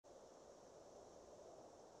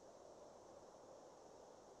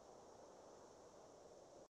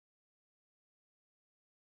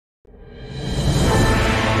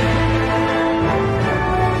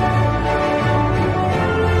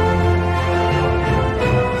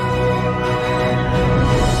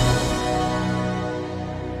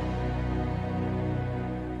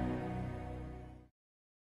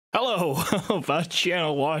Joov,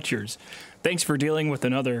 channel watchers. Thanks for dealing with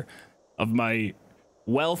another of my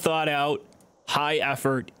well thought out, high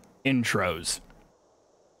effort intros.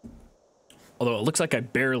 Although it looks like I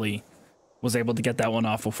barely was able to get that one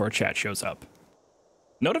off before chat shows up.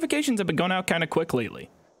 Notifications have been going out kind of quick lately.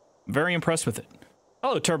 I'm very impressed with it.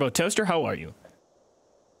 Hello, Turbo Toaster. How are you?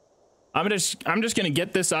 I'm just gonna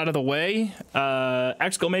get this out of the way.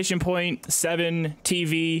 Exclamation point 7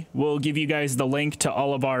 TV will give you guys the link to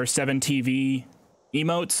all of our 7 TV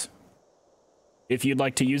emotes if you'd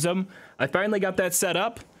like to use them. I finally got that set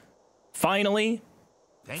up. Finally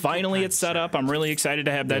it's set up. I'm really excited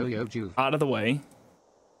to have that out of the way.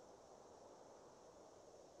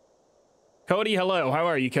 Cody, hello. How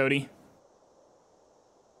are you, Cody?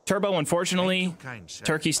 Turbo, unfortunately,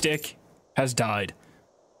 Turkey Stick has died.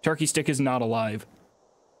 Turkey Stick is not alive.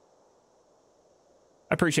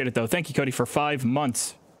 I appreciate it, though. Thank you, Cody, for 5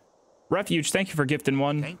 months. Refuge, thank you for gifting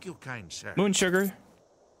one. Thank you, kind sir. Moon Sugar,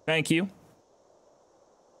 thank you.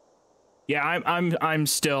 Yeah, I'm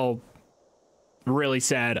still really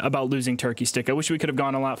sad about losing Turkey Stick. I wish we could have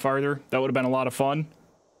gone a lot farther. That would have been a lot of fun.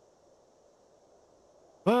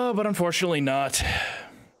 Oh, but unfortunately not.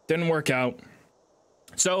 Didn't work out.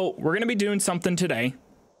 So we're going to be doing something today.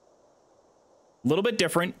 A little bit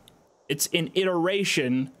different. It's an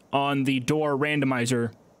iteration on the door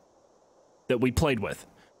randomizer that we played with.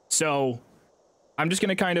 So I'm just going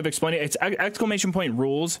to kind of explain it. It's exclamation point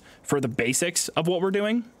rules for the basics of what we're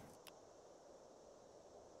doing.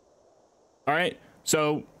 All right.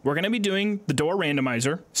 So we're going to be doing the door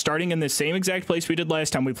randomizer, starting in the same exact place we did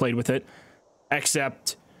last time we played with it,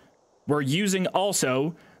 except we're using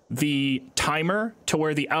also the timer to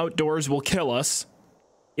where the outdoors will kill us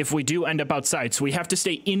if we do end up outside. So we have to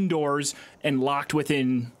stay indoors and locked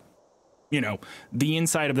within, you know, the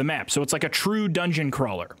inside of the map. So it's like a true dungeon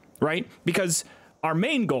crawler, right? Because our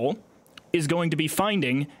main goal is going to be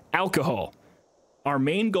finding alcohol. Our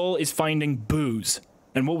main goal is finding booze.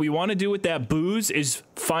 And what we want to do with that booze is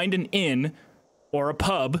find an inn or a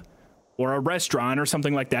pub or a restaurant or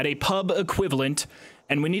something like that, a pub equivalent,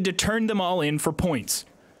 and we need to turn them all in for points.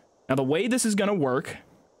 Now, the way this is going to work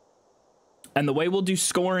and the way we'll do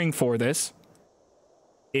scoring for this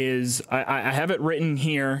is I have it written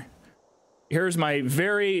here. Here's my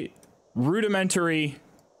very rudimentary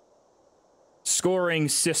scoring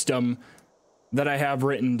system that I have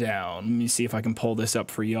written down. Let me see if I can pull this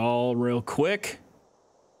up for y'all real quick.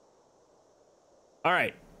 All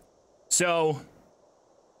right. So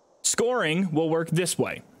scoring will work this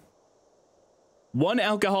way. 1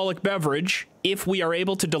 alcoholic beverage, if we are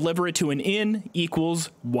able to deliver it to an inn,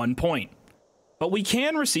 equals 1 point. But we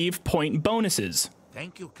can receive point bonuses.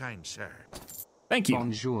 Thank you, kind sir. Thank you.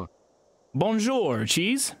 Bonjour. Bonjour,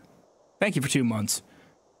 cheese. Thank you for 2 months.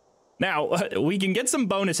 Now, we can get some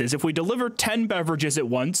bonuses. If we deliver 10 beverages at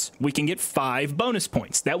once, we can get 5 bonus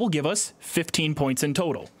points. That will give us 15 points in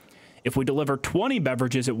total. If we deliver 20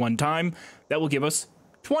 beverages at one time, that will give us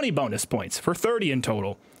 20 bonus points for 30 in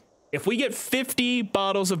total. If we get 50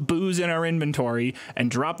 bottles of booze in our inventory and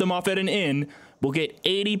drop them off at an inn, we'll get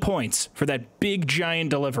 80 points for that big giant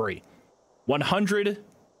delivery. 100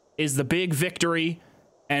 is the big victory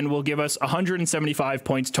and will give us 175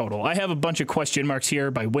 points total. I have a bunch of question marks here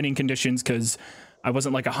by winning conditions because I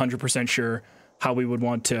wasn't like 100% sure how we would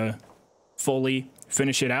want to fully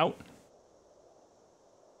finish it out.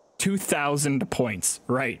 2,000 points,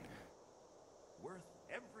 right? Worth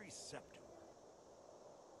every scepter.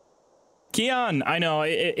 Keon, I know.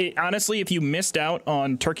 Honestly, if you missed out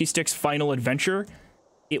on Turkey Stick's final adventure,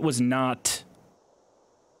 it was not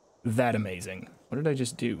that amazing. What did I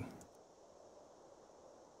just do?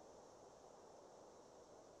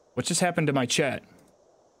 What just happened to my chat?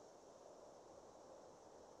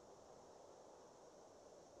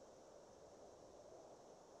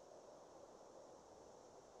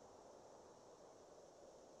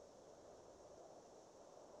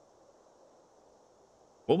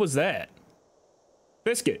 What was that?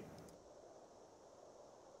 Biscuit.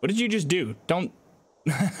 What did you just do? Don't...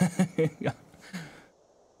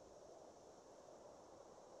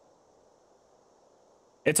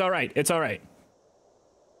 It's all right. It's all right.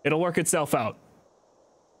 It'll work itself out.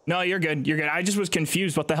 No, you're good. You're good. I just was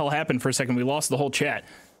confused what the hell happened for a second. We lost the whole chat.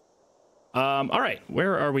 All right.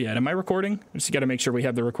 Where are we at? Am I recording? I just got to make sure we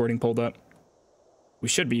have the recording pulled up. We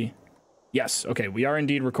should be. Yes. Okay. We are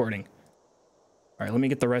indeed recording. All right, let me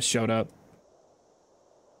get the rest showed up.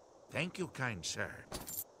 Thank you, kind sir.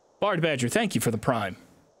 Bard Badger, thank you for the prime.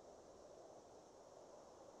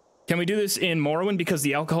 Can we do this in Morrowind because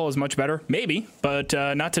the alcohol is much better? Maybe, but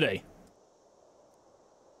not today.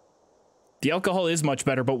 The alcohol is much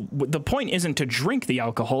better, but the point isn't to drink the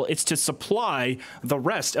alcohol, it's to supply the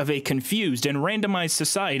rest of a confused and randomized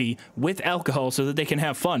society with alcohol so that they can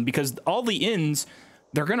have fun, because all the inns,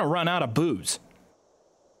 they're going to run out of booze.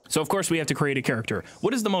 So, of course, we have to create a character.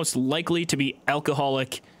 What is the most likely to be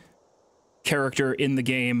alcoholic character in the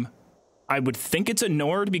game? I would think it's a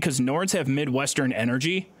Nord, because Nords have Midwestern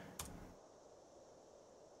energy.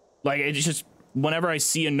 Like, it's just, whenever I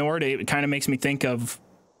see a Nord, it kind of makes me think of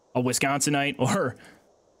a Wisconsinite, or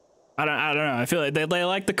I don't know. I feel like they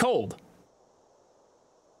like the cold.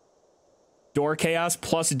 Door chaos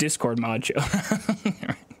plus Discord mod show.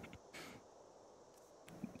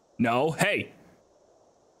 No, hey.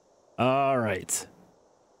 All right.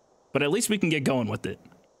 But at least we can get going with it.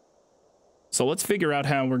 So let's figure out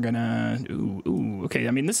how we're gonna... Ooh, okay.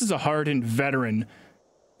 I mean, this is a hardened veteran.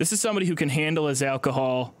 This is somebody who can handle his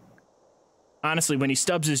alcohol. Honestly, when he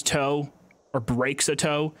stubs his toe or breaks a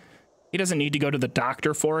toe, he doesn't need to go to the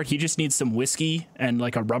doctor for it. He just needs some whiskey and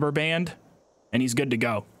like a rubber band, and he's good to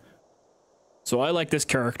go. So I like this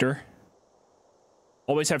character.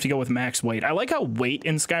 Always have to go with max weight. I like how weight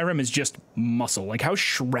in Skyrim is just muscle. Like, how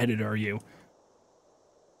shredded are you?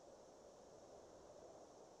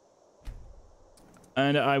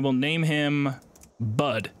 And I will name him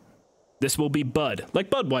Bud. This will be Bud, like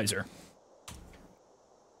Budweiser.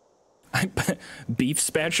 Beef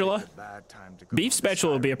spatula? Beef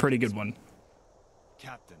spatula would be a pretty good one.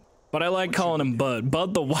 Captain. But I like calling him Bud.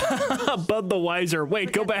 Bud the Wiser.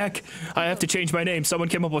 Wait, go back. I have to change my name. Someone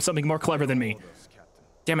came up with something more clever than me.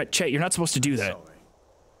 Damn it, Chet, you're not supposed to do that.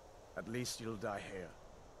 At least you'll die here,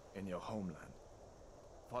 in your homeland.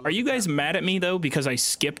 Are you guys mad at me, though, because I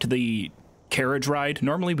skipped the carriage ride?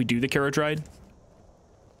 Normally we do the carriage ride.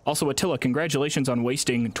 Also, Attila, congratulations on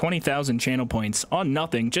wasting 20,000 channel points on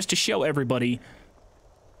nothing just to show everybody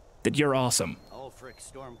that you're awesome.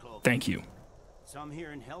 Thank you. Some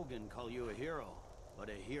here in Helgen call you a hero, but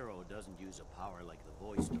a hero doesn't use a power like the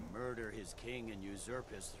voice to murder his king and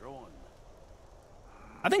usurp his throne.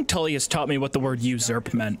 I think Tullius taught me what the word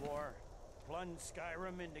usurp meant.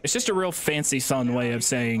 It's just a real fancy fun way of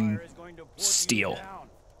saying steal.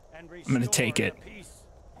 I'm gonna take it.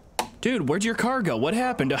 Dude, where'd your car go? What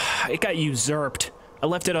happened? It got usurped. I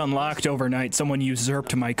left it unlocked overnight. Someone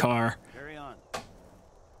usurped my car.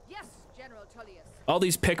 Yes, General Tullius. All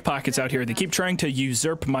these pickpockets out here, they keep trying to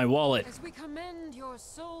usurp my wallet. As we commend your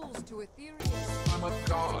souls to Aetherius. I'm a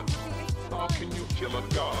god. How can you kill a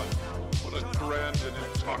god? What a grand and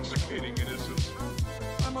intoxicating innocence.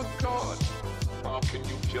 I'm a god. How can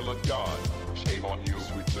you kill a god? Shame on you,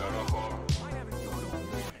 sweet Sarah.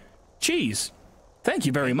 Cheese. Thank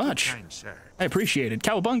you very much. I appreciate it.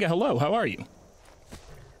 Cowabunga, hello. How are you?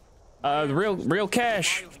 Real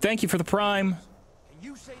cash. Thank you for the prime.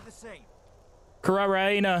 You say the same.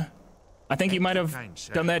 Kararaina. I think you might have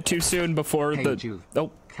done that too soon before hey, the... Joov.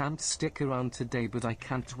 Oh. Can't stick around today, but I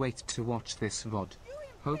can't wait to watch this VOD.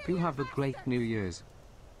 Hope you have a great New Year's.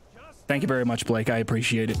 Thank you very much, Blake. I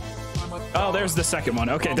appreciate it. Oh, there's the second one.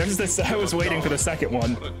 Okay, there's this. I was waiting for the second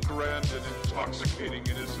one. What a grand and intoxicating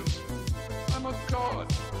innocence. I'm a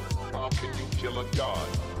god. How can you kill a god?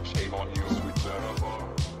 Shame on you, sweet Sarah.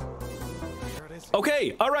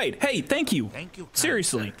 Okay, all right. Hey, thank you. Thank you.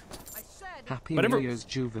 Seriously. Happy Whatever. New Year's,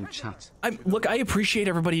 Joov and chat. Look, I appreciate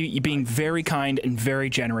everybody being very kind and very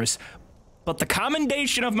generous, but the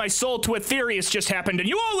commendation of my soul to Aetherius just happened, and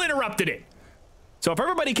you all interrupted it. So if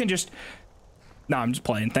everybody can just... No, I'm just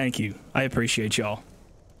playing. Thank you. I appreciate y'all.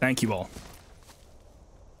 Thank you all.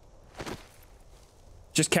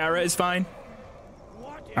 Just Kara is fine?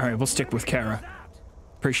 All right, we'll stick with Kara.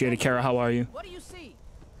 Appreciate it, Kara. How are you? What do you see?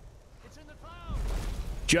 It's in the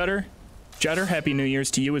Judder, Happy New Year's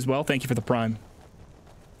to you as well. Thank you for the prime.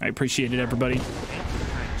 I appreciate it, everybody.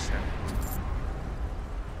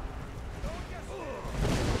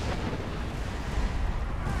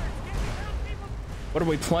 What are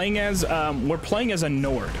we playing as? We're playing as a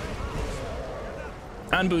Nord.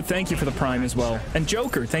 Anbu, thank you for the prime as well. And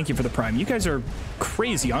Joker, thank you for the prime. You guys are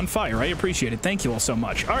crazy on fire. I appreciate it. Thank you all so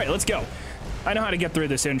much. All right, let's go. I know how to get through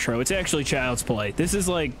this intro. It's actually child's play. This is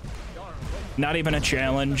like not even a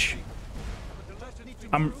challenge.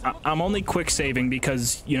 I'm only quick saving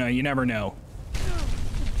because, you know, you never know.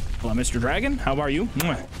 Hello, Mr. Dragon. How are you?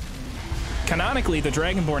 Mwah. Canonically, the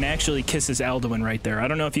Dragonborn actually kisses Alduin right there. I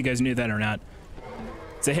don't know if you guys knew that or not.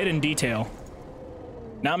 It's a hidden detail.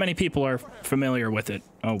 Not many people are familiar with it.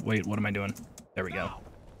 Oh, wait, what am I doing? There we go.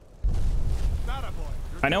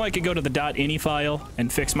 I know I could go to the .ini file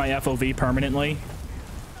and fix my FOV permanently,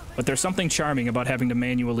 but there's something charming about having to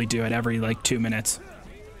manually do it every, like, 2 minutes.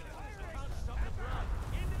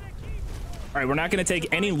 All right, we're not going to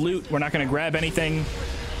take any loot. We're not going to grab anything.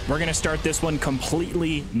 We're going to start this one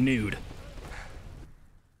completely nude.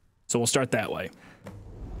 So we'll start that way.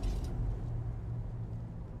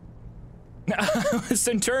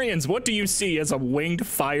 Centurions, what do you see as a winged,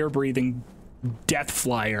 fire-breathing death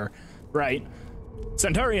flyer? Right.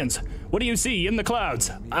 Centurions, what do you see in the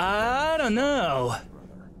clouds? I don't know.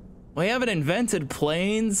 We haven't invented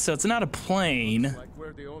planes, so it's not a plane. Like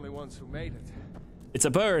we're the only ones who made it. It's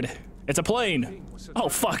a bird. It's a plane. Oh,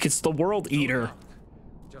 fuck, it's the World Eater.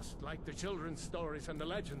 Just like the children's stories and the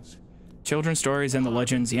legends. Children's stories and the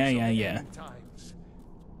legends, yeah.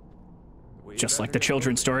 Just like the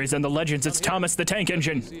children's stories and the legends, it's Thomas the Tank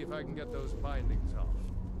Engine. See if I can get those bindings off.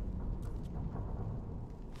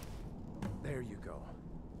 There you go.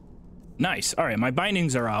 Nice. All right, my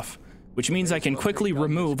bindings are off, which means I can quickly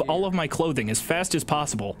remove all of my clothing as fast as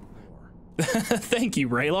possible. Thank you,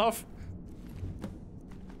 Rayloff.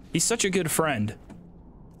 He's such a good friend.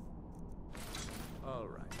 All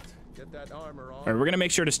right. Get that armor on. All right, we're gonna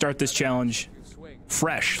make sure to start this challenge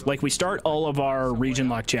fresh, like we start all of our region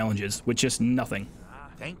lock challenges with just nothing.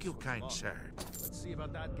 Thank you, kind sir. Let's see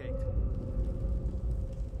about that gate.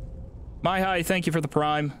 My High, thank you for the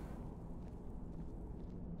prime.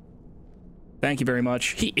 Thank you very much.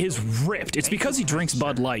 He is ripped. It's because he drinks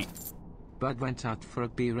Bud Light. Bud went out for a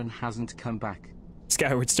beer and hasn't come back.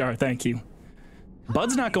 Skyward Star, thank you.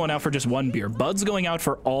 Bud's not going out for just one beer. Bud's going out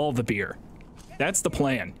for all the beer. That's the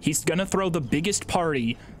plan. He's gonna throw the biggest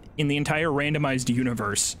party in the entire randomized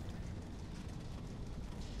universe.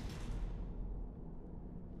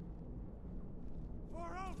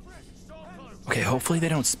 Okay, hopefully they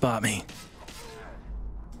don't spot me.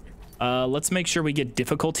 Let's make sure we get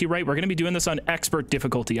difficulty right. We're gonna be doing this on expert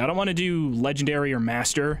difficulty. I don't want to do legendary or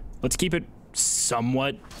master. Let's keep it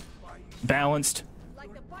somewhat balanced.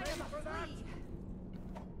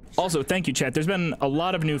 Also, thank you, chat. There's been a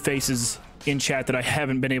lot of new faces in chat that I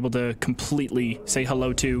haven't been able to completely say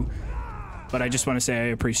hello to, but I just want to say I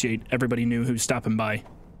appreciate everybody new who's stopping by.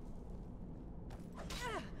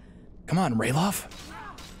 Come on, Rayloff.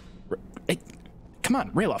 Hey, come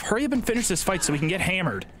on, Rayloff. Hurry up and finish this fight so we can get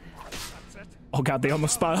hammered. Oh god, they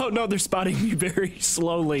almost spot. Oh no, they're spotting me very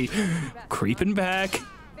slowly. Creeping back.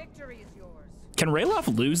 Can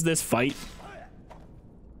Rayloff lose this fight?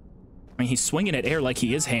 I mean, he's swinging at air like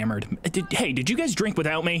he is hammered. Hey, did you guys drink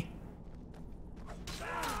without me?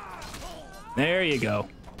 There you go.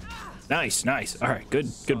 Nice, nice. All right,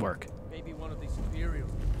 good work.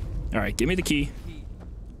 All right, give me the key.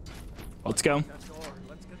 Let's go.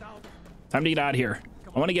 Time to get out of here.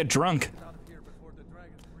 I want to get drunk.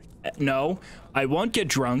 No, I won't get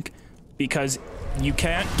drunk because you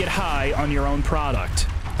can't get high on your own product.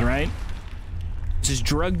 All right? This is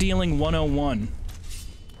drug dealing 101.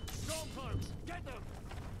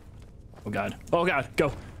 Oh god. Oh god,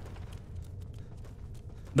 go.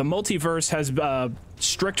 The multiverse has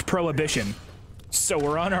strict prohibition, so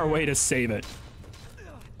we're on our way to save it.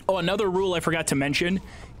 Oh, another rule I forgot to mention.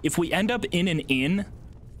 If we end up in an inn,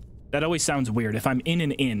 that always sounds weird. If I'm in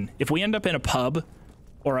an inn, if we end up in a pub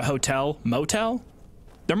or a hotel, motel?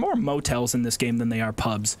 There are more motels in this game than they are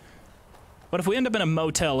pubs. But if we end up in a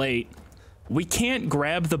Motel 8, we can't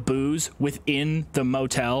grab the booze within the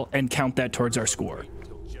motel and count that towards our score.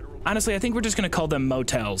 Honestly, I think we're just gonna call them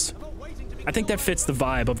motels. I think that fits the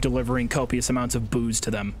vibe of delivering copious amounts of booze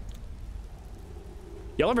to them.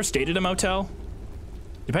 Y'all ever stayed at a motel?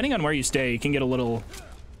 Depending on where you stay, you can get a little...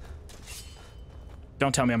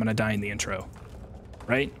 Don't tell me I'm gonna die in the intro.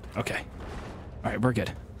 Right? Okay. All right, we're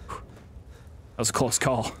good. That was a close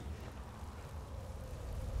call.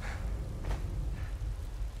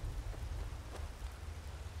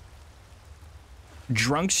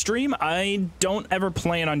 Drunk stream? I don't ever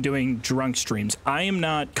plan on doing drunk streams. I am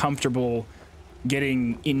not comfortable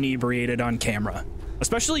getting inebriated on camera,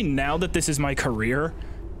 especially now that this is my career.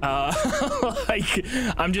 Like,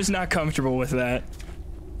 I'm just not comfortable with that.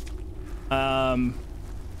 And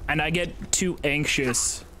I get too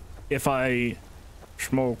anxious if I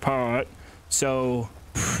smoke pot, so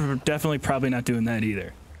definitely probably not doing that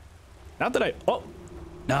either. Not that I... Oh!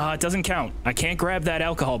 Nah, it doesn't count. I can't grab that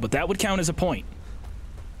alcohol, but that would count as a point.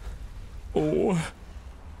 Oh.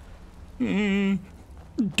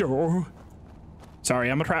 Sorry,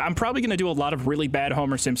 I'm probably gonna do a lot of really bad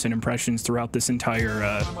Homer Simpson impressions throughout this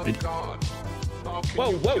entire video.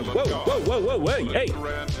 Whoa, whoa, whoa, whoa, whoa, whoa, hey!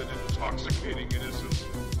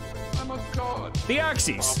 I'm a god. The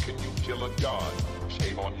Oxys! How can you kill a god?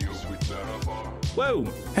 Shame on you, sweet Marabar. Whoa!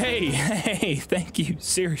 Hey, thank you.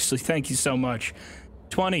 Seriously, thank you so much.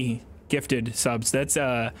 20 gifted subs. That's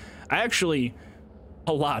actually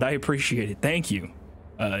a lot. I appreciate it. Thank you.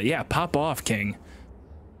 Yeah, pop off, King.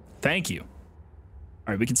 Thank you. All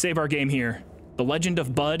right, we can save our game here. The Legend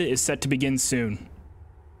of Bud is set to begin soon.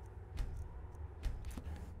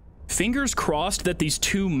 Fingers crossed that these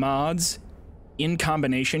two mods in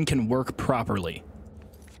combination can work properly.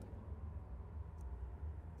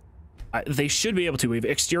 They should be able to. We have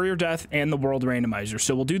Exterior Death and the World Randomizer.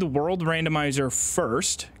 So we'll do the World Randomizer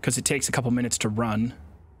first because it takes a couple minutes to run.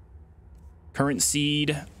 Current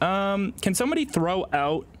seed. Can somebody throw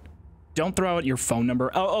out... Don't throw out your phone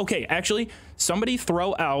number. Oh, okay. Actually, somebody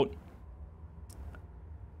throw out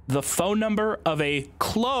the phone number of a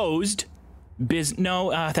closed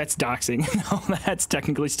no, that's doxing. No, that's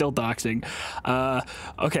technically still doxing.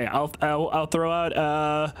 Okay, I'll throw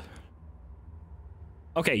out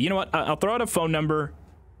okay, you know what? I'll throw out a phone number,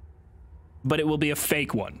 but it will be a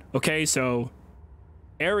fake one. Okay, so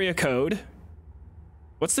area code.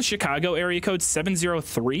 What's the Chicago area code?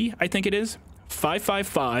 703, I think it is.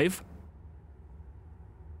 555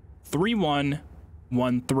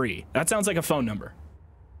 3113. That sounds like a phone number.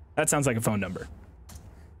 That sounds like a phone number.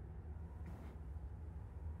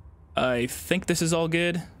 I think this is all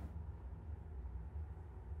good.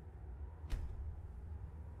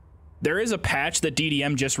 There is a patch that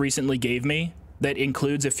DDM just recently gave me that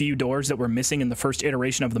includes a few doors that were missing in the first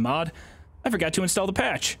iteration of the mod. I forgot to install the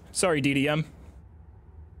patch. Sorry, DDM.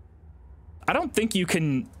 I don't think you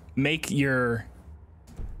can make your...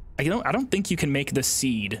 I don't think you can make the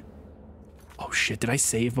seed. Oh shit, did I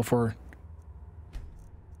save before?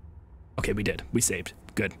 Okay, we did. We saved.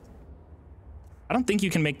 Good. I don't think you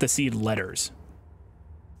can make the seed letters.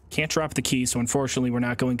 Can't drop the key, so unfortunately we're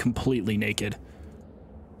not going completely naked.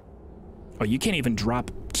 Oh, you can't even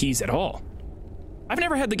drop keys at all. I've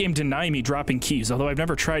never had the game deny me dropping keys, although I've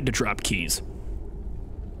never tried to drop keys.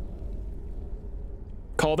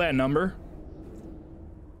 Call that number.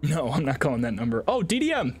 No, I'm not calling that number. Oh,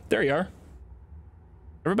 DDM. There you are.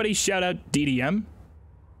 Everybody shout out DDM.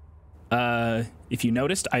 If you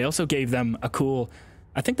noticed, I also gave them a cool...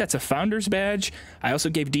 I think that's a founder's badge. I also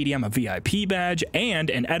gave DDM a VIP badge and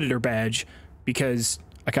an editor badge because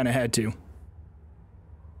I kind of had to.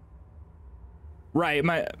 Right,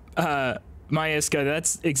 Iska,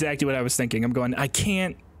 that's exactly what I was thinking. I'm going, I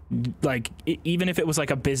can't, like, even if it was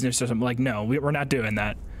like a business or something, like, no, we're not doing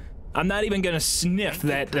that. I'm not even going to sniff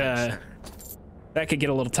that, that could get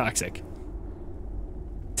a little toxic.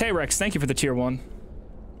 T-Rex, thank you for the tier 1.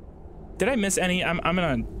 Did I miss any? I'm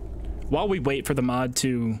going to... While we wait for the mod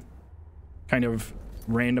to kind of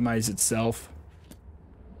randomize itself.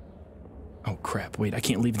 Oh crap, wait, I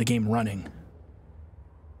can't leave the game running.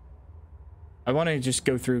 I want to just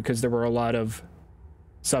go through because there were a lot of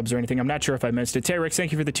subs or anything. I'm not sure if I missed it. T-Rex,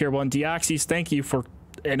 thank you for the tier 1. Deoxys, thank you for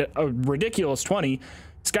a ridiculous 20.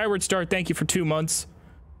 Skyward Star, thank you for 2 months.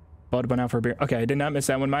 Bud went out for a beer. Okay, I did not miss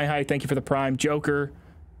that one. My High, thank you for the Prime. Joker.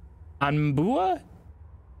 Anbu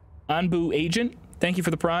Agent, thank you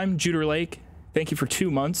for the Prime. Juder Lake, thank you for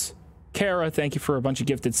 2 months. Kara, thank you for a bunch of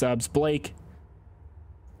gifted subs. Blake,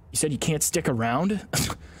 you said you can't stick around?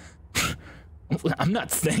 I'm not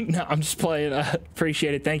thinking. No, I'm just playing.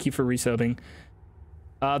 Appreciate it. Thank you for resubbing.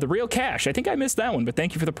 The Real Cash, I think I missed that one, but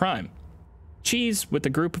thank you for the Prime. Cheese with the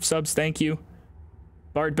group of subs, thank you.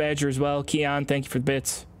 Bard Badger as well. Keon, thank you for the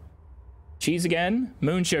bits. Cheese again.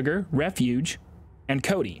 Moon Sugar, Refuge, and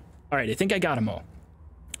Cody. All right, I think I got them all.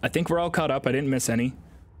 I think we're all caught up. I didn't miss any.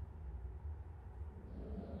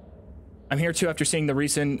 I'm here too after seeing the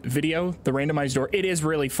recent video, the randomized door. It is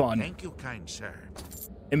really fun. Thank you, kind sir.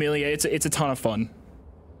 Amelia, it's a ton of fun.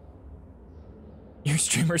 Your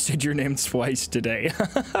streamer said your name twice today.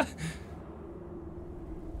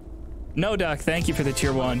 No, Doc, thank you for the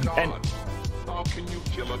tier 1. And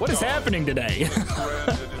what is happening today?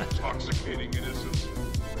 Intoxicating innocence.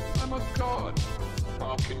 I'm a god.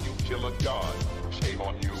 How can you kill a god? Shame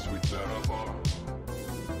on you, sweet Zarabar.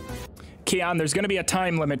 Keon, there's going to be a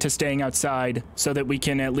time limit to staying outside so that we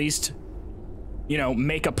can at least, you know,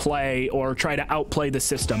 make a play or try to outplay the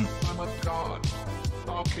system. I'm a god.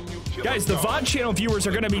 How can you kill Guys, the VOD channel viewers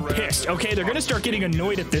are going to be pissed, okay? They're going to start getting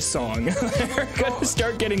annoyed at this song. They're going to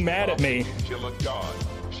start getting mad at me. Kill a god.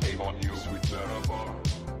 Shame on you, sweet Zarabar.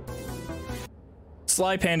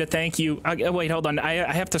 Sly Panda, thank you. Wait, hold on.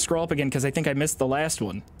 I have to scroll up again because I think I missed the last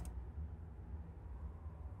one.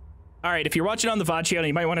 All right, if you're watching on the VOD channel,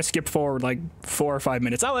 you might want to skip forward like 4 or 5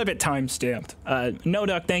 minutes. I'll have it time-stamped. No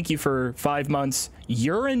Duck, thank you for 5 months.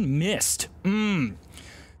 Urine Mist.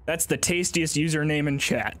 That's the tastiest username in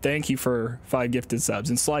chat. Thank you for 5 gifted subs.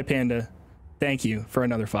 And Sly Panda, thank you for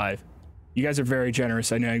another 5. You guys are very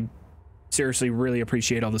generous. I seriously really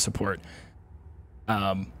appreciate all the support.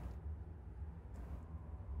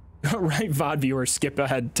 Right, VOD viewers, skip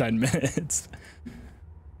ahead 10 minutes.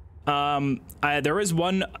 There is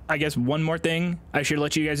one, I guess, one more thing I should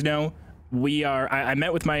let you guys know. I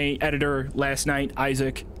met with my editor last night,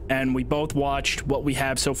 Isaac, and we both watched what we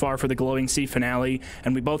have so far for the Glowing Sea finale,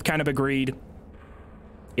 and we both kind of agreed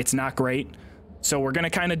it's not great. So we're going to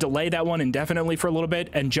kind of delay that one indefinitely for a little bit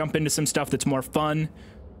and jump into some stuff that's more fun.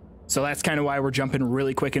 So that's kind of why we're jumping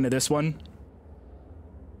really quick into this one.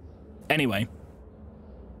 Anyway.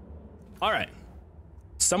 All right.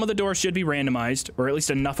 Some of the doors should be randomized, or at least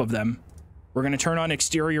enough of them. We're going to turn on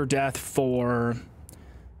exterior death for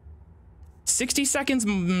 60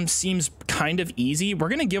 seconds. Seems kind of easy. We're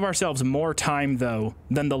going to give ourselves more time, though,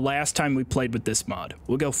 than the last time we played with this mod.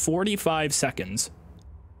 We'll go 45 seconds.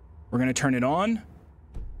 We're going to turn it on.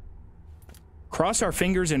 Cross our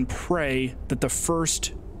fingers and pray that the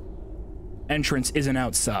first entrance isn't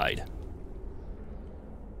outside.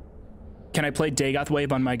 Can I play Dagoth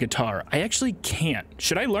Wave on my guitar? I actually can't.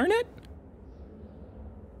 Should I learn it?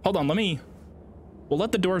 Hold on, we'll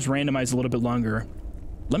let the doors randomize a little bit longer.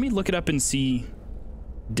 Let me look it up and see.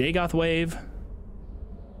 Dagoth Wave.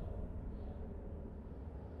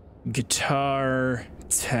 Guitar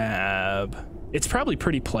tab. It's probably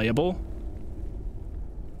pretty playable.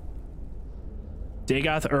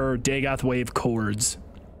 Dagoth Wave chords.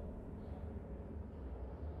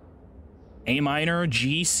 A minor,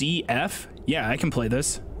 G, C, F? Yeah, I can play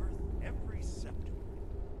this.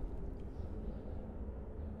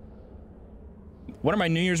 What are my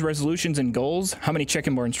New Year's resolutions and goals? How many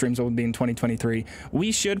Chickenborn streams will be in 2023?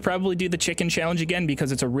 We should probably do the chicken challenge again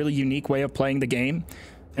because it's a really unique way of playing the game,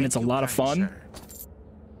 and it's a lot of fun.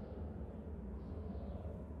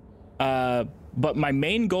 But my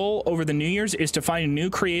main goal over the New Year's is to find new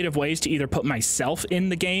creative ways to either put myself in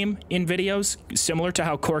the game in videos, similar to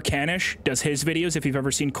how Corcanish does his videos. If you've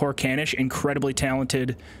ever seen Corcanish, incredibly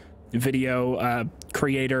talented video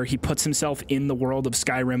creator. He puts himself in the world of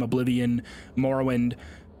Skyrim, Oblivion, Morrowind.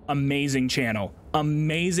 Amazing channel.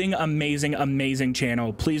 Amazing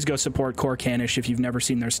channel. Please go support Corcanish if you've never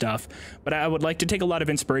seen their stuff. But I would like to take a lot of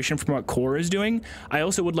inspiration from what Core is doing. I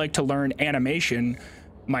also would like to learn animation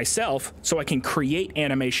myself so I can create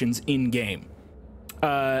animations in game.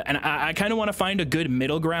 And I kind of want to find a good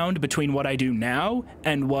middle ground between what I do now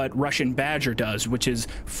and what Russian Badger does, which is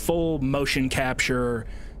full motion capture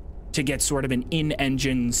to get sort of an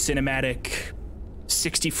in-engine cinematic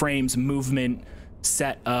 60 frames movement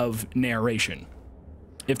set of narration,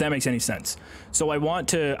 if that makes any sense. So I want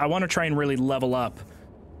to try and really level up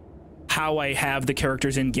how I have the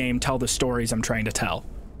characters in game tell the stories I'm trying to tell.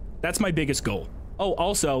 That's my biggest goal. Oh,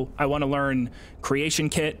 also, I want to learn Creation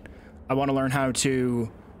Kit. I want to learn how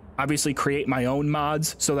to obviously create my own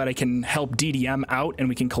mods so that I can help DDM out and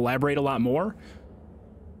we can collaborate a lot more.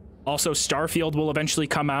 Also, Starfield will eventually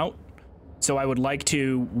come out. So I would like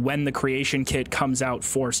to, when the Creation Kit comes out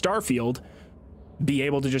for Starfield, be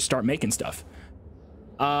able to just start making stuff.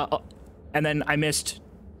 And then I missed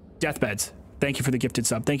Deathbeds. Thank you for the gifted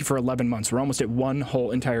sub. Thank you for 11 months. We're almost at one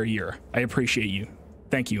whole entire year. I appreciate you.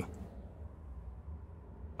 Thank you.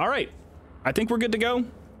 All right, I think we're good to go.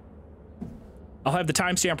 I'll have the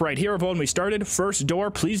timestamp right here of when we started. First door,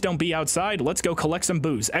 please don't be outside. Let's go collect some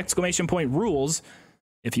booze. Exclamation point rules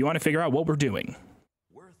if you want to figure out what we're doing.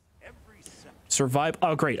 Survive.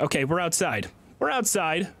 Oh, great. Okay, we're outside. We're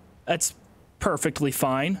outside. That's perfectly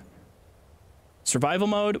fine. Survival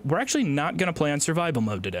mode. We're actually not going to play on survival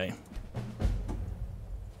mode today.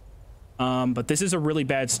 But this is a really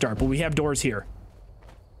bad start. But we have doors here.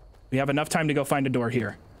 We have enough time to go find a door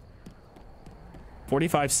here.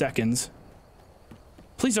 45 seconds.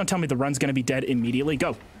 Please don't tell me the run's gonna be dead immediately.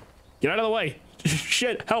 Go. Get out of the way.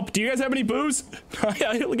 Shit, help. Do you guys have any booze?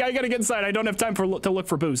 I gotta get inside. I don't have time to look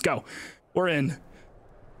for booze. Go. We're in.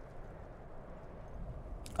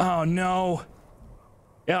 Oh, no.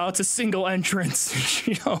 Yeah, it's a single entrance.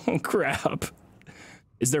 Oh, crap.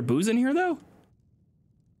 Is there booze in here, though?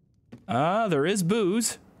 There is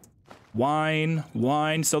booze. Wine.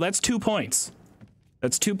 So that's 2 points.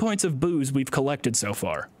 That's 2 points of booze we've collected so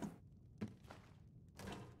far.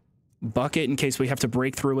 Bucket in case we have to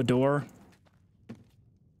break through a door.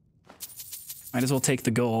 Might as well take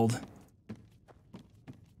the gold.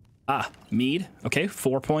 Ah, mead. Okay,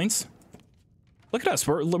 4 points. Look at us.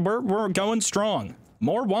 We're going strong.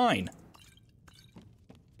 More wine.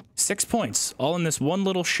 6 points, all in this one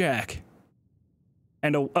little shack.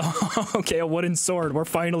 And a wooden sword. We're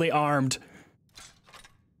finally armed.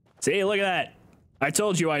 See, look at that. I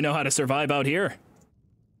told you I know how to survive out here.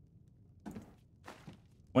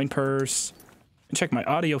 Coin purse. Check, my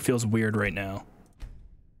audio feels weird right now.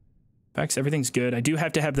 Facts, everything's good. I do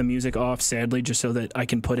have to have the music off, sadly, just so that I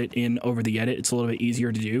can put it in over the edit. It's a little bit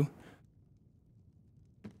easier to do.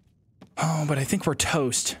 Oh, but I think we're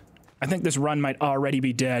toast. I think this run might already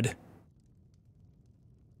be dead.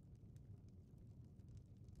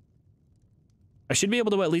 I should be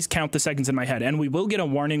able to at least count the seconds in my head, and we will get a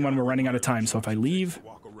warning when we're running out of time, so if I leave...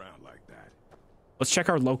 Let's check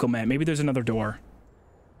our local map. Maybe there's another door.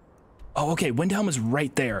 Oh, okay, Windhelm is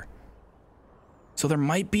right there. So there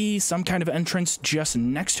might be some kind of entrance just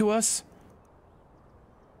next to us.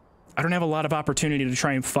 I don't have a lot of opportunity to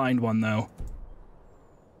try and find one, though.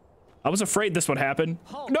 I was afraid this would happen.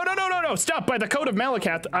 No, no, no, no, no! Stop! By the code of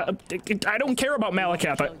Malakath. I don't care about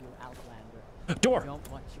Malakath. Door!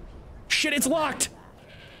 Shit, it's locked!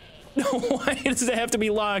 No, why does it have to be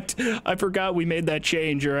locked? I forgot we made that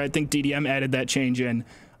change, or I think DDM added that change in.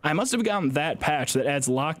 I must have gotten that patch that adds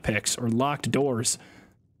lockpicks or locked doors.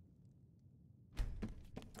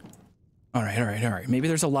 All right, all right, all right. Maybe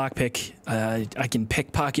there's a lockpick. I can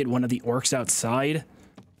pickpocket one of the orcs outside.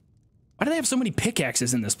 Why do they have so many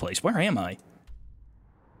pickaxes in this place? Where am I?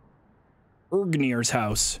 Ergnir's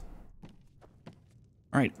house.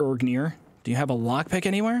 All right, Ergnir. Do you have a lockpick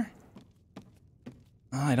anywhere?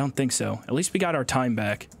 Oh, I don't think so. At least we got our time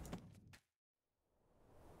back.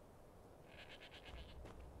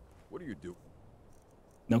 What do you do?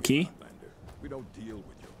 No key? We don't deal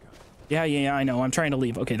with your guy. Yeah, I know. I'm trying to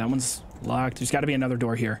leave. Okay, that one's locked. There's got to be another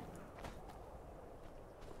door here.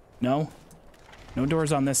 No? No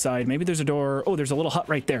doors on this side. Maybe there's a door. Oh, there's a little hut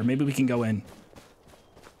right there. Maybe we can go in.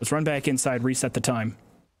 Let's run back inside, reset the time.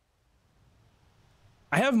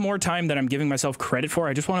 I have more time than I'm giving myself credit for.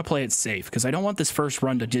 I just want to play it safe, because I don't want this first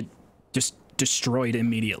run to get just destroyed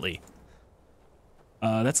immediately.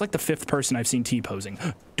 That's like the 5th person I've seen T-posing.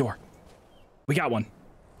 Door. We got one.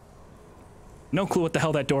 No clue what the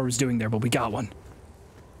hell that door was doing there, but we got one.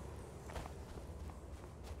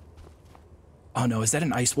 Oh no, is that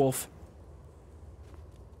an ice wolf?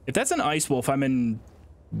 If that's an ice wolf, I'm in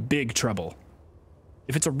big trouble.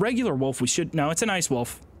 If it's a regular wolf, we should... No, it's an ice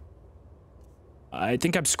wolf. I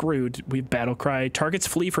think I'm screwed. We have battle cry. Targets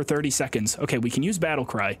flee for 30 seconds. Okay, we can use battle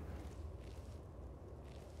cry.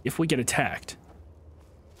 If we get attacked.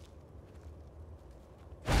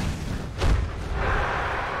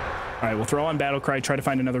 Alright, we'll throw on battle cry, try to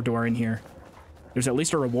find another door in here. There's at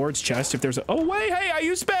least a rewards chest if there's a... Oh, wait, hey, I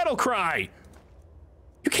used battle cry!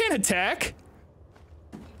 You can't attack!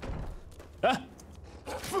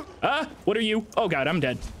 What are you? Oh god, I'm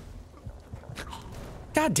dead.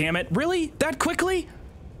 God damn it, really? That quickly?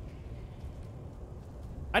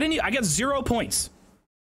 I got 0 points.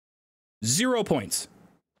 0 points.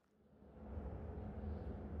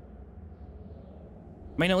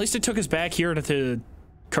 I mean, at least it took us back here to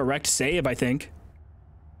correct save, I think.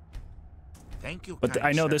 Thank you, but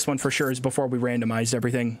I know this one for sure is before we randomized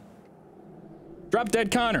everything. Drop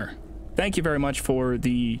Dead Connor. Thank you very much for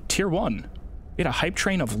the tier 1. We had a hype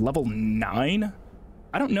train of level 9.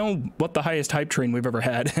 I don't know what the highest hype train we've ever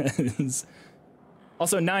had is.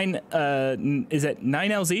 Also, 9, is it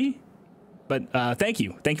 9LZ? But thank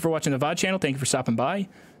you. Thank you for watching the VOD channel. Thank you for stopping by.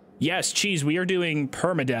 Yes, Cheese, we are doing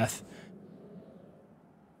permadeath.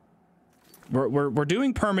 We're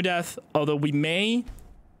doing permadeath, although we may,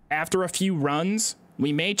 after a few runs,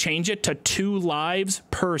 we may change it to 2 lives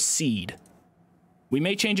per seed. We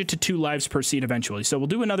may change it to 2 lives per seed eventually. So we'll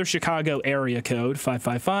do another Chicago area code,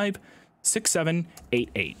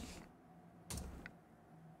 555-6788.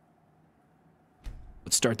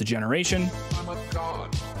 Let's start the generation. I'm a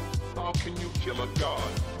god. How can you kill a god?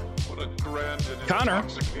 What a grand and Connor.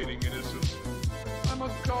 intoxicating innocence. I'm a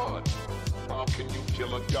god. How can you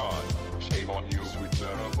kill a god? Shame on you, sweet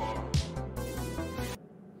Zarabar.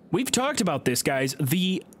 We've talked about this, guys.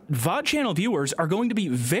 The VOD channel viewers are going to be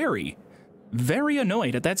very, very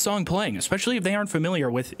annoyed at that song playing, especially if they aren't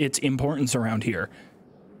familiar with its importance around here.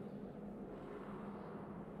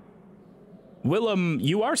 Willem,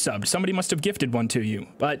 you are subbed. Somebody must have gifted one to you.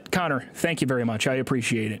 But Connor, thank you very much. I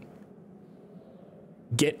appreciate it.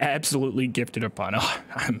 Get absolutely gifted upon. Oh,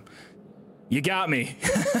 you got me.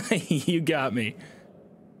 You got me.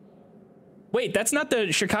 Wait, that's not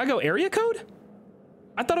the Chicago area code?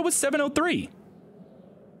 I thought it was 703.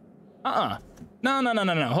 No.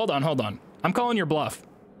 Hold on. I'm calling your bluff.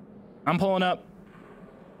 I'm pulling up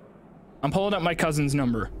my cousin's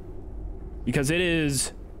number. Because it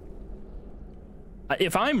is...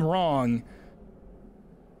 If I'm wrong,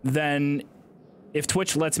 then if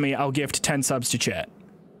Twitch lets me, I'll gift 10 subs to chat.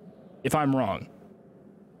 If I'm wrong.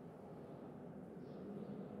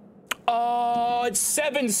 Oh, it's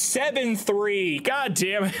 773. God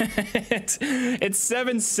damn it. It's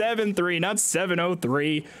 773, not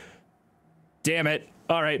 703. Damn it.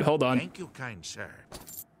 All right, hold on. Thank you, kind sir.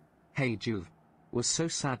 Hey Joov. Was so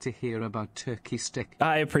sad to hear about Turkey Stick.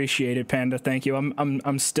 I appreciate it, Panda. Thank you.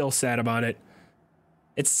 I'm still sad about it.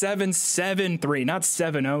 It's 773, not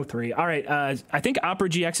 703. All right, I think Opera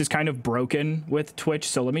GX is kind of broken with Twitch,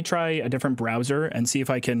 so let me try a different browser and see if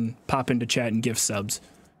I can pop into chat and give subs.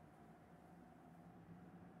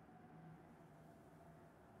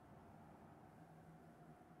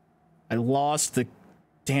 I lost the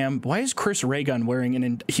damn. Why is Chris Raygun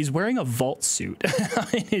wearing he's wearing a vault suit?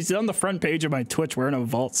 He's on the front page of my Twitch wearing a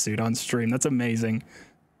vault suit on stream. That's amazing.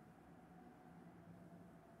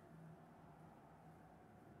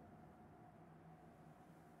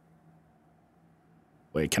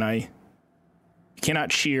 Wait, can I? You cannot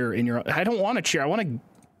cheer in your. I don't want to cheer. I want to.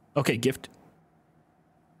 Okay, gift.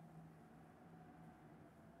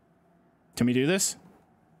 Can we do this?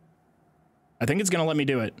 I think it's gonna let me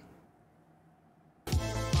do it.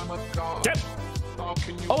 I'm a god. Yep. How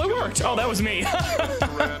can you Oh, it kill a worked. Oh, god? that was me.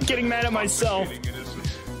 Getting mad at myself. Intoxicating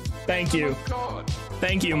innocence. Thank you. I'm a god.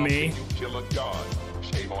 Thank you, How me. can you kill a god?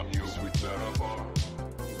 Shame on you, sweet Zarabar.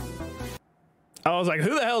 I was like,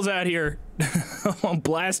 who the hell's out here? I'm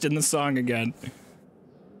blasting the song again.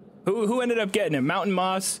 Who ended up getting it? Mountain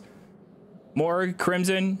Moss, Morg,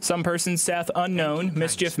 Crimson, Some Person, Seth, Unknown,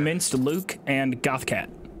 Mischief, Minced, Luke, and Gothcat.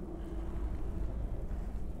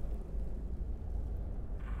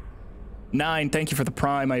 Nine, thank you for the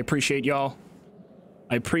prime. I appreciate y'all.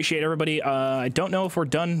 I appreciate everybody. I don't know if we're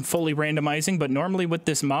done fully randomizing, but normally with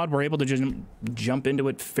this mod, we're able to just jump into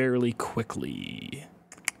it fairly quickly.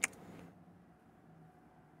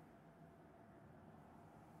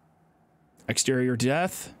 Exterior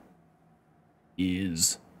death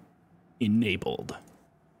is enabled.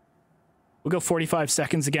 We'll go 45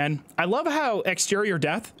 seconds again. I love how exterior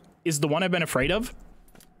death is the one I've been afraid of.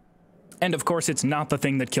 And of course, it's not the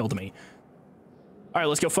thing that killed me. All right,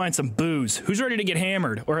 let's go find some booze. Who's ready to get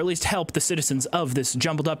hammered, or at least help the citizens of this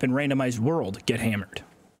jumbled up and randomized world get hammered?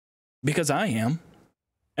 Because I am,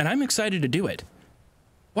 and I'm excited to do it.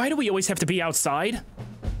 Why do we always have to be outside?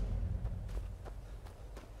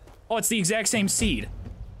 Oh, it's the exact same seed.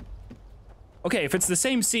 Okay, if it's the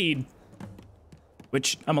same seed,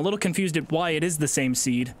 which I'm a little confused at why it is the same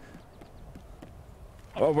seed.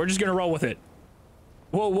 Oh, we're just gonna roll with it.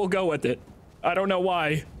 We'll go with it. I don't know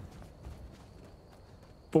why,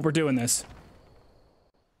 but we're doing this.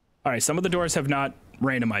 All right, some of the doors have not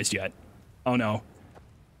randomized yet. Oh no.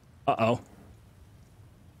 Uh-oh.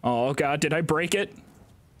 Oh God, did I break it?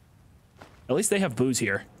 At least they have booze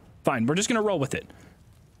here. Fine, we're just gonna roll with it.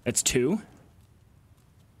 That's two.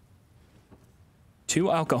 Two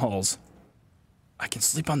alcohols. I can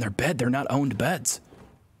sleep on their bed. They're not owned beds.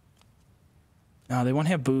 No, they won't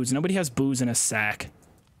have booze. Nobody has booze in a sack.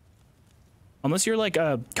 Unless you're like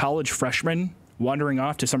a college freshman wandering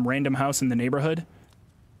off to some random house in the neighborhood.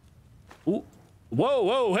 Ooh. Whoa,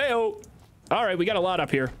 whoa, hey-oh. All right, we got a lot up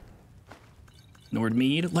here. Nord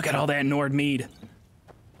Mead. Look at all that Nord Mead. Is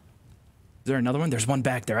there another one? There's one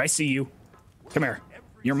back there. I see you. Come here.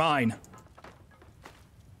 You're mine.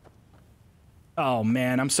 Oh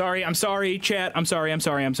man, I'm sorry, chat. I'm sorry. I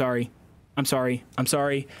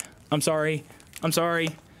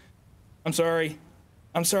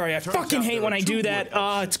fucking hate when I do that.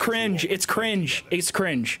 It's cringe. It's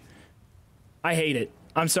cringe. I hate it.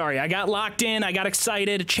 I'm sorry. I got locked in. I got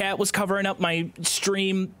excited. Chat was covering up my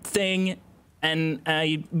stream thing, and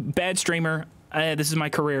bad streamer. This is my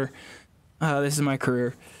career.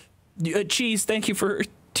 Cheese, thank you for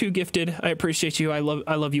 2 gifted. I appreciate you. I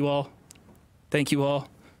love you all. Thank you all.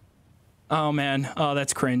 Oh man. Oh,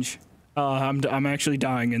 that's cringe. I'm actually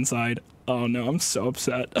dying inside. Oh no, I'm so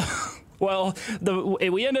upset. Well,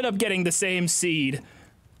 we ended up getting the same seed,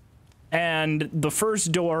 and the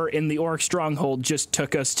first door in the orc stronghold just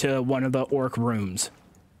took us to one of the orc rooms.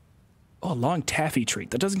 Oh, a long taffy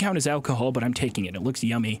treat. That doesn't count as alcohol, but I'm taking it. It looks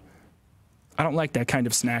yummy. I don't like that kind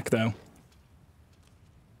of snack though.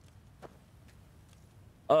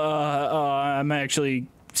 I'm actually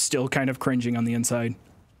still kind of cringing on the inside.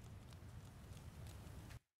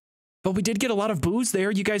 But we did get a lot of booze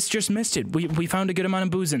there. You guys just missed it. We found a good amount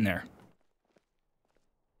of booze in there.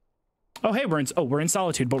 Oh, hey, we're in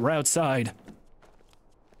Solitude, but we're outside.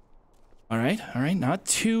 All right, not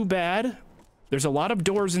too bad. There's a lot of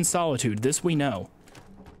doors in Solitude. This we know.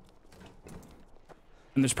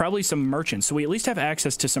 And there's probably some merchants, so we at least have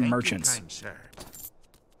access to some merchants. Kind sir.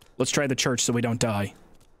 Let's try the church so we don't die.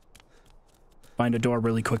 Find a door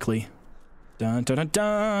really quickly. Dun dun dun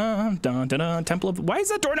dun dun dun dun. Temple of. Why is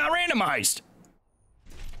that door not randomized?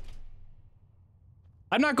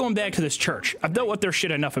 I'm not going back to this church. I've dealt with their shit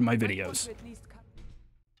enough in my videos.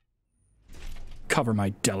 Cover my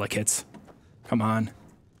delicates. Come on.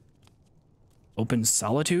 Open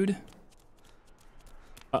solitude?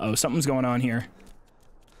 Uh-oh, something's going on here.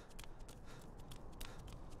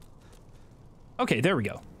 Okay, there we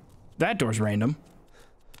go. That door's random.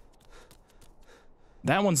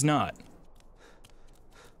 That one's not.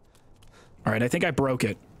 All right, I think I broke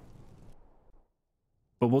it.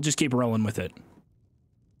 But we'll just keep rolling with it.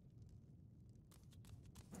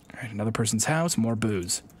 All right, another person's house, more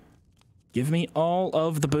booze. Give me all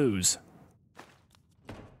of the booze.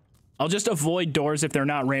 I'll just avoid doors if they're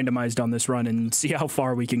not randomized on this run and see how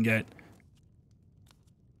far we can get.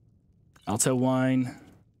 Alto wine.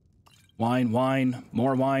 Wine, wine,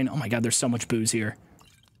 more wine. Oh my god, there's so much booze here.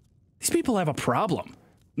 These people have a problem.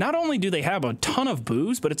 Not only do they have a ton of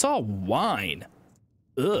booze, but it's all wine.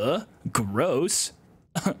 Ugh, gross.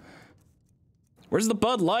 Where's the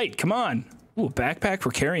Bud Light? Come on. Ooh, backpack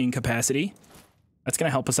for carrying capacity. That's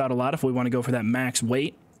gonna help us out a lot if we want to go for that max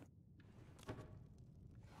weight.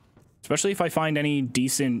 Especially if I find any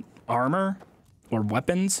decent armor or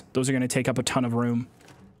weapons. Those are gonna take up a ton of room.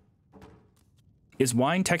 Is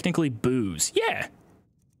wine technically booze? Yeah.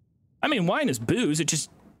 I mean, wine is booze. It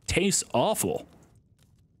just tastes awful.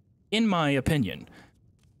 In my opinion.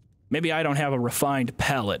 Maybe I don't have a refined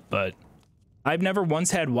palate, but I've never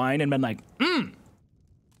once had wine and been like,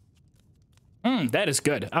 that is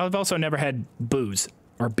good. I've also never had booze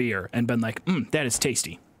or beer and been like, that is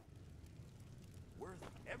tasty. Worth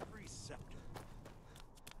every second.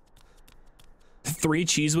 3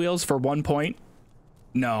 cheese wheels for 1 point?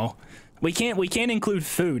 No. We can't include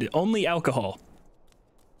food, only alcohol.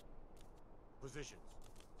 Positions.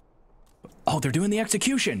 Oh, they're doing the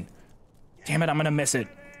execution. Damn it, I'm gonna miss it.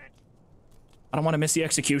 I don't want to miss the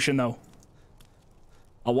execution though.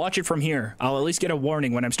 I'll watch it from here. I'll at least get a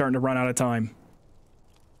warning when I'm starting to run out of time.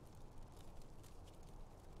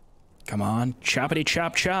 Come on, choppity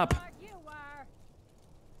chop chop.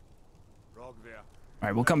 All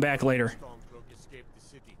right, we'll come back later.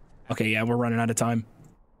 Okay, yeah, we're running out of time.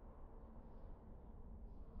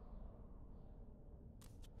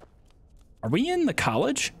 Are we in the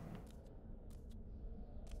college?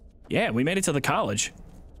 Yeah, we made it to the college.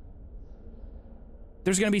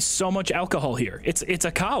 There's gonna be so much alcohol here. It's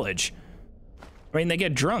a college. I mean, they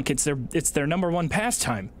get drunk. It's their #1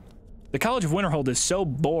 pastime. The College of Winterhold is so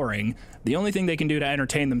boring. The only thing they can do to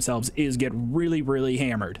entertain themselves is get really, really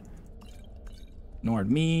hammered.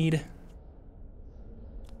 Nord Mead.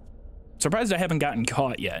 Surprised I haven't gotten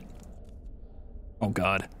caught yet. Oh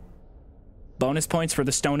god. Bonus points for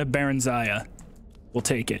the Stone of Baranziah. We'll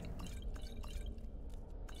take it.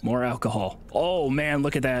 More alcohol. Oh man,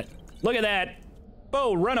 look at that. Look at that.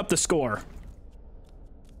 Oh, run up the score.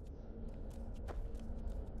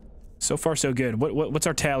 So far, so good. What's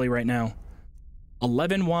our tally right now?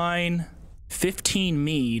 11 wine, 15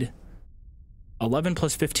 mead. 11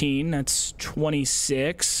 plus 15, that's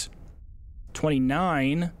 26.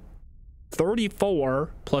 29.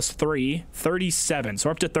 34 plus 3, 37. So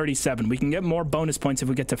we're up to 37. We can get more bonus points if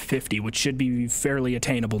we get to 50, which should be fairly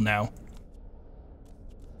attainable now.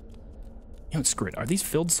 You know, screw it. Are these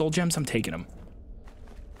filled soul gems? I'm taking them.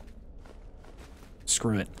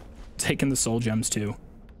 Screw it. Taking the soul gems too.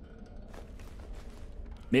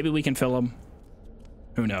 Maybe we can fill them.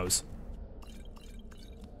 Who knows?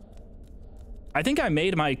 I think I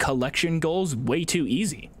made my collection goals way too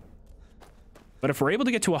easy. But if we're able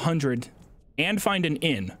to get to 100 and find an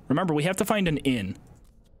inn, remember, we have to find an inn.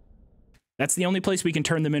 That's the only place we can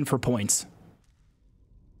turn them in for points.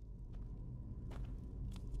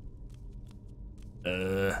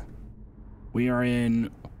 We are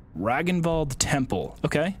in Ragnvald Temple.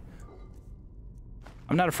 Okay.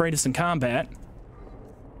 I'm not afraid of some combat.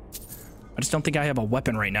 I just don't think I have a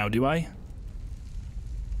weapon right now, do I?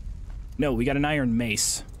 No, we got an iron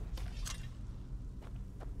mace.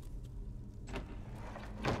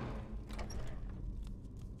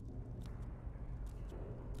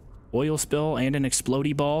 Oil spill and an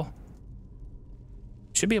explodey ball.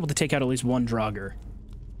 Should be able to take out at least one Draugr.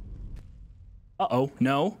 Uh-oh,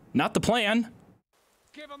 no, not the plan.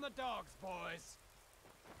 Give them the dogs, boys.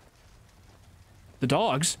 The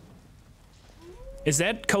dogs? Is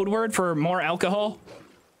that code word for more alcohol?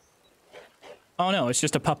 Oh no, it's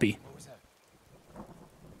just a puppy.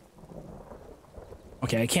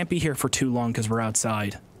 Okay, I can't be here for too long because we're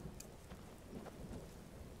outside.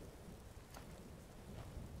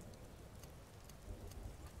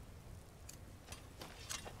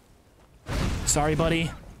 Sorry,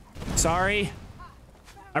 buddy. Sorry.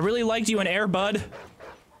 I really liked you in Air Bud.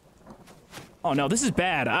 Oh no, this is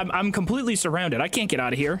bad. I'm completely surrounded. I can't get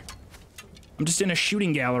out of here. I'm just in a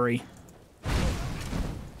shooting gallery.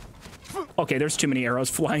 Okay, there's too many arrows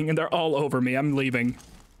flying and they're all over me. I'm leaving.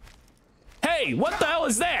 Hey, what the hell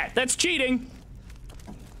is that? That's cheating.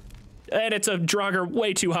 And it's a Draugr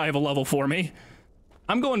way too high of a level for me.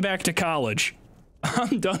 I'm going back to college.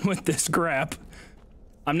 I'm done with this crap.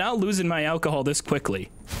 I'm not losing my alcohol this quickly.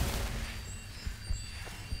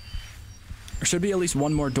 There should be at least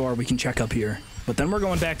one more door we can check up here. But then we're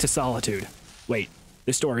going back to Solitude. Wait,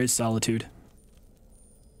 this door is Solitude.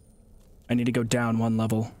 I need to go down one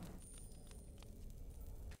level.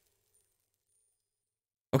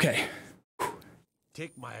 Okay.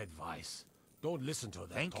 Take my advice. Don't listen to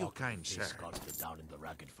that. Thank you, kind sir.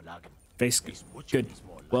 Face good.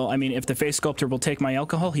 Well, I mean, if the face sculptor will take my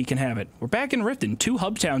alcohol, he can have it. We're back in Riften, 2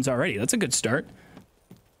 hub towns already. That's a good start.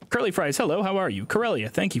 Curly Fries, hello, how are you? Corellia,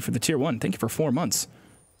 thank you for the tier 1. Thank you for 4 months.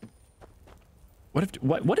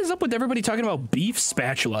 What is up with everybody talking about beef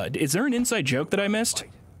spatula? Is there an inside joke that I missed?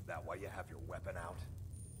 That why you have your weapon out?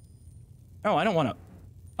 No, I don't want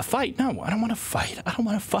a fight. No, I don't want to fight. I don't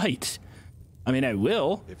want to fight. I mean, I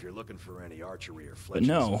will. If you're looking for any archery or But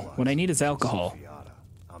no, what I need is alcohol.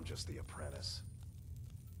 I'm just the apprentice.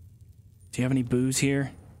 Do you have any booze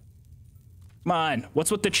here? Come on,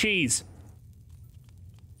 what's with the cheese?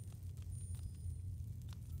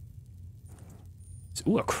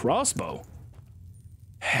 Ooh, a crossbow.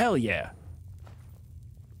 Hell yeah.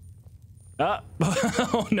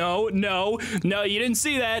 Oh, no, you didn't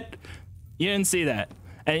see that. You didn't see that.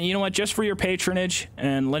 And you know what? Just for your patronage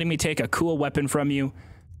and letting me take a cool weapon from you,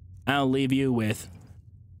 I'll leave you with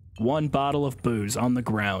 1 bottle of booze on the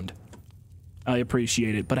ground. I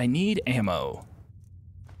appreciate it, but I need ammo.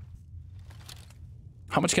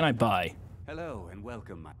 How much can I buy? Hello and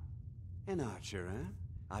welcome. An archer, huh?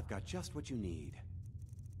 I've got just what you need.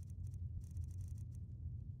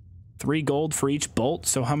 3 gold for each bolt,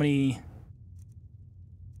 so how many?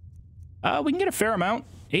 We can get a fair amount.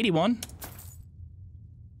 81.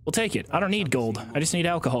 We'll take it. I don't need gold. I just need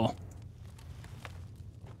alcohol.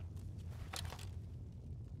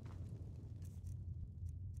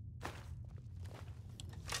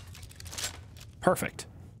 Perfect.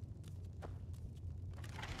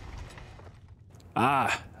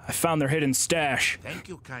 Ah, I found their hidden stash. Thank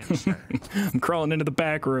you, kind sir. I'm crawling into the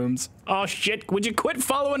back rooms. Oh shit, would you quit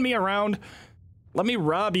following me around? Let me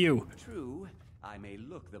rob you. True, I may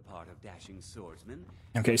look the part of dashing swordsman.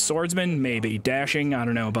 Okay, swordsman, maybe. Dashing, I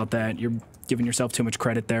don't know about that. You're giving yourself too much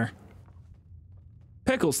credit there.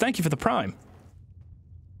 Pickles, thank you for the prime.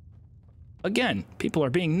 Again, people are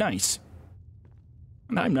being nice.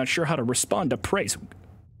 And I'm not sure how to respond to praise.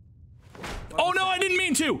 Oh no, I didn't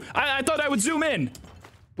mean to! I thought I would zoom in.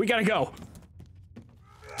 We gotta go.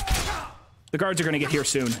 The guards are gonna get here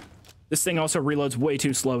soon. This thing also reloads way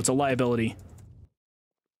too slow. It's a liability.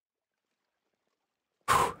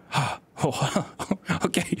 Oh,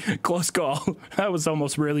 okay, close call. That was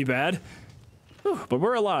almost really bad. Whew, but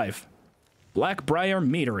we're alive. Blackbriar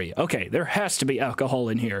Meadery. Okay, there has to be alcohol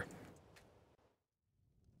in here.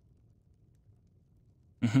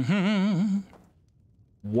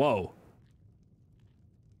 Whoa.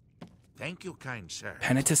 Thank you, kind sir.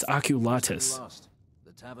 Penitus Oculatus.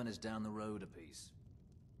 The tavern is down the road a piece.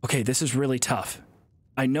 Okay, this is really tough.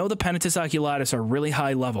 I know the Penitus Oculatus are really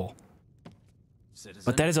high level. Citizen?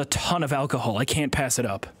 But that is a ton of alcohol. I can't pass it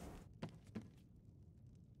up.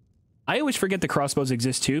 I always forget the crossbows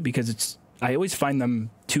exist too because I always find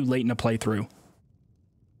them too late in a playthrough.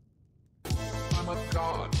 I'm a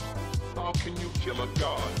god. How can you kill a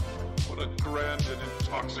god? What a grand and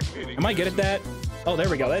intoxicating. Am I good at that? Oh, there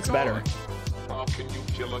we go. That's better. How can you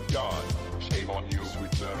kill a god? Shame on you,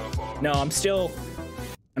 sweet Marabar. No, I'm still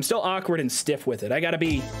awkward and stiff with it. I gotta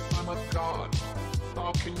be. I'm a god.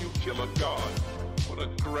 How can you kill a god? What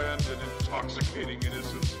a grand and intoxicating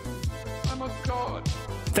innocence. I'm a god.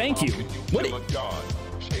 Thank you. What?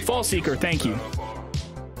 Fall Seeker, thank you.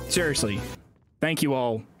 Seriously, thank you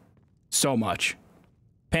all so much.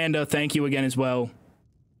 Panda, thank you again as well.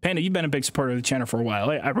 Panda, you've been a big supporter of the channel for a while.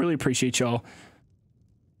 I really appreciate y'all.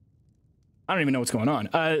 I don't even know what's going on.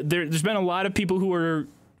 There's been a lot of people who are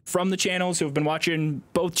from the channels who have been watching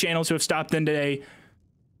both channels who have stopped in today.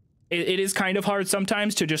 It is kind of hard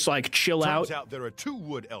sometimes to just like chill out. Turns out there are 2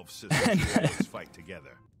 wood elf sisters who always fight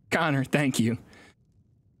together. Connor, thank you.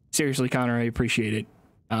 Seriously, Connor, I appreciate it.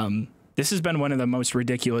 This has been one of the most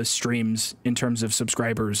ridiculous streams in terms of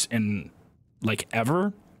subscribers in like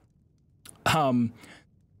ever.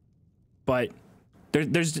 But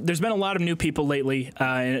there's been a lot of new people lately,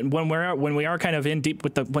 and when we are kind of in deep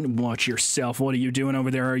with the watch yourself. What are you doing over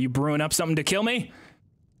there? Are you brewing up something to kill me?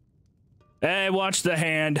 Hey, watch the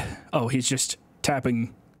hand. Oh, he's just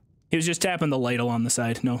tapping. He was just tapping the ladle on the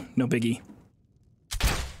side. No biggie.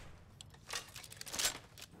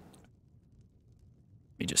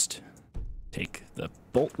 me just take the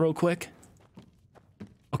bolt real quick.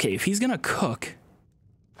 Okay, if he's gonna cook,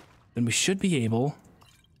 then we should be able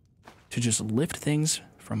to just lift things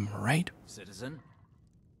from right. Citizen.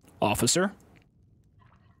 Officer.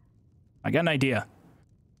 I got an idea.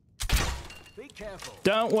 Be careful.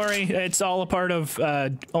 Don't worry, it's all a part of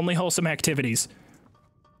only wholesome activities.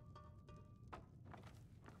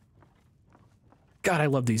 God, I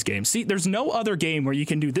love these games. See, there's no other game where you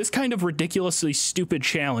can do this kind of ridiculously stupid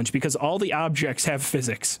challenge because all the objects have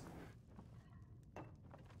physics.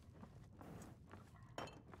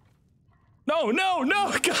 No, no,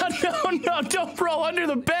 no, God, no, no, don't roll under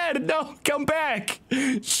the bed. No, come back.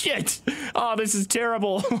 Shit. Oh, this is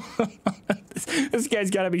terrible. This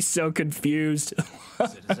guy's got to be so confused.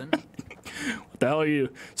 Citizen. What the hell are you?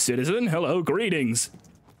 Citizen? Hello, greetings.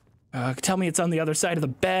 Tell me it's on the other side of the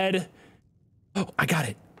bed. Oh, I got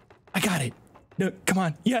it. I got it. No, come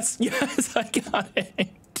on. Yes, yes, I got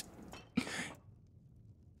it.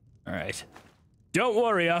 All right. Don't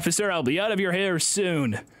worry, officer. I'll be out of your hair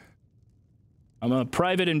soon. I'm a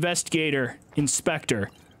private investigator, inspector.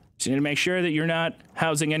 Just need to make sure that you're not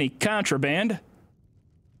housing any contraband.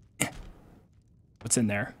 What's in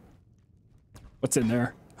there? What's in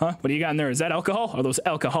there? Huh? What do you got in there? Is that alcohol? Are those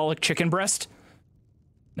alcoholic chicken breast?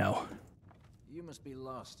 No. You must be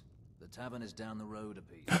lost. The tavern is down the road a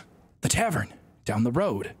piece. The tavern, down the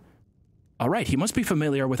road. All right, he must be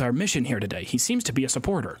familiar with our mission here today. He seems to be a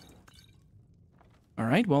supporter. All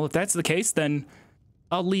right, well, if that's the case, then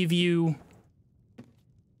I'll leave you...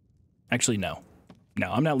 Actually, no.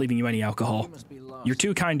 No, I'm not leaving you any alcohol. You're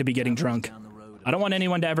too kind to be getting drunk. I don't want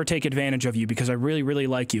anyone to ever take advantage of you because I really, really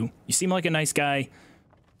like you. You seem like a nice guy.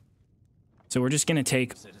 So we're just gonna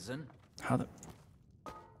take... Citizen? How the...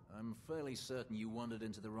 I'm fairly certain you wandered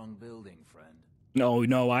into the wrong building, friend. No,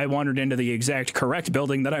 no, I wandered into the exact correct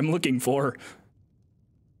building that I'm looking for.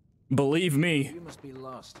 Believe me. You must be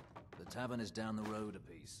lost. The tavern is down the road a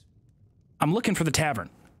piece. I'm looking for the tavern.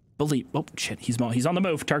 Believe... Oh, shit, he's on the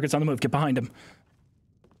move. Target's on the move. Get behind him.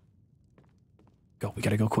 Go, we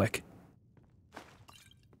gotta go quick.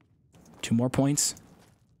 2 more points.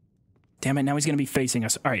 Damn it, now he's gonna be facing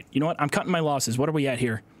us. All right, you know what? I'm cutting my losses. What are we at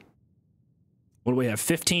here? What do we have?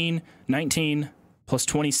 15, 19, plus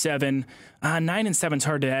 27. 9 and 7's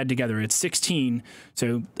hard to add together. It's 16.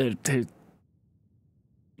 So,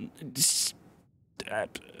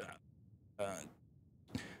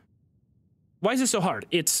 why is this so hard?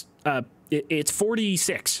 It's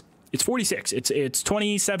 46. It's 46. It's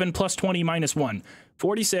 27 plus 20 minus 1.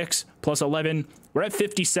 46 plus 11. We're at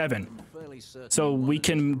 57. So we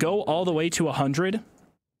can go all the way to 100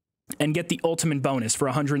 and get the ultimate bonus for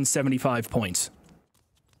 175 points.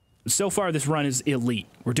 So far, this run is elite.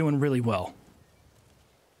 We're doing really well.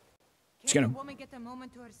 Just gonna... woman get a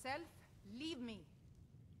moment to herself? Leave me.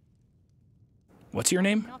 What's your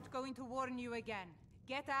name? Not going to warn you again.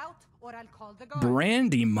 Get out, or I'll call the guard.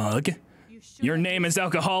 Brandy Mug. Your name is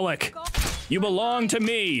alcoholic. You belong to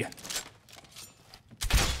me.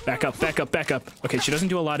 Back up, back up, back up. Okay, she doesn't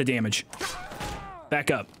do a lot of damage. Back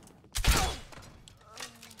up.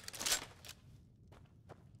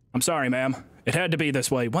 I'm sorry, ma'am. It had to be this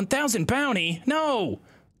way. 1,000 bounty? No!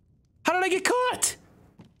 How did I get caught?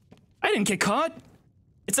 I didn't get caught.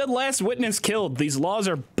 It said last witness killed. These laws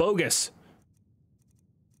are bogus.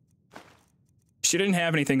 She didn't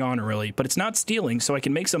have anything on her, really, but it's not stealing, so I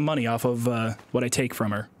can make some money off of what I take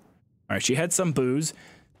from her. All right, she had some booze,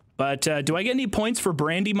 but do I get any points for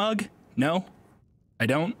Brandy Mug? No, I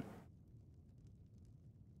don't.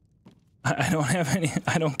 I don't have any.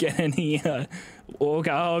 I don't get any. Oh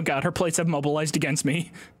God, her plates have mobilized against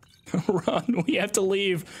me. Run, we have to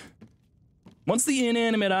leave. Once the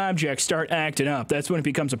inanimate objects start acting up, that's when it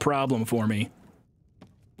becomes a problem for me.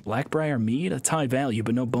 Blackbriar mead? That's high value,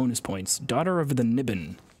 but no bonus points. Daughter of the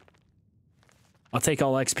Nibbin. I'll take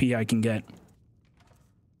all XP I can get.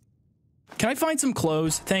 Can I find some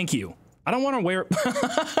clothes? Thank you. I don't want to wear...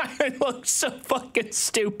 I look so fucking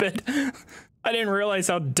stupid. I didn't realize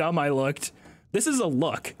how dumb I looked. This is a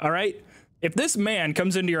look, all right? If this man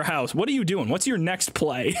comes into your house, what are you doing? What's your next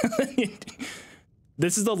play?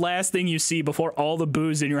 This is the last thing you see before all the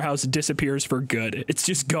booze in your house disappears for good. It's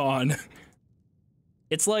just gone.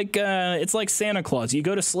 It's like Santa Claus. You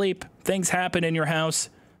go to sleep, things happen in your house,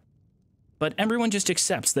 but everyone just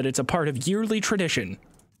accepts that it's a part of yearly tradition.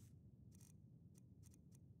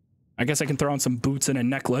 I guess I can throw on some boots and a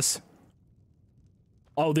necklace.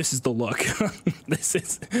 Oh, this is the look. This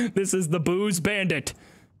is the booze bandit.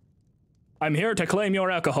 I'm here to claim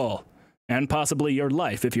your alcohol, and possibly your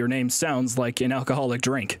life if your name sounds like an alcoholic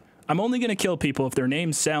drink. I'm only gonna kill people if their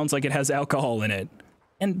name sounds like it has alcohol in it.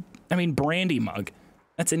 And, I mean, Brandy Mug.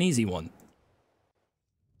 That's an easy one.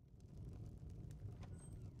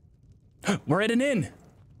 We're at an inn.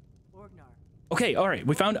 Okay, all right.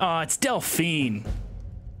 We found. It's Delphine.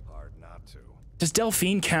 Hard not to. Does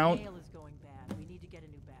Delphine count?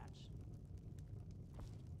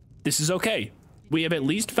 This is okay. We have at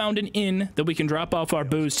least found an inn that we can drop off our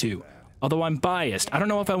booze to. Although I'm biased, I don't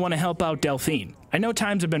know if I want to help out Delphine. I know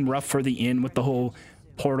times have been rough for the inn with the whole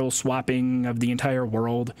portal swapping of the entire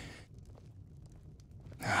world.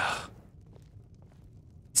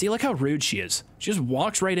 See, look how rude she is. She just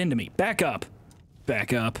walks right into me. Back up.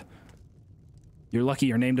 Back up. You're lucky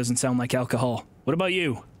your name doesn't sound like alcohol. What about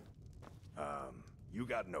you? You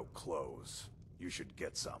got no clothes. You should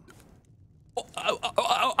get some.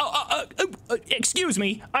 Excuse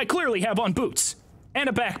me. I clearly have on boots. And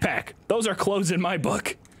a backpack. Those are clothes in my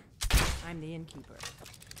book. I'm the innkeeper.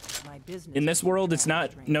 My business. In this world, it's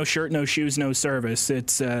not no shirt, no shoes, no service.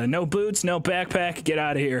 It's no boots, no backpack. Get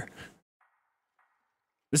out of here.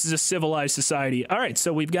 This is a civilized society. All right,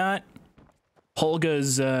 so we've got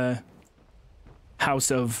Holga's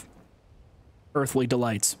House of Earthly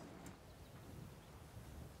Delights.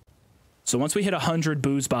 So once we hit 100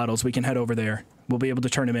 booze bottles, we can head over there. We'll be able to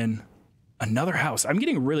turn them in. Another house. I'm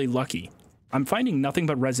getting really lucky. I'm finding nothing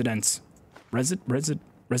but residential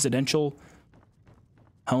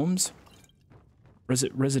homes?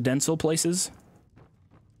 Residential places?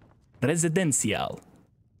 Residential.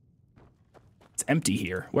 It's empty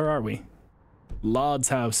here. Where are we? Laud's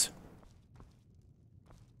house.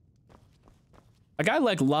 A guy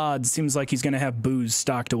like Laud seems like he's gonna have booze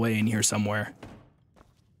stocked away in here somewhere.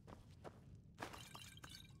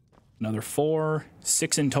 Another 4,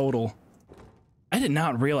 6 in total. I did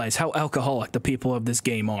not realize how alcoholic the people of this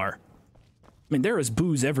game are. I mean, there is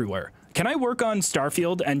booze everywhere. Can I work on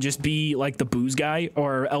Starfield and just be like the booze guy,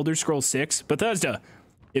 or Elder Scrolls 6? Bethesda,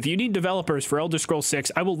 if you need developers for Elder Scrolls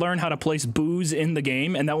 6, I will learn how to place booze in the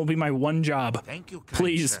game, and that will be my one job. Thank you,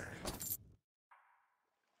 please. sir.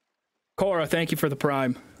 Cora, thank you for the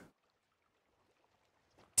prime.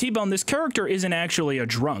 T-Bone, this character isn't actually a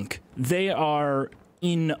drunk. They are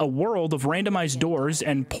in a world of randomized doors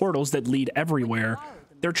and portals that lead everywhere.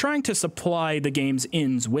 They're trying to supply the game's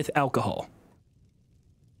inns with alcohol.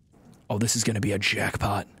 Oh, this is going to be a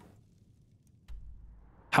jackpot.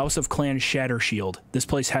 House of Clan Shattershield. This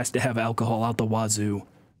place has to have alcohol out the wazoo.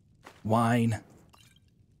 Wine.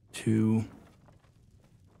 2.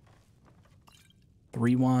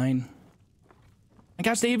 3 wine. My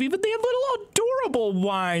gosh, they have little adorable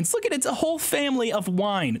wines. Look at it, it's a whole family of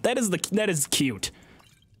wine. That is cute.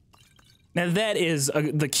 Now that is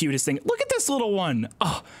the cutest thing. Look at this little one.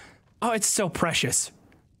 Oh, it's so precious.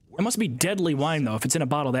 It must be deadly wine though if it's in a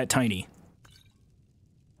bottle that tiny.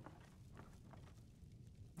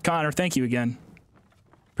 Connor, thank you again.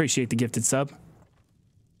 Appreciate the gifted sub.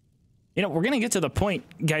 You know, we're gonna get to the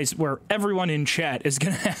point, guys, where everyone in chat is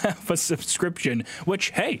gonna have a subscription,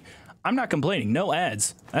 which, hey, I'm not complaining. No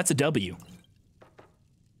ads. That's a W.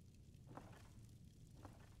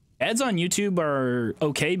 Ads on YouTube are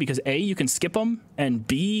okay because A, you can skip them, and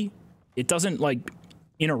B, it doesn't, like,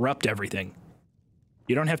 interrupt everything.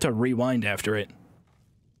 You don't have to rewind after it.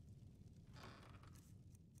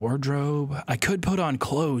 Wardrobe. I could put on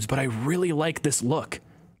clothes, but I really like this look.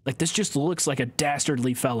 Like, this just looks like a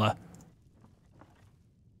dastardly fella.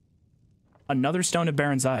 Another Stone of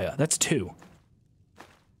Baranziah. That's 2.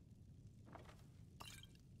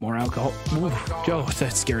 More alcohol. Oof. Joe,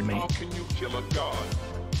 that scared me. How can you kill a god?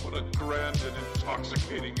 What a grand and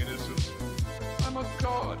intoxicating innocence. I'm a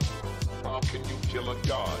god. How can you kill a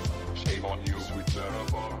god? Shame on you, sweet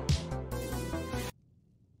Marabar.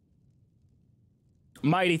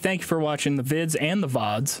 Mighty, thank you for watching the vids and the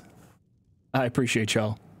VODs. I appreciate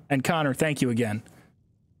y'all. And Connor, thank you again.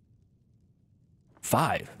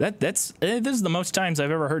 5. This is the most times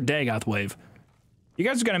I've ever heard Dagoth Wave. You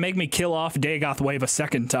guys are gonna make me kill off Dagoth Wave a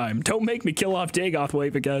second time. Don't make me kill off Dagoth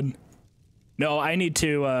Wave again. No, I need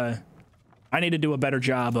to do a better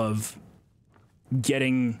job of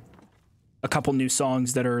getting a couple new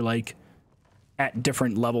songs that are like at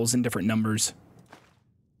different levels and different numbers.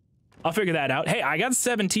 I'll figure that out. Hey, I got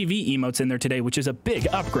 7 TV emotes in there today, which is a big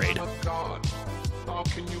upgrade. I'm a god. How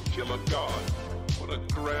can you kill a god? What a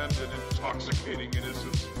grand and intoxicating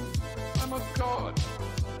innocence. I'm a god.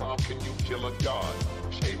 How can you kill a god?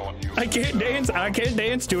 Shame on you. I can't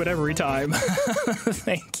dance to it every time.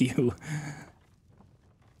 Thank you.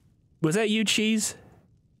 Was that you, Cheese?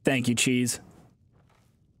 Thank you, Cheese.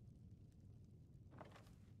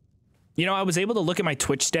 You know, I was able to look at my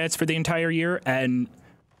Twitch stats for the entire year, and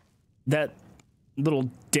that little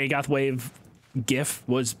Dagoth Wave GIF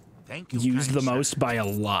was used the most by a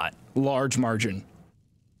lot. Large margin.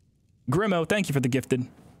 Grimo, thank you for the gifted.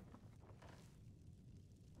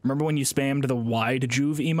 Remember when you spammed the wide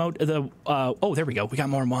Joov emote? Oh, there we go. We got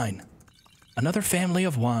more wine. Another family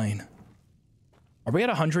of wine. Are we at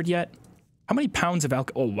 100 yet? How many pounds of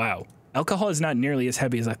alcohol? Oh, wow. Alcohol is not nearly as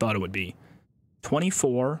heavy as I thought it would be.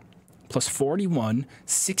 24 plus 41,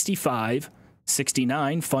 65,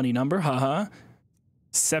 69, funny number, haha.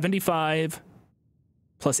 75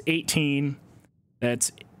 plus 18,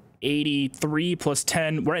 that's 83 plus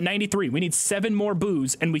 10. We're at 93. We need 7 more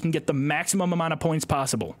booze and we can get the maximum amount of points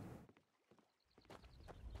possible.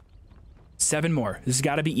 7 more. This has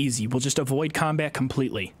got to be easy. We'll just avoid combat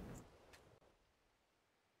completely.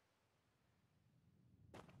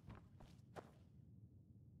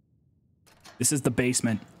 This is the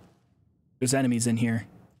basement. There's enemies in here.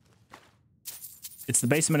 It's the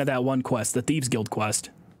basement of that one quest, the Thieves Guild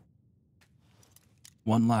quest.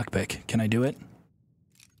 1 lockpick. Can I do it?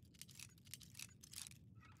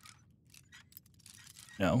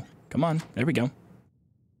 No. Come on. There we go.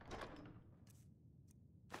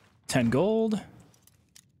 10 gold.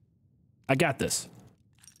 I got this.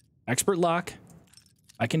 Expert lock.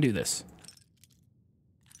 I can do this.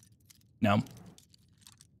 No.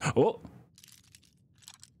 Oh.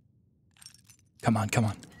 Come on, come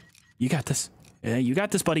on. You got this. Yeah, you got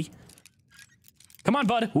this, buddy. Come on,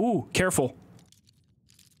 bud. Ooh, careful.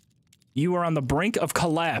 You are on the brink of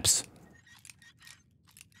collapse.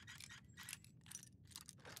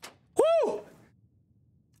 Woo!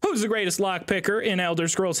 Who's the greatest lockpicker in Elder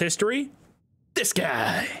Scrolls history? This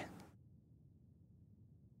guy.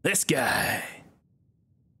 This guy.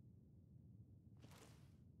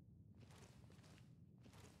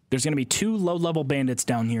 There's going to be 2 low-level bandits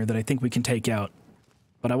down here that I think we can take out.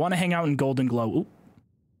 But I want to hang out in Golden Glow. Ooh.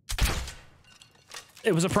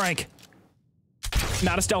 It was a prank.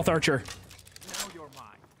 Not a stealth archer. Now you're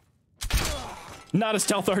mine. Not a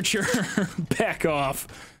stealth archer. Back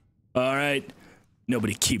off. All right.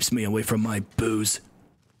 Nobody keeps me away from my booze.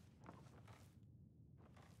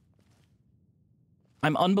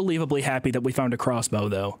 I'm unbelievably happy that we found a crossbow,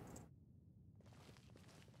 though.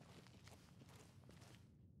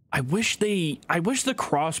 I wish the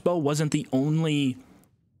crossbow wasn't the only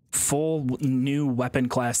full new weapon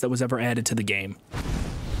class that was ever added to the game.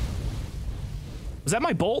 Was that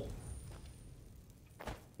my bolt?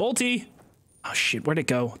 Bolty! Oh shit, where'd it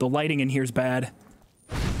go? The lighting in here's bad.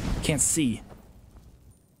 Can't see.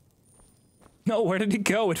 No, where did it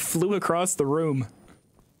go? It flew across the room.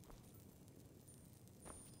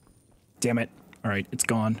 Damn it. Alright, it's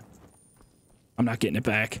gone. I'm not getting it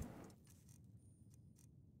back.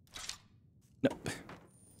 Nope.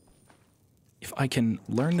 If I can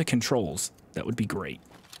learn the controls, that would be great.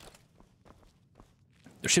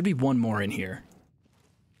 There should be 1 more in here.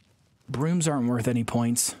 Brooms aren't worth any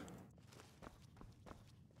points.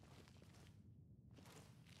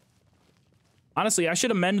 Honestly, I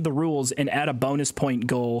should amend the rules and add a bonus point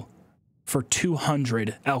goal for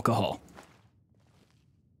 200 alcohol.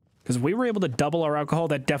 Because if we were able to double our alcohol,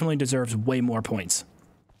 that definitely deserves way more points.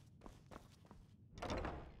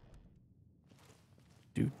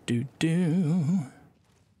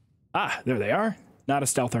 Ah, there they are. Not a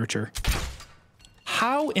stealth archer.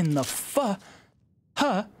 How in the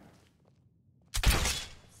huh?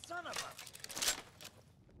 Son of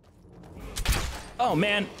a... Oh,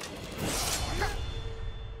 man.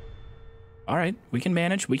 All right, we can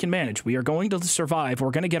manage. We can manage. We are going to survive.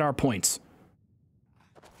 We're going to get our points.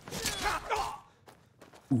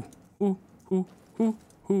 Ooh, ooh, ooh, ooh,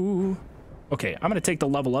 ooh. Okay, I'm going to take the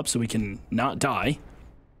level up so we can not die.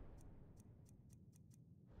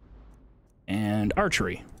 And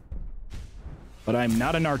archery. But I'm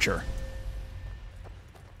not an archer.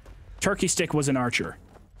 Turkey Stick was an archer.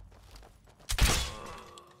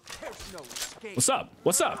 What's up?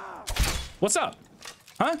 What's up? What's up?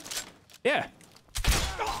 Huh? Yeah.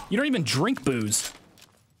 You don't even drink booze.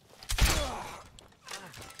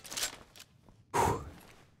 Whew.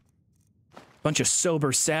 Bunch of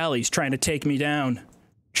sober Sallys trying to take me down.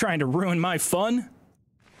 Trying to ruin my fun?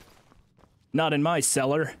 Not in my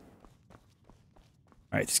cellar.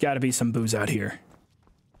 Alright, there's gotta be some booze out here.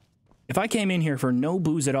 If I came in here for no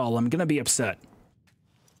booze at all, I'm gonna be upset.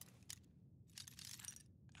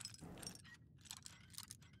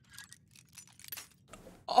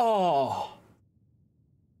 Oh.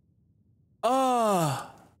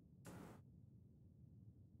 Oh.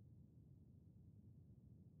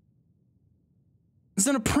 It's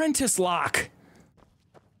an apprentice lock.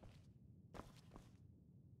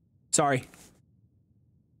 Sorry.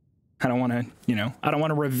 I don't want to, you know, I don't want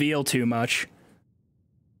to reveal too much.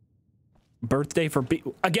 Birthday for beef.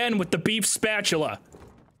 Again with the beef spatula.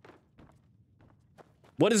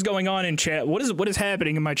 What is going on in chat? What is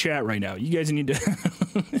happening in my chat right now? You guys need to...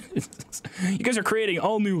 You guys are creating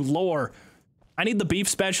all new lore. I need the beef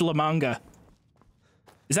special of manga.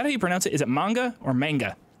 Is that how you pronounce it? Is it manga or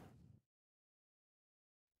manga?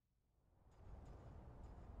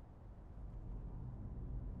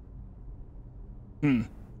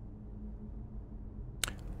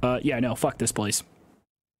 Yeah, no, fuck this place.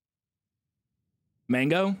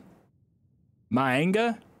 Mango?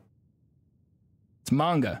 Manga? It's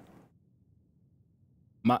manga.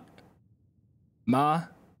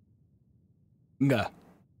 Nga.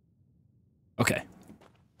 Okay.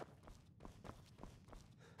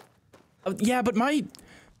 Yeah, but my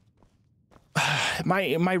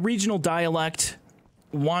regional dialect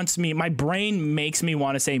wants me, my brain makes me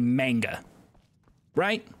want to say manga.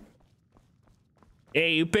 Right?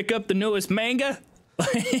 Hey, you pick up the newest manga?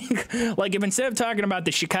 Like if instead of talking about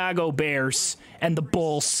the Chicago Bears and the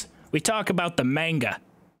Bulls, we talk about the manga.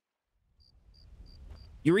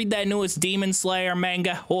 You read that newest Demon Slayer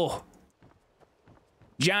manga? Oh.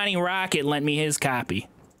 Johnny Rocket lent me his copy.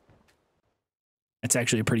 That's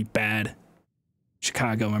actually a pretty bad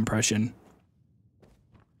Chicago impression.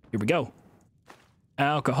 Here we go.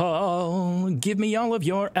 Alcohol, give me all of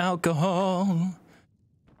your alcohol.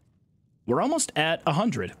 We're almost at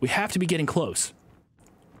 100. We have to be getting close.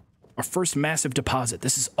 Our first massive deposit.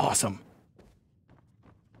 This is awesome.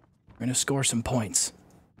 We're gonna score some points.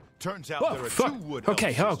 Turns out there are fuck. two wood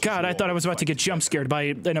Okay, oh god, I thought I was about to get jump scared by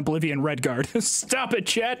an Oblivion Red Guard. Stop it,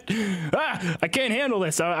 chat. I can't handle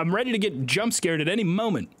this. I'm ready to get jump scared at any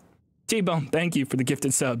moment. T-Bone, thank you for the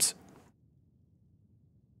gifted subs.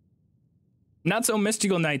 Not So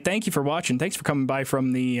Mystical Night, thank you for watching. Thanks for coming by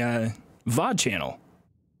from the VOD channel.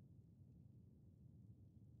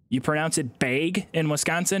 You pronounce it bag in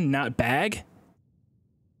Wisconsin, not bag?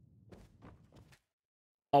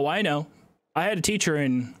 Oh, I know. I had a teacher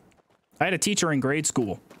in grade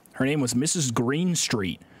school. Her name was Mrs.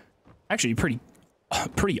 Greenstreet. Actually,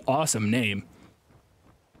 pretty awesome name.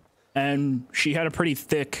 And she had a pretty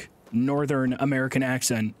thick Northern American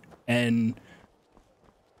accent, and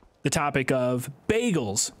the topic of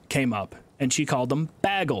bagels came up, and she called them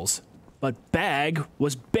bagels. But bag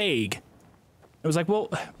was bag. I was like, well,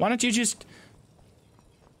 why don't you just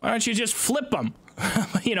flip them?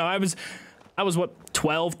 You know, I was what,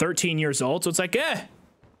 12, 13 years old, so it's like,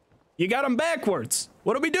 you got them backwards.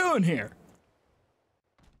 What are we doing here?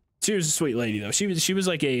 She was a sweet lady though. She was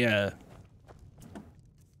like a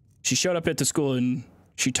she showed up at the school and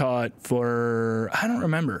she taught for, I don't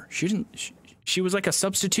remember. She was like a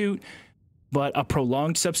substitute, but a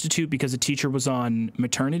prolonged substitute because the teacher was on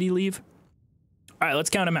maternity leave. All right, let's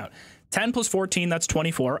count them out. 10 plus 14, that's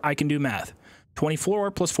 24. I can do math.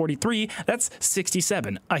 24 plus 43, that's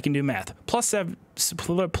 67. I can do math. Plus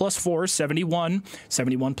 4 is 71.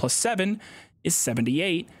 71 plus 7 is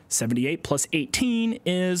 78. 78 plus 18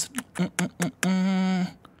 is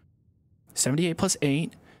 78 plus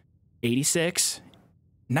 8, 86.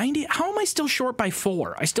 90. How am I still short by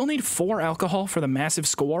 4? I still need 4 alcohol for the massive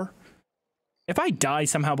score. If I die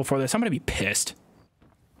somehow before this, I'm gonna be pissed. I'm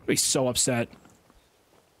gonna be so upset.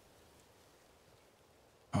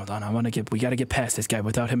 Hold on, we gotta get past this guy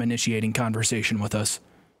without him initiating conversation with us.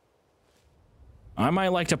 I might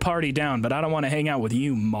like to party down, but I don't want to hang out with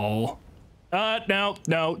you, mole. No,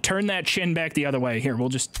 turn that chin back the other way. Here, we'll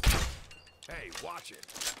just... Hey, watch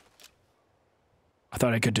it. I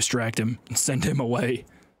thought I could distract him and send him away.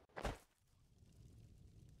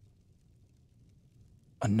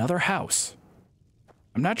 Another house.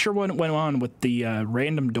 I'm not sure what went on with the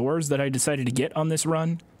random doors that I decided to get on this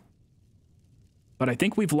run. But I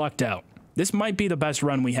think we've lucked out. This might be the best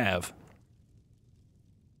run we have.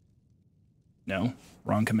 No,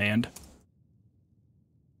 wrong command.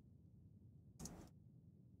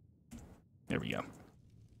 There we go.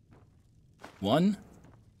 1.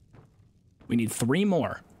 We need 3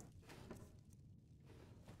 more.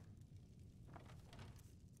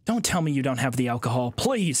 Don't tell me you don't have the alcohol,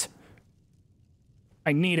 please.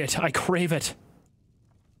 I need it. I crave it.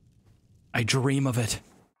 I dream of it.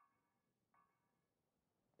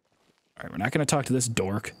 All right, we're not going to talk to this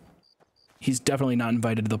dork. He's definitely not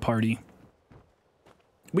invited to the party.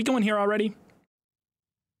 We going here already?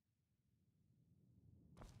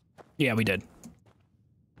 Yeah, we did.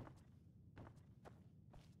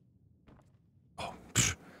 Oh,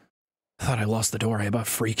 psh. I thought I lost the door. I about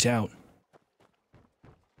freaked out.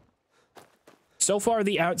 So far,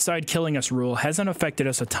 the outside killing us rule hasn't affected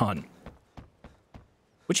us a ton.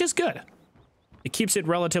 Which is good. It keeps it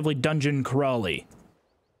relatively dungeon crawly.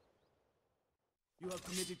 You have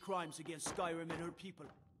committed crimes against Skyrim and her people.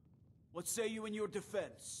 What say you in your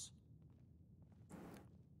defense?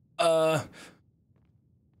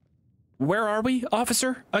 Where are we,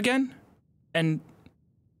 officer, again? And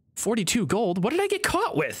 42 gold? What did I get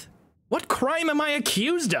caught with? What crime am I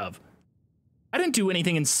accused of? I didn't do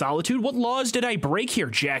anything in solitude. What laws did I break here,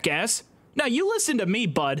 jackass? Now, you listen to me,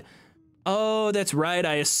 bud. Oh, that's right.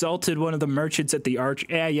 I assaulted one of the merchants at the arch.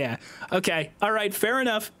 Yeah. Okay. All right. Fair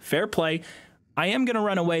enough. Fair play. I am going to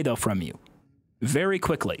run away, though, from you. Very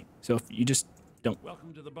quickly. So if you just don't...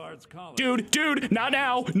 Welcome to the Bard's College. Dude, not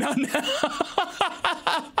now. Not now.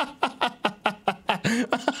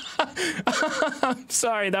 I'm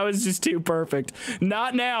sorry. That was just too perfect.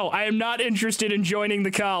 Not now. I am not interested in joining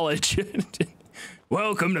the college.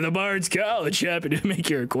 Welcome to the Bard's College. Happy to make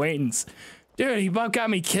your acquaintance. Dude, he about got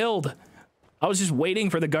me killed. I was just waiting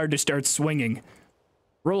for the guard to start swinging.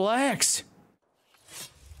 Relax.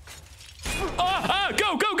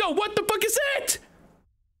 Go. What the fuck is that?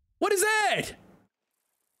 What is that?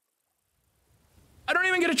 I don't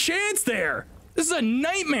even get a chance there. This is a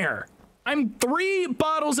nightmare. I'm 3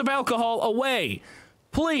 bottles of alcohol away.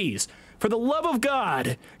 Please, for the love of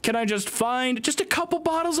God, can I just find just a couple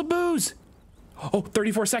bottles of booze? Oh,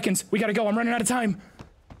 34 seconds. We gotta go. I'm running out of time.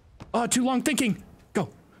 Too long thinking. Go.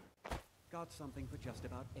 Got something for just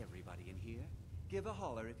about everybody in here. Give a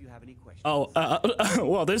holler if you have any questions.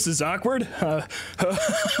 Well, this is awkward.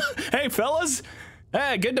 Hey, fellas.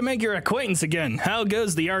 Hey, good to make your acquaintance again. How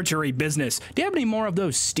goes the archery business? Do you have any more of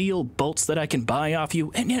those steel bolts that I can buy off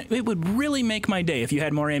you? And it would really make my day if you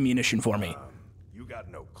had more ammunition for me. You got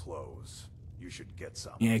no clothes. You should get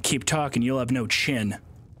some. Yeah, keep talking. You'll have no chin.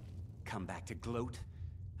 Come back to gloat?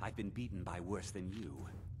 I've been beaten by worse than you.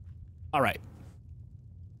 All right.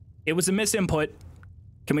 It was a misinput.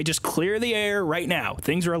 Can we just clear the air right now?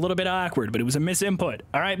 Things are a little bit awkward, but it was a misinput.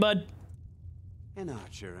 All right, bud? An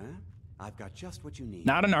archer, huh? I've got just what you need.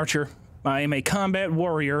 Not an archer. I am a combat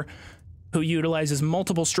warrior who utilizes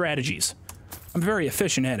multiple strategies. I'm very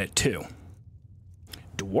efficient at it, too.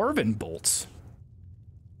 Dwarven bolts?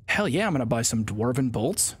 Hell yeah, I'm gonna buy some dwarven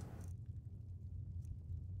bolts.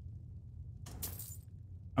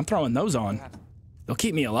 I'm throwing those on. They'll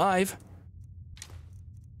keep me alive.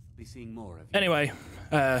 Be seeing more of you. Anyway,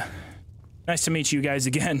 nice to meet you guys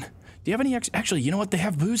again. Do you have any actually, you know what? They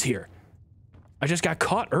have booze here. I just got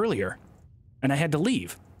caught earlier, and I had to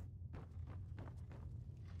leave.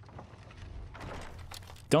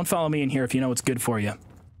 Don't follow me in here if you know what's good for you.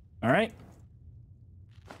 All right?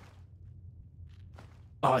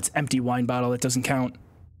 Oh, it's empty wine bottle. That doesn't count.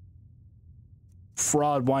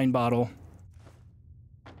 Fraud wine bottle.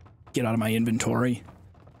 Get out of my inventory.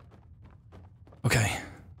 Okay.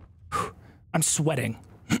 I'm sweating.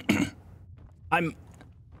 I'm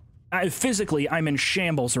in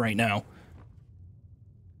shambles right now.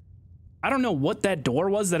 I don't know what that door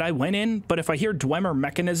was that I went in, but if I hear Dwemer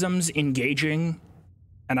mechanisms engaging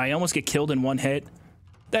and I almost get killed in one hit,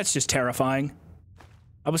 that's just terrifying.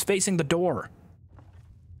 I was facing the door.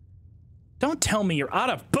 Don't tell me you're out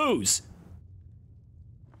of booze.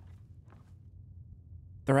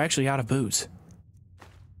 They're actually out of booze.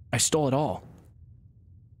 I stole it all.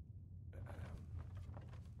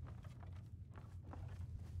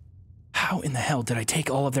 How in the hell did I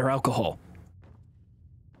take all of their alcohol?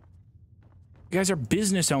 You guys are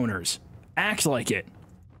business owners. Act like it.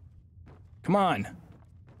 Come on.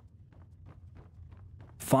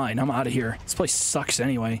 Fine, I'm out of here. This place sucks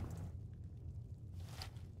anyway.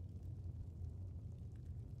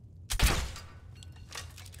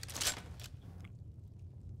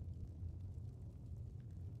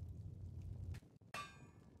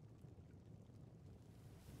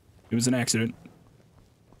 It was an accident.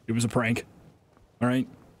 It was a prank. All right.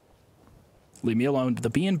 Leave me alone. The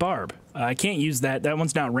bee and barb. I can't use that. That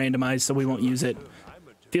one's not randomized, so we won't use it.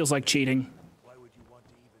 Feels like cheating.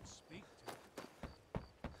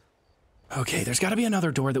 Okay, there's got to be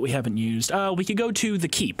another door that we haven't used. We could go to the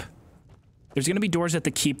keep. There's going to be doors at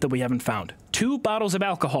the keep that we haven't found. 2 bottles of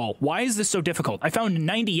alcohol. Why is this so difficult? I found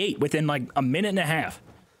 98 within like a minute and a half.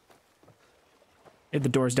 Hit the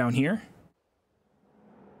doors down here.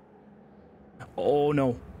 Oh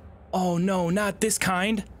no. Oh no, not this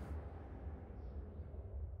kind.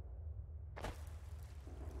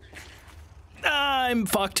 I'm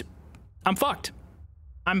fucked. I'm fucked.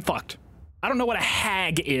 I'm fucked. I don't know what a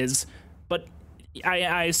hag is, but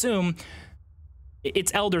I assume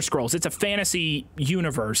it's Elder Scrolls. It's a fantasy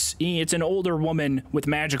universe. It's an older woman with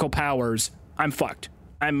magical powers. I'm fucked.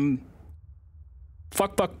 I'm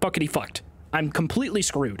buckety fucked. I'm completely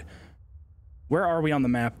screwed. Where are we on the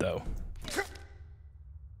map, though?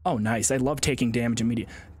 Oh, nice. I love taking damage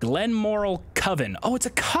immediately. Glenmoral Coven. Oh, it's a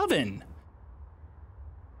coven.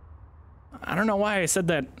 I don't know why I said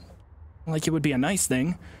that like it would be a nice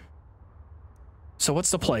thing. So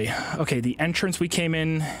what's the play? Okay, the entrance we came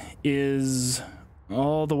in is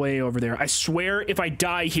all the way over there. I swear if I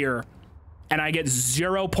die here and I get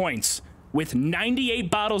 0 points with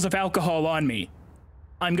 98 bottles of alcohol on me,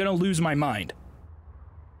 I'm gonna lose my mind.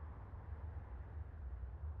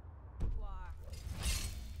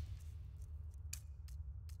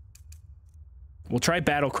 We'll try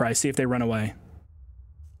Battle Cry, see if they run away.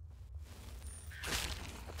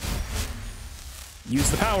 Use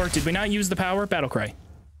the power. Did we not use the power? Battle Cry.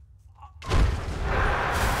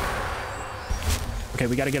 Okay,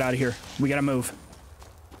 we gotta get out of here. We gotta move.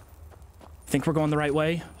 Think we're going the right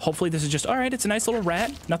way? Hopefully this is just, all right, it's a nice little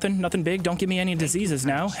rat. Nothing big. Don't give me any diseases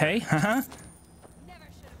now. Hey, haha.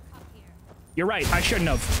 You're right, I shouldn't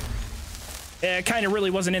have. It kind of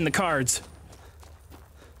really wasn't in the cards.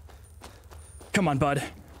 Come on, bud.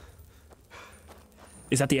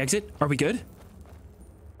 Is that the exit? Are we good?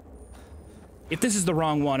 If this is the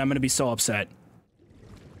wrong one, I'm gonna be so upset.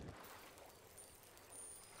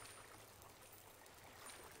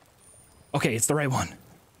 Okay, it's the right one.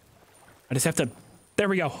 I just have to... There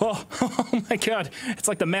we go. Oh, oh my god. It's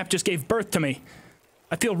like the map just gave birth to me.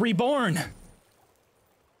 I feel reborn.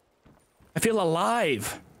 I feel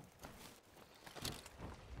alive.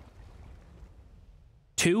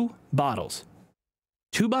 2 bottles.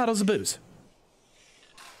 2 bottles of booze.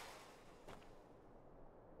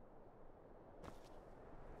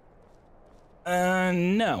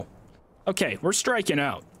 No. Okay, we're striking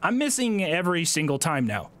out. I'm missing every single time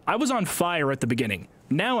now. I was on fire at the beginning.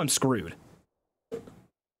 Now I'm screwed.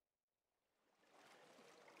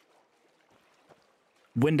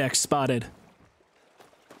 Windex spotted.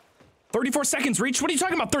 34 seconds reached? What are you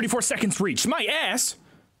talking about 34 seconds reached? My ass!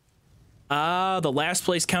 Ah, the last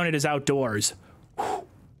place counted as outdoors. Whew.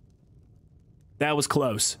 That was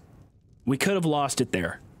close. We could have lost it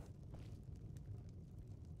there.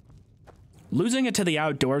 Losing it to the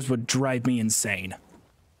outdoors would drive me insane.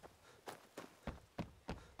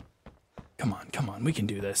 Come on, we can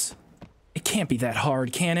do this. It can't be that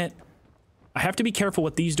hard, can it? I have to be careful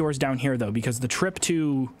with these doors down here, though, because the trip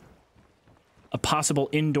to a possible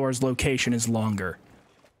indoors location is longer.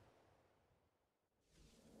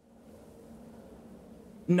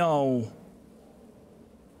 No.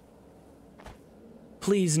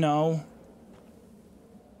 Please, no.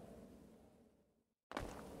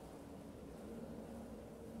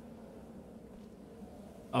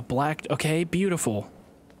 A black... Okay, beautiful.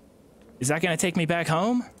 Is that gonna take me back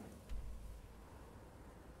home?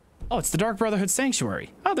 Oh, it's the Dark Brotherhood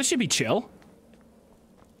Sanctuary. Oh, this should be chill.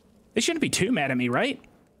 They shouldn't be too mad at me, right?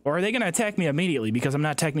 Or are they gonna attack me immediately because I'm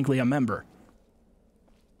not technically a member?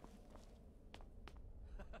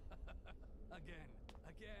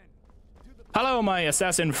 Hello, my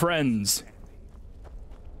assassin friends.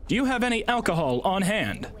 Do you have any alcohol on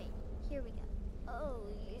hand? Wait, here we go. Oh,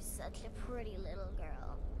 you're such a pretty little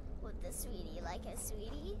girl. Would the sweetie like a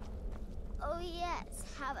sweetie? Oh yes,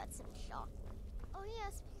 how about some chocolate? Oh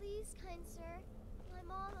yes, please, kind sir. My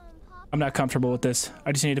mom and papa. I'm not comfortable with this.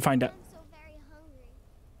 I just need to find out. I'm so very hungry.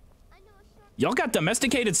 I know a short... Y'all got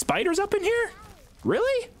domesticated spiders up in here?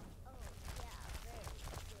 Really? Oh, yeah,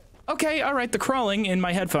 very Okay, all right. The crawling in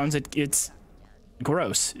my headphones, it's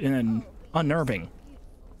gross and unnerving.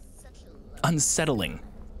 Unsettling.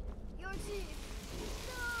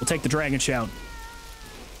 We'll take the dragon shout.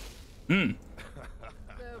 Hmm.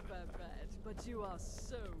 But you are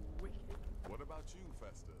so wicked. What about you,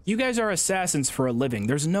 Festus? You guys are assassins for a living.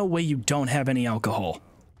 There's no way you don't have any alcohol.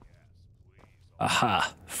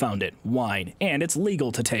 Aha, found it. Wine. And it's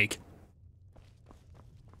legal to take.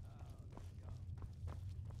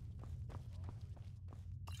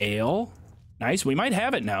 Ale? Nice, we might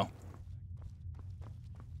have it now.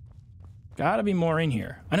 Gotta be more in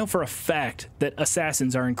here. I know for a fact that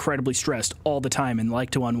assassins are incredibly stressed all the time and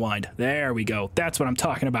like to unwind. There we go. That's what I'm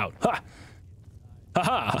talking about. Ha!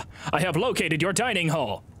 Haha! I have located your dining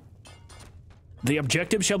hall. The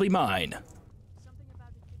objective shall be mine.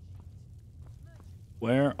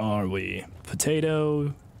 Where are we?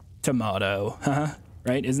 Potato, tomato. Huh?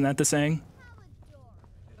 Right? Isn't that the saying?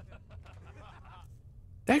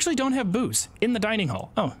 They actually don't have booze in the dining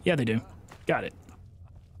hall. Oh, yeah, they do. Got it.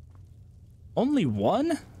 Only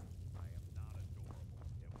one?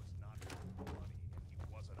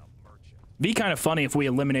 Be kind of funny if we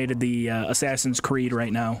eliminated the Assassin's Creed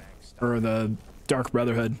right now. Or the Dark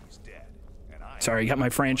Brotherhood. Sorry, got my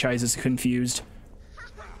franchises confused.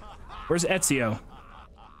 Where's Ezio?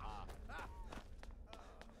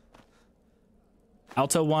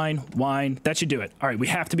 Alto wine, wine. That should do it. All right, we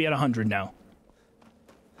have to be at 100 now.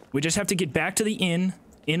 We just have to get back to the inn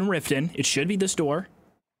in Riften. It should be this door.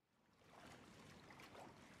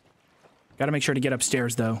 Gotta make sure to get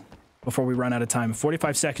upstairs, though, before we run out of time.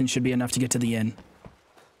 45 seconds should be enough to get to the inn.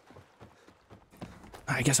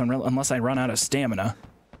 I guess unless I run out of stamina.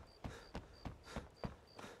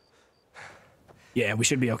 Yeah, we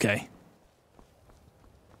should be okay.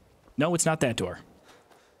 No, it's not that door.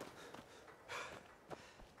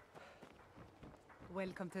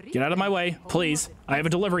 Get out of my way, please. I have a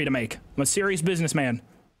delivery to make. I'm a serious businessman.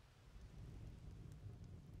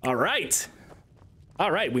 All right. All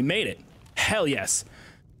right, we made it. Hell yes.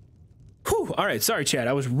 Whew. All right, sorry, Chad.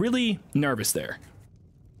 I was really nervous there.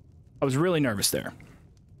 I was really nervous there.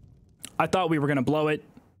 I thought we were going to blow it.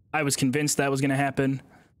 I was convinced that was going to happen.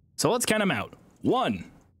 So let's count them out. 1,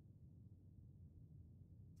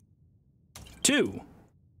 2,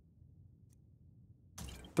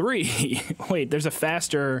 3. Wait, there's a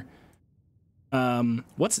faster...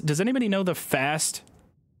 does anybody know the fast...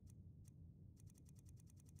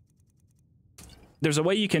 There's a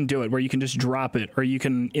way you can do it where you can just drop it, or you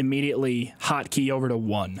can immediately hotkey over to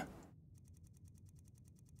 1.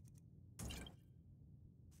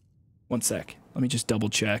 1 sec. Let me just double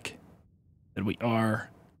check that we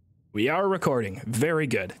are recording. Very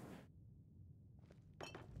good.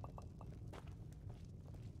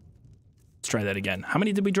 Let's try that again. How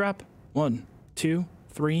many did we drop? 1, 2,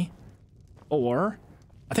 3, 4.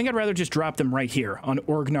 I think I'd rather just drop them right here on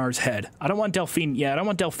Orgnar's head. I don't want Delphine. Yeah, I don't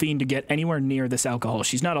want Delphine to get anywhere near this alcohol.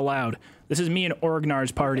 She's not allowed. This is me and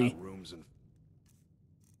Orgnar's party.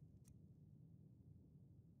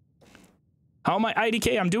 How am I,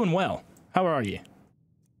 IDK? I'm doing well. How are you?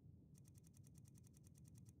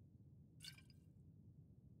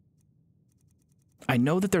 I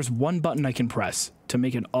know that there's one button I can press to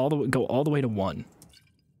make it go all the way to 1.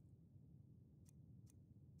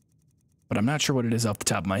 But I'm not sure what it is off the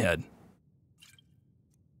top of my head.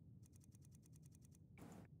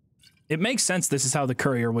 It makes sense this is how the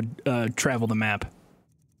courier would travel the map.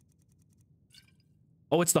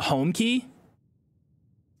 Oh, it's the home key?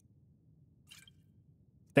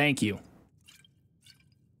 Thank you.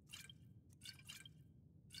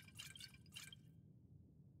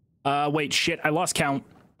 Wait, shit, I lost count.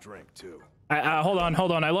 Drink too. Hold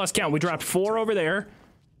on, I lost count. We dropped 4 over there.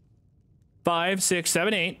 5, 6,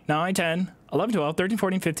 7, 8, 9, 10, 11, 12, 13,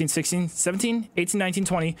 14, 15, 16, 17, 18, 19,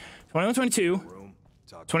 20, 21, 22,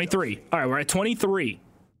 23. All right, we're at 23.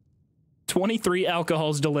 23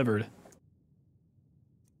 alcohols delivered.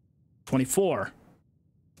 24,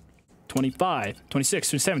 25, 26,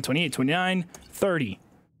 27, 28, 29, 30,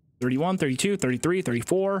 31, 32, 33,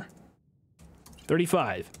 34,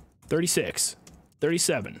 35, 36,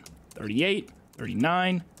 37, 38,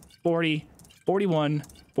 39, 40, 41,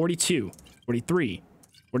 42, 43,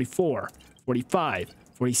 44, 45,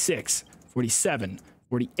 46, 47,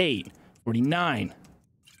 48, 49,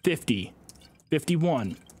 50,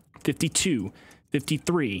 51, 52,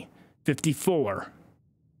 53, 54,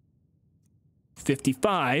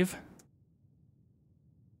 55,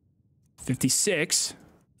 56,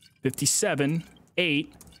 57,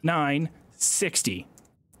 8, 9, 60.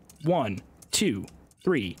 1, 2,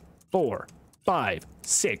 3, 4, 5,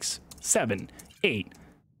 6, 7, 8,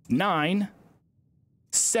 9,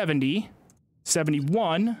 70,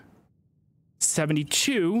 71,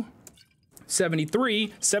 72,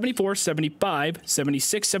 73, 74, 75,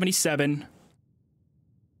 76, 77.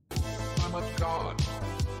 I'm a god.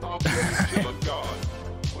 How can you kill a god?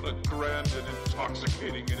 What a grand and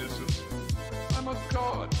intoxicating innocence. I'm a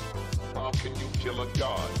god. How can you kill a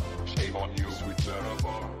god? Shame on you, sweet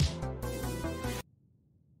Marabar.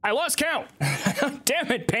 I lost count.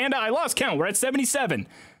 Damn it, Panda. I lost count. We're at 77.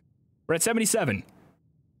 We're at 77.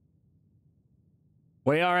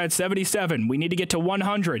 We are at 77. We need to get to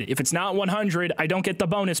 100. If it's not 100, I don't get the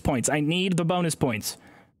bonus points. I need the bonus points.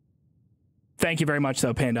 Thank you very much,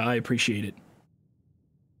 though, Panda. I appreciate it.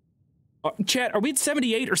 Chat, are we at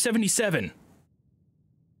 78 or 77?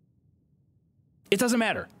 It doesn't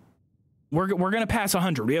matter. We're going to pass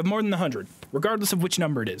 100. We have more than 100, regardless of which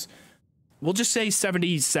number it is. We'll just say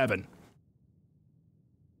 77.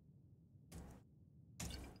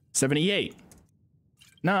 78.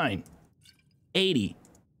 9. 80.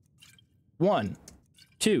 1.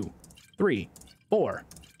 2. 3. 4.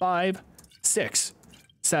 5. 6.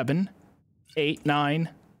 7. 8. 9.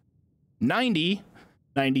 90.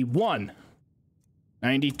 91.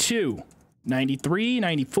 92. 93,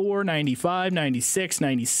 94, 95, 96,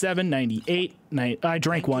 97, 98, I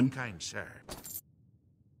drank one. Kind sir.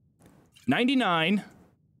 99,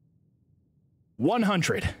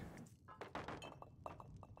 100.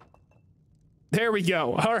 There we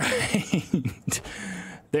go. All right.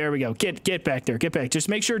 There we go. Get back there. Get back. Just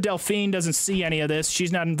make sure Delphine doesn't see any of this.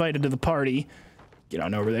 She's not invited to the party. Get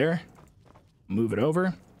on over there. Move it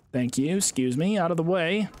over. Thank you. Excuse me. Out of the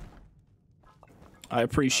way. I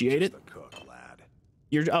appreciate it.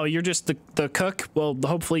 You're just the cook? Well,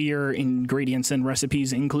 hopefully your ingredients and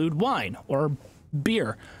recipes include wine or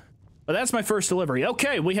beer. But that's my first delivery.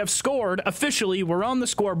 Okay, we have scored. Officially, we're on the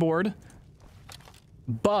scoreboard.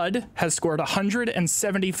 Bud has scored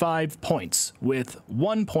 175 points with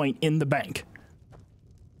 1 point in the bank.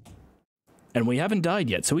 And we haven't died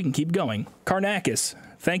yet, so we can keep going. Karnakis,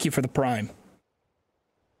 thank you for the prime.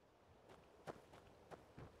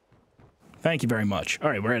 Thank you very much. All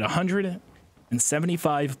right, we're at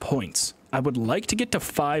 175 points. I would like to get to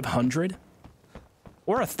 500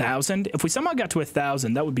 or 1,000. If we somehow got to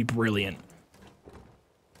 1,000, that would be brilliant.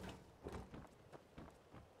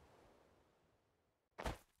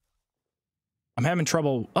 I'm having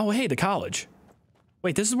trouble. Oh, hey, the college.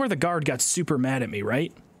 Wait, this is where the guard got super mad at me,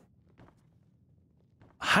 right?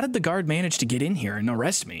 How did the guard manage to get in here and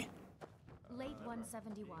arrest me? Late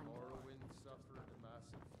 171.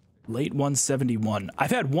 Late 171.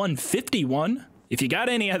 I've had 151. If you got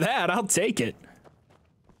any of that, I'll take it.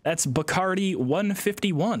 That's Bacardi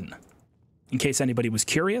 151. In case anybody was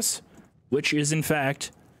curious, which is in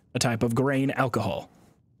fact a type of grain alcohol.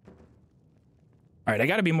 All right, I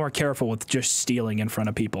got to be more careful with just stealing in front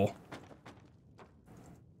of people.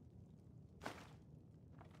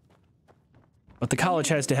 But the college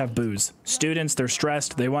has to have booze. Students, they're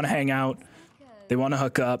stressed. They want to hang out. They want to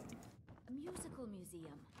hook up. A musical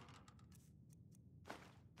museum.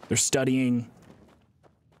 They're studying.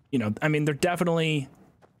 You know, I mean, they're definitely,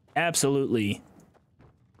 absolutely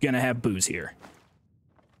gonna have booze here.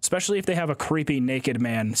 Especially if they have a creepy naked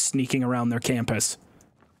man sneaking around their campus,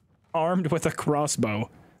 armed with a crossbow.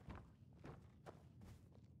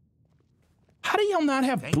 How do y'all not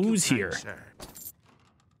have booze here?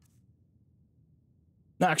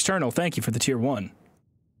 Nocturnal, thank you for the tier 1.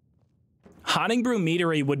 Honningbrew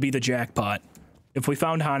Meadery would be the jackpot. If we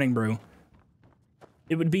found Honningbrew,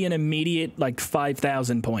 it would be an immediate, like,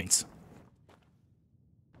 5,000 points.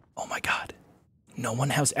 Oh my god. No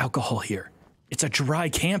one has alcohol here. It's a dry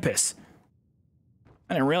campus.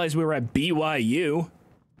 I didn't realize we were at BYU.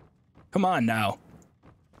 Come on now.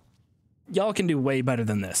 Y'all can do way better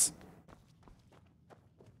than this.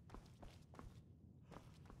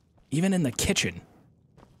 Even in the kitchen.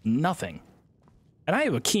 Nothing. And I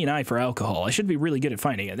have a keen eye for alcohol. I should be really good at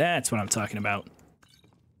finding it. That's what I'm talking about.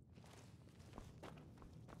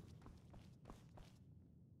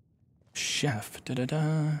 Chef. Da-da-da.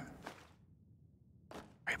 All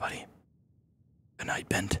right, buddy. Good night,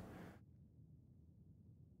 Bent.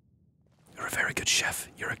 You're a very good chef.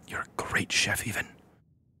 You're a great chef, even.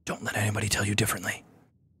 Don't let anybody tell you differently.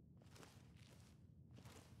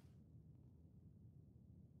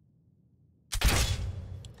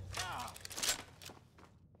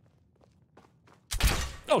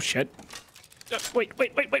 Oh, shit. Wait.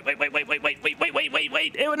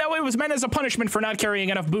 No, it was meant as a punishment for not carrying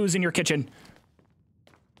enough booze in your kitchen.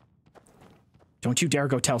 Don't you dare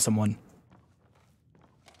go tell someone.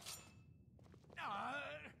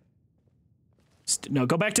 No,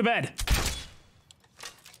 go back to bed.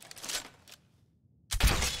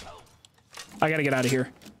 I gotta get out of here.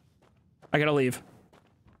 I gotta leave.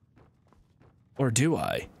 Or do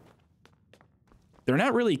I? They're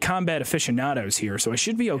not really combat aficionados here, so I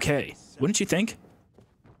should be okay. Wouldn't you think?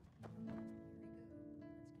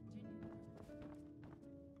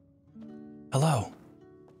 Hello.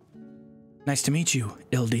 Nice to meet you,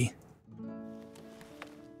 Ildi.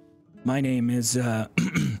 My name is,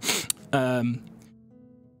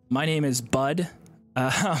 my name is Bud.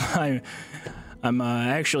 I'm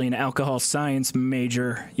actually an alcohol science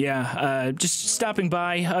major. Yeah, just stopping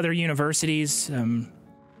by other universities,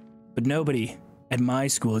 but nobody at my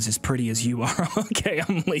school is as pretty as you are. Okay,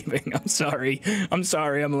 I'm leaving. I'm sorry,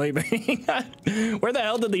 I'm leaving. Where the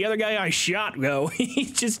hell did the other guy I shot go? He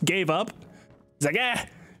just gave up. He's like,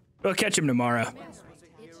 we'll catch him tomorrow.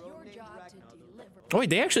 Oh wait,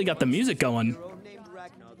 they actually got the music going.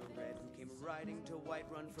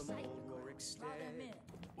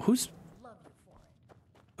 Who's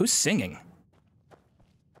singing?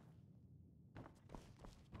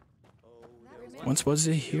 Once was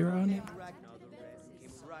a hero named?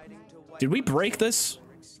 Did we break this?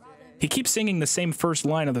 He keeps singing the same first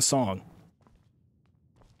line of the song.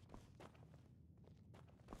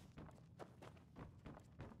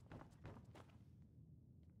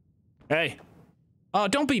 Hey. Oh,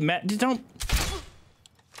 don't be mad. Don't.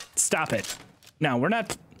 Stop it. No, we're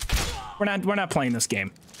not playing this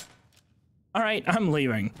game. All right, I'm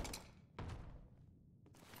leaving.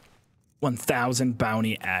 1,000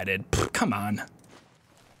 bounty added. Pfft, come on.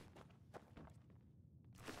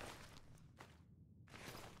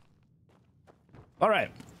 All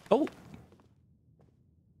right. Oh.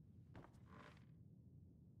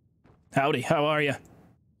 Howdy, how are you?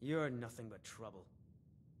 You're nothing but trouble.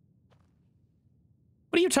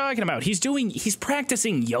 What are you talking about? He's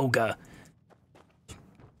practicing yoga.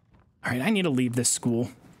 All right, I need to leave this school.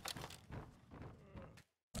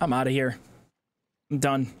 I'm out of here. I'm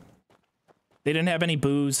done. They didn't have any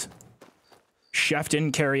booze. Chef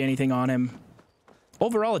didn't carry anything on him.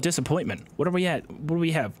 Overall, a disappointment. What are we at? What do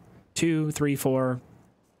we have? 2, 3, 4,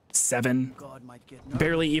 7.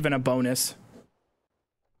 Barely even a bonus.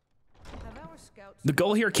 The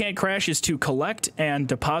goal here, Can't Crash, is to collect and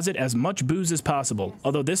deposit as much booze as possible.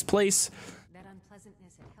 Although this place...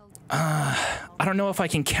 I don't know if I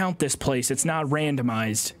can count this place. It's not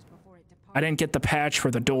randomized. I didn't get the patch for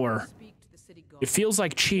the door. It feels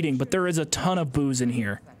like cheating, but there is a ton of booze in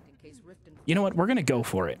here. You know what? We're gonna go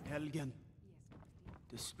for it. Helgen.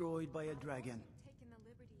 Destroyed by a dragon.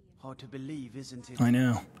 Hard to believe, isn't it? I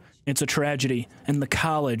know. It's a tragedy. And the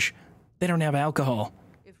college, they don't have alcohol.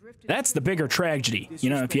 That's the bigger tragedy, you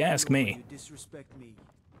know, if you ask me.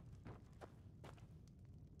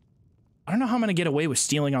 I don't know how I'm gonna get away with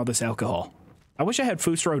stealing all this alcohol. I wish I had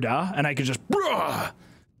Fusro Da and I could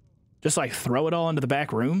just like throw it all into the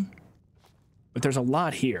back room. But there's a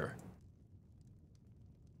lot here.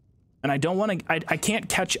 And I don't want to, I can't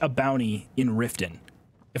catch a bounty in Riften.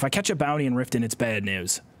 If I catch a bounty in Riften, it's bad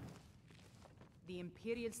news. The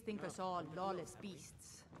Imperials think us all lawless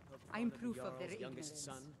beasts. I'm proof of their ignorance.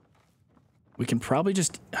 We can probably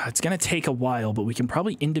just, it's going to take a while, but we can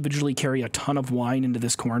probably individually carry a ton of wine into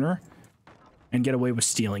this corner and get away with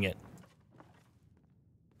stealing it.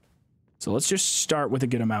 So let's just start with a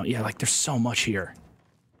good amount. Yeah, like there's so much here.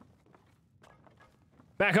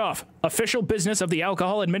 Back off. Official business of the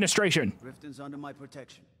Alcohol Administration. Riften's under my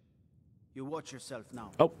protection. You watch yourself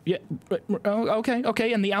now. Oh, yeah.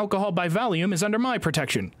 Okay. And the alcohol by volume is under my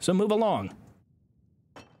protection. So move along.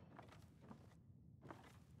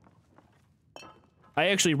 I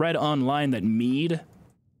actually read online that mead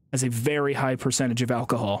has a very high percentage of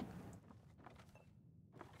alcohol.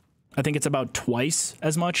 I think it's about twice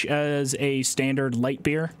as much as a standard light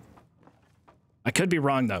beer. I could be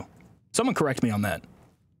wrong, though. Someone correct me on that.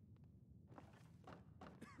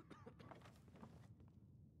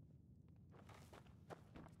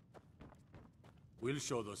 We'll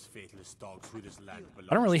show those faithless dogs who this land belongs.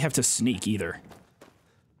 I don't really have to sneak either.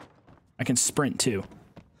 I can sprint too.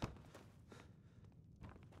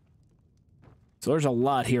 So there's a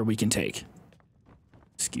lot here we can take.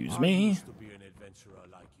 Excuse me. I used to be an adventurer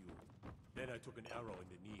like you. Then I took an arrow in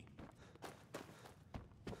the knee.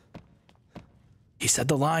 He said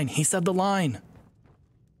the line. He said the line.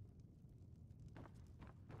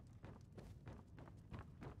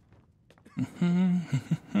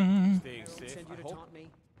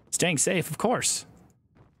 Staying safe, of course.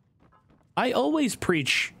 I always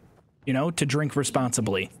preach, you know, to drink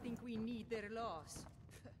responsibly.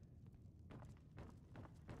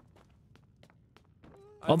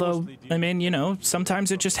 Although, I mean, you know,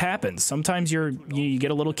 sometimes it just happens. Sometimes you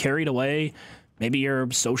get a little carried away. Maybe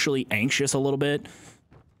you're socially anxious a little bit.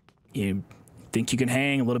 You think you can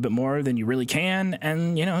hang a little bit more than you really can,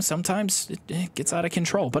 and, you know, sometimes it gets out of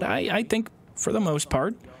control. But I think, for the most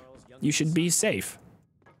part, you should be safe.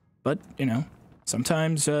 But, you know,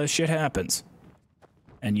 sometimes shit happens.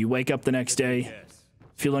 And you wake up the next day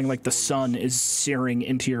feeling like the sun is searing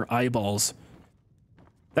into your eyeballs.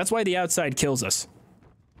 That's why the outside kills us.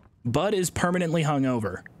 Bud is permanently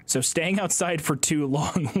hungover, so staying outside for too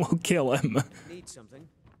long will kill him. Need something?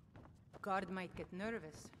 Guard might get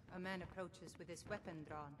nervous. A man approaches with his weapon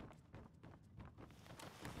drawn.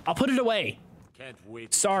 I'll put it away. Can't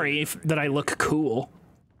wait. Sorry that I look cool.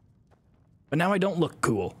 But now I don't look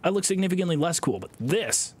cool. I look significantly less cool, but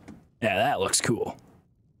this, yeah, that looks cool.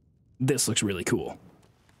 This looks really cool.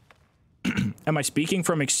 Am I speaking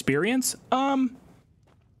from experience?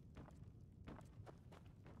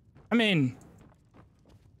 I mean,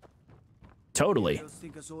 totally.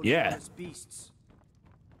 Yeah.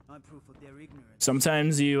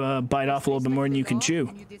 Sometimes you bite off a little bit more than you can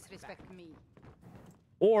chew.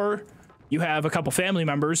 Or you have a couple family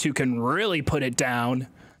members who can really put it down,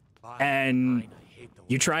 and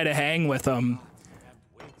you try to hang with them,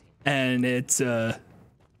 and it's, then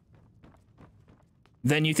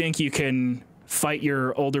you think you can fight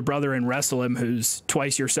your older brother and wrestle him, who's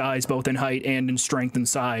twice your size, both in height and in strength and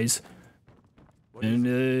size.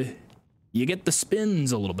 And, you get the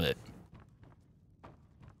spins a little bit.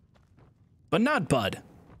 But not Bud.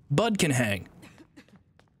 Bud can hang.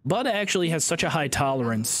 Bud actually has such a high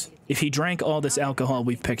tolerance. If he drank all this alcohol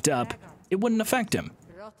we've picked up, it wouldn't affect him.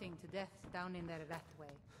 Rotting to death down in their rat way.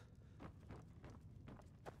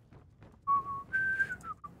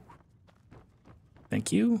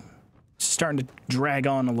 Thank you. It's starting to drag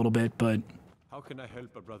on a little bit, but How can I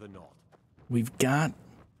help a brother not? we've got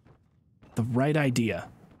the right idea.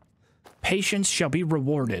 Patience shall be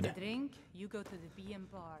rewarded. Drink, you go to the BM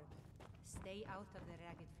bar. Stay out of the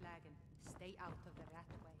ragged flagon. Stay out of the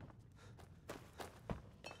ratway.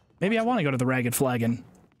 Maybe I want to go to the Ragged Flagon.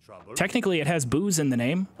 Technically, it has booze in the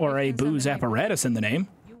name, or a booze apparatus in the name.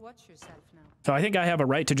 You watch yourself now. So I think I have a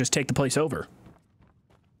right to just take the place over.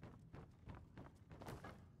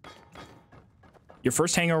 Your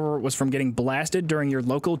first hangover was from getting blasted during your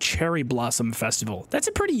local Cherry Blossom Festival. That's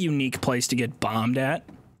a pretty unique place to get bombed at.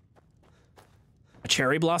 A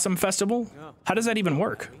Cherry Blossom Festival? How does that even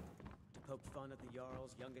work? Poke fun at the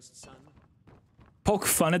Jarl's youngest son. Poke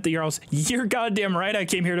fun at the Jarls. You're goddamn right I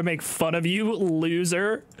came here to make fun of you,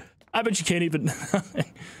 loser. I bet you can't even...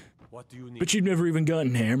 What do you need? But you've never even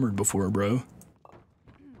gotten hammered before, bro.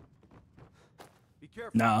 Be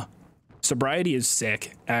careful. Nah. Sobriety is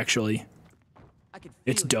sick, actually.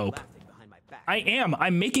 It's dope. I am.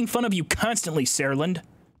 I'm making fun of you constantly, Serland.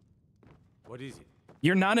 What is it?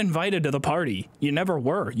 You're not invited to the party. You never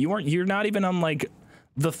were. You're not even on, like,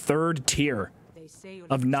 the third tier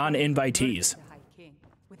of non-invitees. The High King,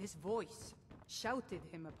 with his voice, shouted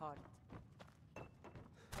him apart.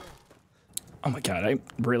 Oh my god,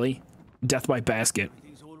 really? Death by basket.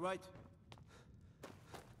 Everything's all right.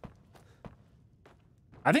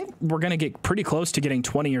 I think we're gonna get pretty close to getting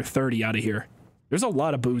 20 or 30 out of here. There's a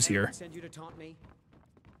lot of booze here. Send you to taunt me.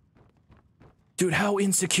 Dude, how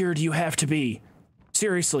insecure do you have to be?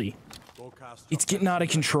 Seriously. It's getting out of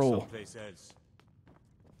control.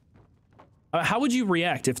 How would you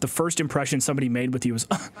react if the first impression somebody made with you was,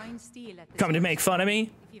 coming to make fun of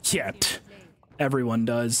me? Yeah, everyone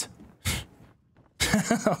does.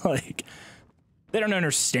 Like, they don't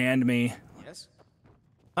understand me. Yes?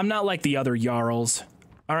 I'm not like the other Jarls,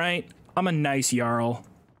 all right? I'm a nice Jarl.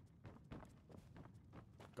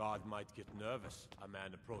 God might get nervous. A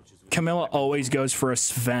man approaches with Camilla always goes for a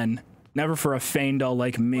Sven, never for a Feindal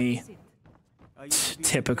like me.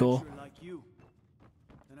 Typical.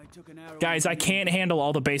 Guys, I can't handle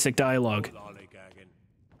all the basic dialogue.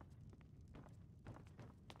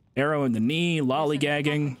 Arrow in the knee,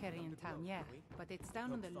 lollygagging.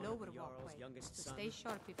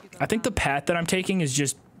 I think the path that I'm taking is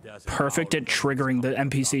just perfect at triggering the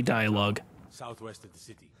NPC dialogue. Southwest of the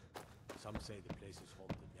city. Some say the place is home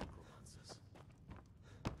to necromancers.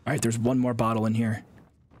 Alright, there's one more bottle in here.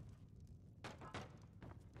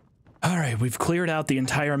 Alright, we've cleared out the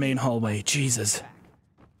entire main hallway. Jesus.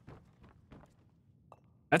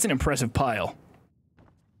 That's an impressive pile.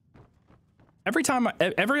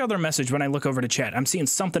 Every other message when I look over to chat, I'm seeing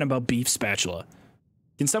something about Beef Spatula.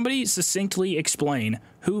 Can somebody succinctly explain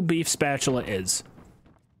who Beef Spatula is?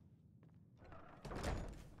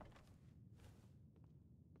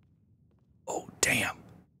 Oh, damn.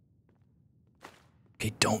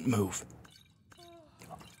 Okay, don't move.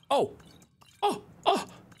 Oh! Oh! Oh!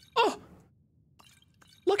 Oh!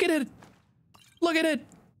 Look at it! Look at it!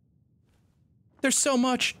 There's so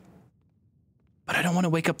much. But I don't want to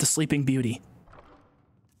wake up the Sleeping Beauty.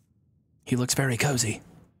 He looks very cozy.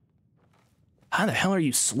 How the hell are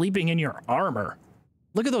you sleeping in your armor?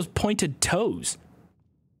 Look at those pointed toes.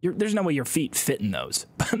 There's no way your feet fit in those.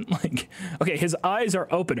 But like, okay, his eyes are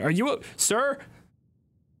open. Are you, sir?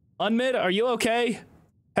 Unmid, are you okay?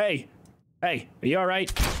 Hey, are you all right?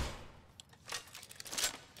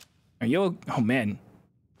 Are you, oh man.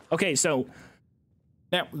 Okay, so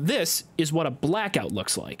now this is what a blackout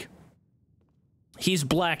looks like. He's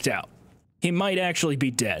blacked out. He might actually be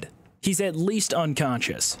dead. He's at least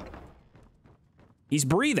unconscious. He's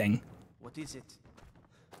breathing. What is it?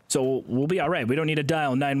 So we'll be all right. We don't need to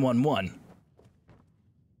dial 911.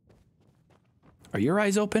 Are your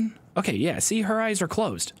eyes open? Okay, yeah, see, her eyes are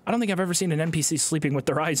closed. I don't think I've ever seen an NPC sleeping with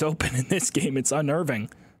their eyes open in this game. It's unnerving.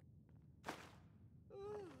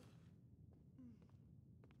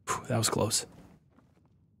 Whew, that was close.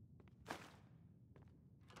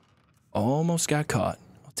 Almost got caught.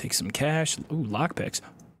 I'll take some cash. Ooh, lockpicks.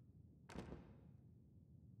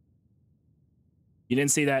 You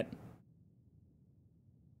didn't see that?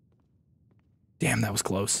 Damn, that was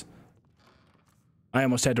close. I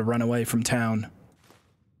almost had to run away from town.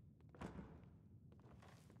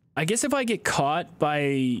 I guess if I get caught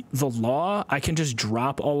by the law, I can just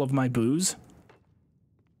drop all of my booze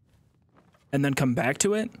and then come back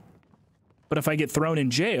to it. But if I get thrown in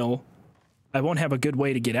jail, I won't have a good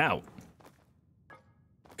way to get out.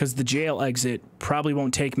 Because the jail exit probably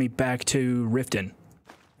won't take me back to Riften.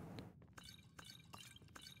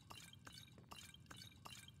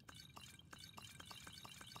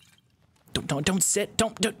 don't sit.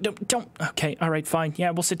 Don't. Okay, all right, fine.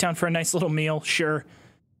 Yeah, we'll sit down for a nice little meal. Sure.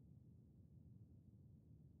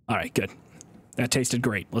 All right, good. That tasted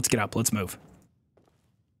great. Let's get up. Let's move.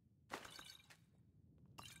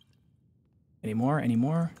 Any more? Any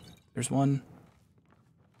more? There's one.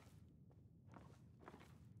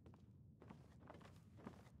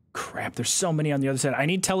 Crap, there's so many on the other side. I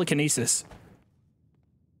need telekinesis.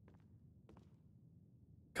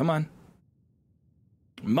 Come on.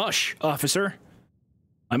 Mush, officer.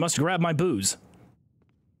 I must grab my booze.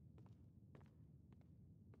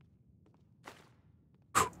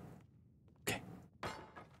 Whew. Okay.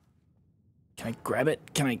 Can I grab it?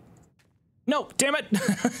 Can I? No, damn it.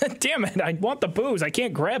 Damn it. I want the booze. I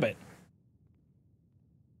can't grab it.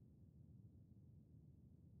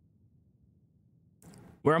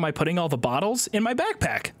 Where am I putting all the bottles? In my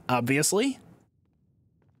backpack, obviously.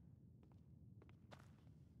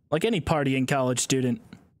 Like any partying college student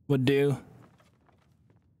would do.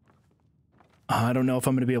 I don't know if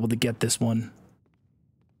I'm going to be able to get this one.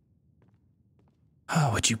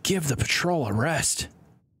 Oh, would you give the patrol a rest?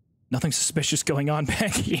 Nothing suspicious going on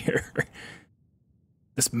back here.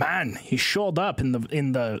 This man, he showed up in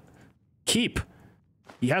the keep.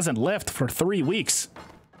 He hasn't left for 3 weeks.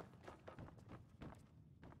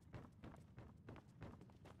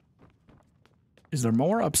 Is there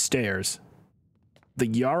more upstairs? The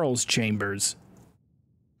Jarl's chambers.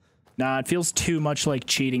 Nah, it feels too much like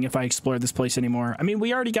cheating if I explore this place anymore. I mean, we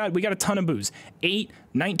got a ton of booze. 8,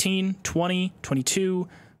 19, 20, 22,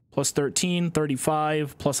 plus 13,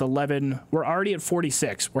 35, plus 11. We're already at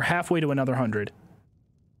 46. We're halfway to another 100.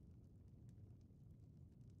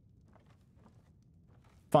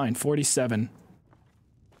 Fine, 47.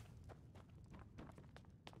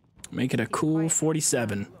 Make it a cool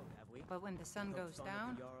 47. But when the sun goes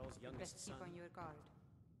down, best keep on your guard.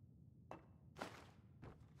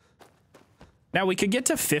 Now we could get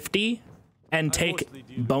to 50 and take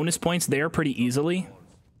bonus points there pretty easily.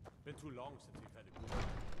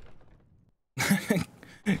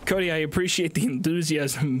 Cody, I appreciate the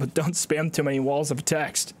enthusiasm, but don't spam too many walls of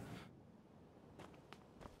text.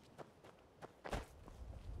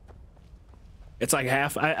 It's like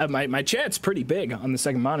half. My chat's pretty big on the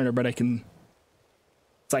second monitor, but I can.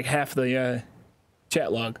 It's like half the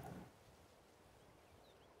chat log.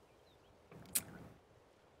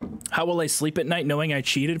 How will I sleep at night knowing I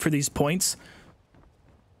cheated for these points?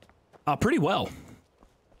 Pretty well.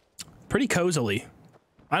 Pretty cozily.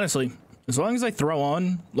 Honestly, as long as I throw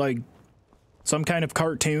on, like, some kind of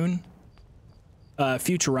cartoon,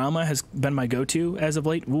 Futurama has been my go-to as of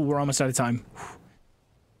late. Ooh, we're almost out of time.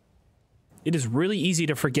 It is really easy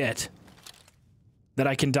to forget that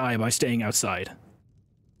I can die by staying outside.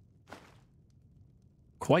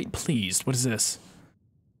 Quite pleased. What is this?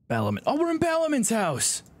 Balamond. Oh, we're in Balamond's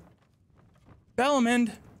house!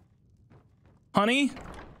 Balamond! Honey?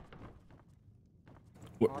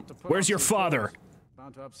 Where's your father?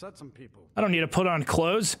 Bound to upset some people. I don't need to put on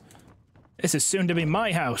clothes. This is soon to be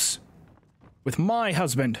my house. With my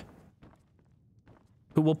husband.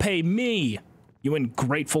 Who will pay me, you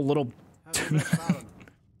ungrateful little... I'm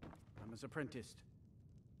his apprentice.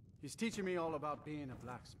 He's teaching me all about being a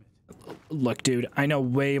blacksmith. Look, dude, I know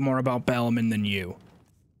way more about Balamond than you.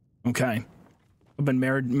 Okay? I've been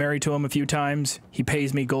married to him a few times. He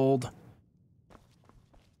pays me gold.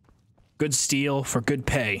 Good steel for good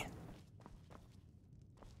pay.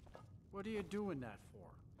 What are you doing that for?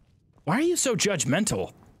 Why are you so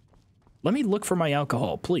judgmental? Let me look for my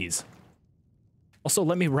alcohol, please. Also,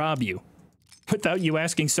 let me rob you. Without you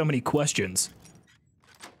asking so many questions.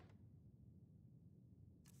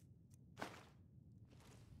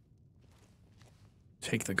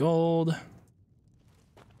 Take the gold.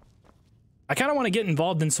 I kind of want to get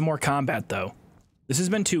involved in some more combat, though. This has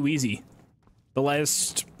been too easy. The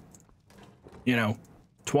last,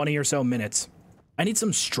 20 or so minutes. I need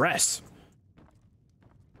some stress.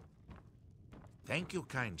 Thank you,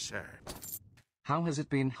 kind sir. How has it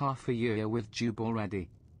been half a year with Joov already?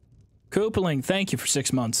 Coupling, thank you for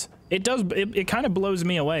 6 months. It kind of blows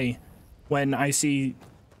me away when I see,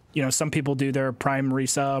 some people do their Prime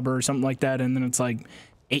resub or something like that, and then it's like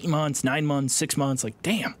 8 months, 9 months, 6 months, like,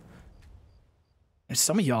 damn.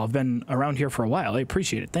 Some of y'all have been around here for a while. I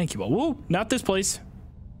appreciate it. Thank you all. Woo, not this place.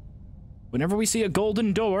 Whenever we see a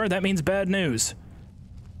golden door, that means bad news.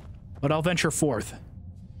 But I'll venture forth.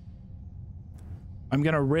 I'm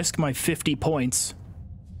gonna risk my 50 points.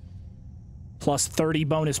 Plus 30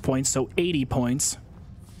 bonus points, so 80 points.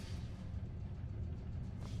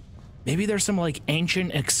 Maybe there's some, like,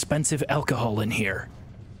 ancient, expensive alcohol in here.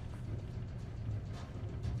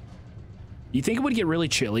 You think it would get really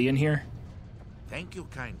chilly in here? Thank you,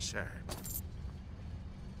 kind sir.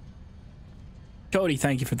 Cody,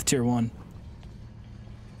 thank you for the tier 1.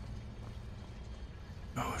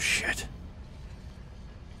 Oh, shit.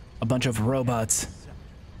 A bunch of robots.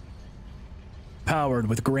 Powered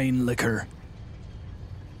with grain liquor.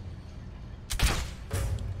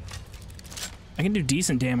 I can do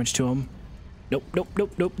decent damage to him. Nope, nope,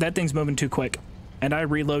 nope, nope. That thing's moving too quick. And I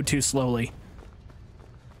reload too slowly.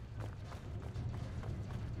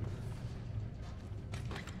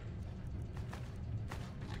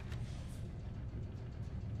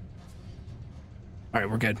 Alright,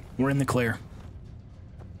 we're good. We're in the clear.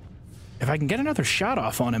 If I can get another shot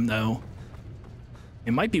off on him, though,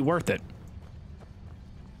 it might be worth it.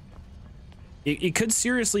 It could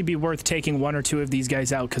seriously be worth taking 1 or 2 of these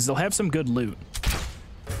guys out, because they'll have some good loot.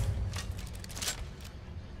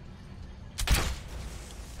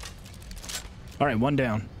 Alright, 1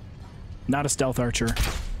 down. Not a stealth archer.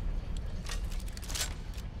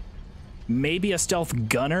 Maybe a stealth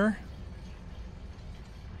gunner?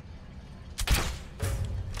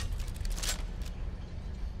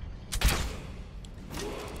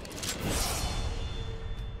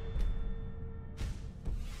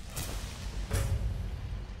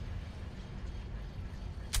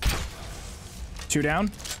 Two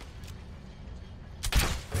down.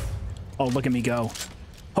 Oh, look at me go.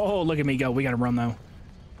 Oh, look at me go. We gotta run, though.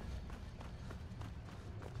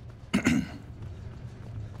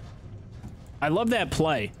 I love that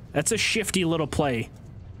play. That's a shifty little play.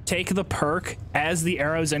 Take the perk as the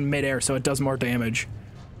arrow's in midair so it does more damage.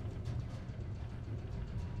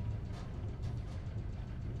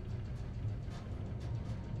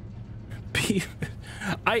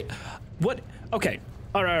 Okay.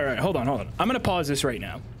 All right, hold on. I'm gonna pause this right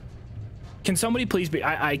now. Can somebody please be...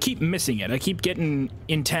 I keep missing it. I keep getting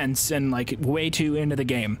intense and, like, way too into the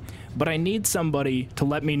game. But I need somebody to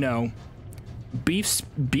let me know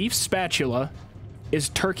Beef Spatula is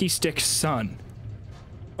Turkey Stick's son.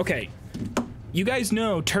 Okay. You guys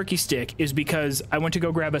know Turkey Stick is because I went to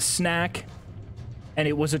go grab a snack and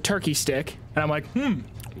it was a turkey stick. And I'm like,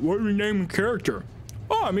 what do we name the character?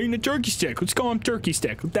 Oh, I mean, a turkey stick. Let's call him Turkey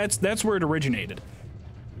Stick. That's where it originated.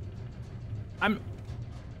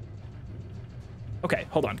 Okay,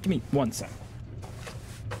 hold on. Give me 1 second.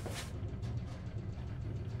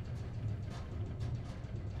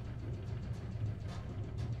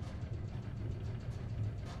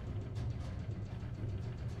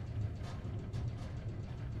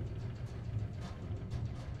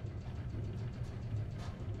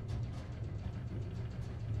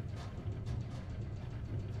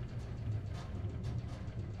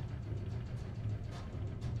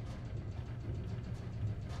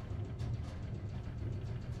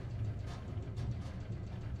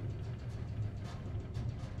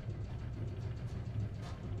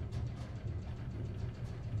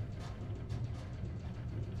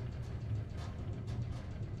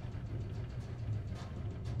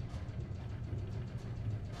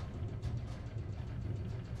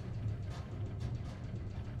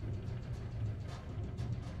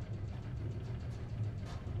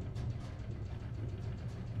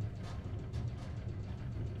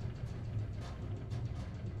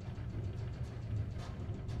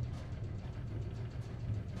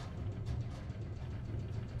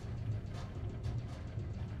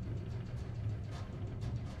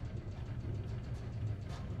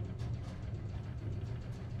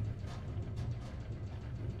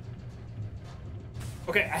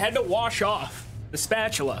 Okay, I had to wash off the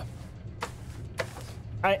spatula.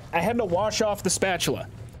 I had to wash off the spatula.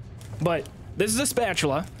 But this is a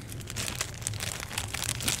spatula.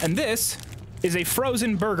 And this is a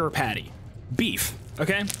frozen burger patty. Beef,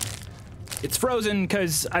 okay? It's frozen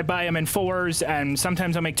because I buy them in 4s, and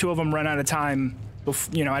sometimes I'll make 2 of them run out of time.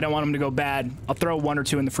 You know, I don't want them to go bad. I'll throw 1 or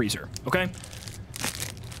 2 in the freezer, okay?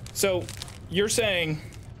 So, you're saying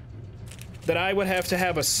that I would have to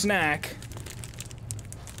have a snack.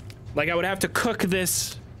 Like, I would have to cook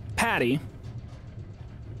this patty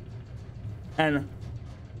and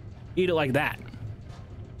eat it like that.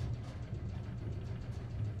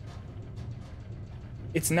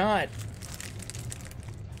 It's not...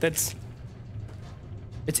 It's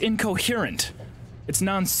incoherent. It's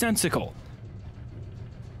nonsensical.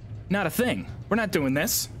 Not a thing. We're not doing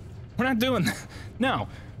this. We're not doing... No.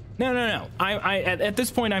 No. At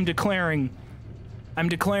this point, I'm declaring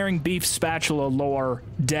Beef Spatula lore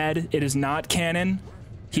dead. It is not canon.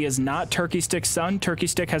 He is not Turkey Stick's son. Turkey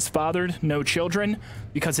Stick has fathered no children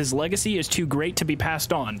because his legacy is too great to be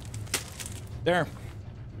passed on. There.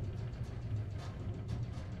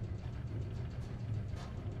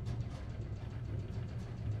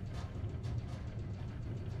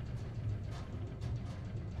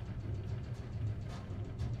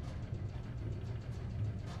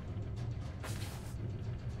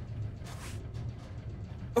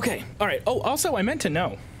 Okay, all right. Oh, also, I meant to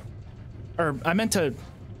know. Or I meant to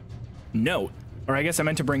note. Or I guess I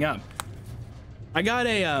meant to bring up. I got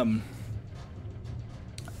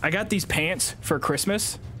these pants for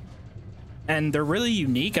Christmas. And they're really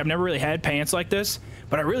unique. I've never really had pants like this.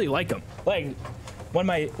 But I really like them. Like, when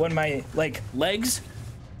my like, legs...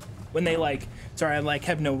 When they, like... Sorry, I, like,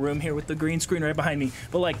 have no room here with the green screen right behind me.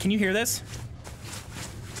 But, like, can you hear this?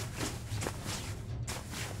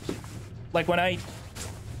 Like, when I...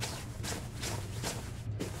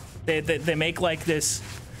 They make, like, this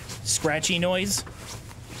scratchy noise.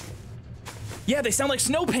 Yeah, they sound like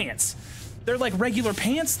snow pants. They're, like, regular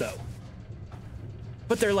pants, though.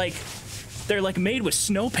 But they're, like made with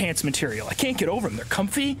snow pants material. I can't get over them. They're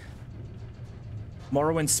comfy.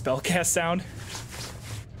 Morrowind spellcast sound.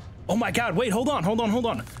 Oh my god, wait, hold on.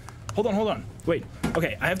 Wait,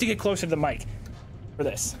 okay, I have to get closer to the mic for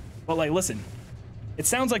this. But, like, listen. It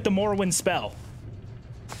sounds like the Morrowind spell.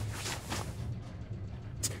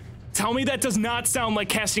 Tell me that does not sound like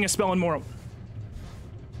casting a spell in Morrowind.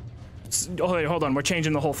 Oh, wait, hold on, we're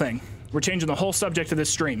changing the whole thing. We're changing the whole subject of this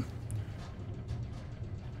stream.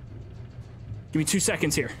 Give me 2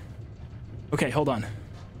 seconds here. Okay, hold on.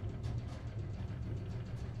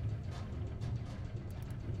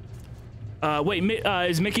 Wait,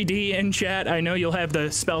 is Mickey D in chat? I know you'll have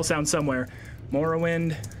the spell sound somewhere.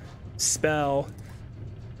 Morrowind spell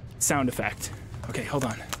sound effect. Okay, hold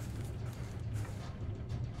on.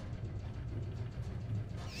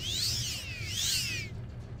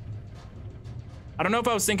 I don't know if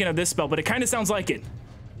I was thinking of this spell, but it kind of sounds like it.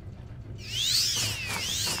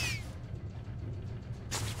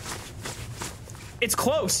 It's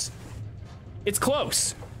close. It's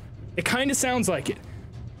close. It kind of sounds like it.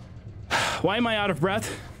 Why am I out of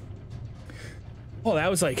breath? Oh,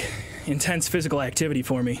 that was like intense physical activity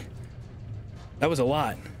for me. That was a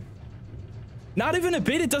lot. Not even a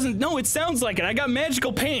bit. It doesn't. No, it sounds like it. I got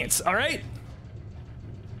magical pants. All right.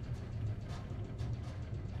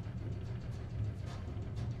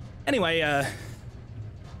 Anyway,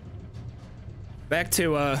 back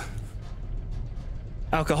to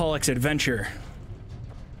Alcoholic's Adventure.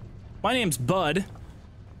 My name's Bud.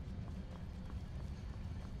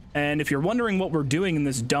 And if you're wondering what we're doing in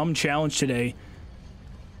this dumb challenge today,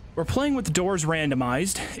 we're playing with doors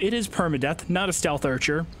randomized. It is permadeath, not a stealth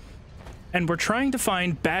archer. And we're trying to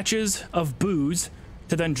find batches of booze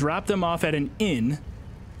to then drop them off at an inn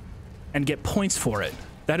and get points for it.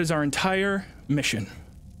 That is our entire mission.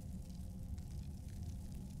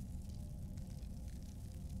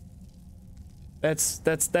 That's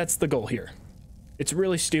the goal here. It's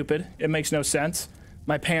really stupid. It makes no sense.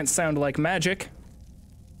 My pants sound like magic.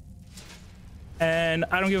 And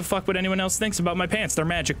I don't give a fuck what anyone else thinks about my pants. They're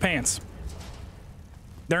magic pants.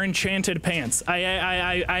 They're enchanted pants.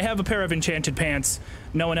 I have a pair of enchanted pants.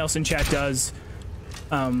 No one else in chat does.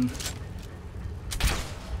 Okay,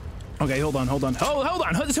 hold on. Oh, hold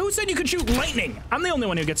on. Who said you could shoot lightning? I'm the only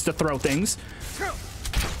one who gets to throw things.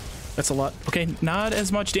 That's a lot. Okay, not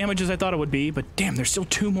as much damage as I thought it would be, but damn, there's still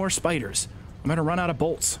 2 more spiders. I'm gonna run out of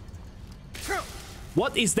bolts.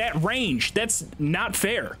 What is that range? That's not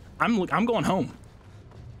fair. I'm going home.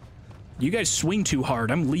 You guys swing too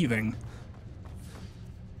hard. I'm leaving.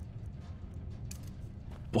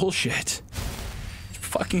 Bullshit. It's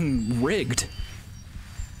fucking rigged.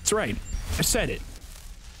 That's right. I said it.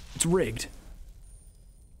 It's rigged.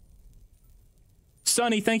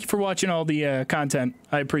 Sonny, thank you for watching all the content.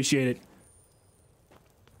 I appreciate it.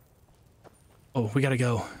 Oh, we gotta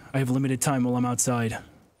go. I have limited time while I'm outside.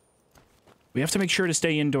 We have to make sure to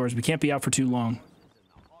stay indoors. We can't be out for too long.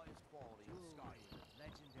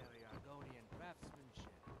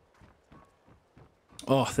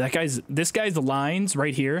 Oh, this guy's lines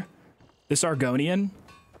right here. This Argonian,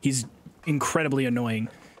 he's incredibly annoying.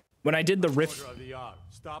 When I did the rift...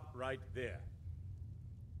 Stop right there.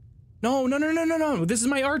 No. This is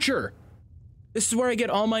my archer. This is where I get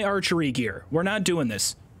all my archery gear. We're not doing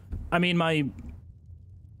this. I mean, my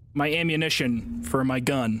ammunition for my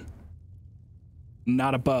gun.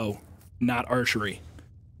 Not a bow. Not archery.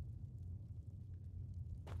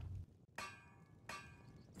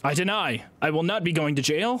 I deny. I will not be going to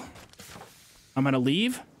jail. I'm gonna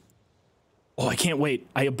leave. Oh, I can't wait.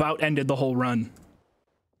 I about ended the whole run.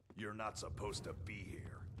 You're not supposed to be here.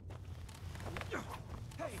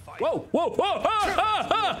 Whoa!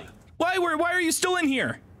 Why are you still in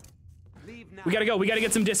here? We gotta go. We gotta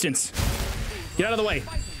get some distance. Get out of the way.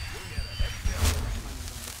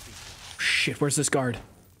 Shit, where's this guard?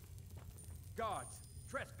 Guards,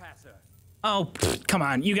 trespasser. Oh, come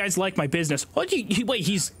on. You guys like my business. What? Wait,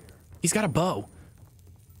 he's got a bow.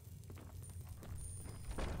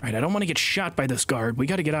 Alright, I don't want to get shot by this guard. We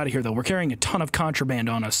gotta get out of here, though. We're carrying a ton of contraband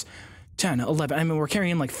on us. 10, 11, I mean, we're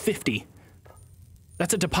carrying like 50.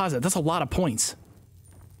 That's a deposit. That's a lot of points.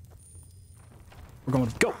 We're going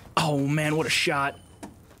to go. Oh, man, what a shot.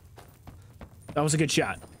 That was a good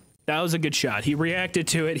shot. That was a good shot. He reacted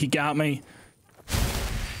to it. He got me.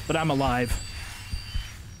 But I'm alive.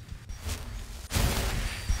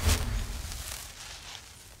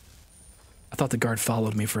 I thought the guard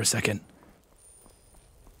followed me for a second.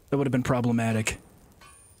 That would have been problematic.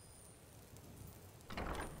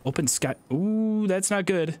 Open sky. Ooh, that's not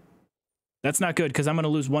good. That's not good, because I'm going to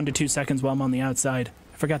lose 1 to 2 seconds while I'm on the outside.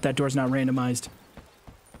 I forgot that door's not randomized.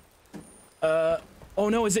 Oh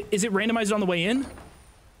no, is it randomized on the way in?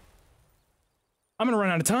 I'm going to run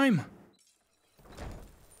out of time.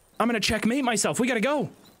 I'm going to checkmate myself. We got to go.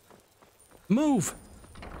 Move.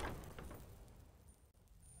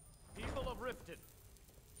 People of Riften,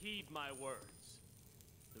 heed my words.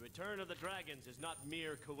 The return of the dragons is not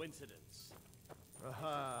mere coincidence.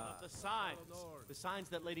 The signs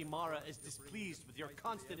that Lady Mara is displeased with your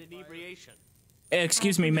constant inebriation.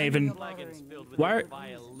 Excuse me, Maven. Why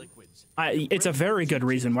it's a very good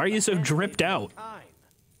reason. Why are you so dripped out?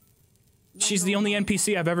 She's the only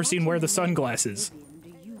NPC I've ever seen wear the sunglasses.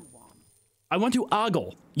 I want to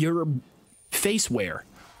ogle your face wear.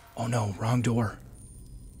 Oh no, wrong door.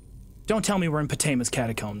 Don't tell me we're in Potama's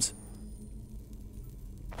catacombs.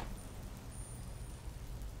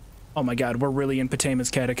 Oh my god, we're really in Potama's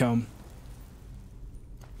catacomb.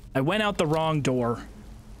 I went out the wrong door.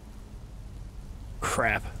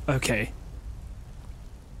 Crap. Okay.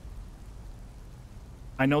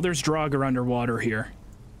 I know there's Draugr underwater here.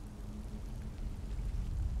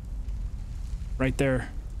 Right there.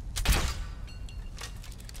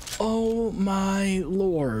 Oh my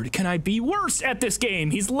lord. Can I be worse at this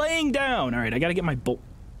game? He's laying down. Alright, I gotta get my bolt.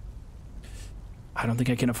 I don't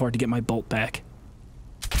think I can afford to get my bolt back.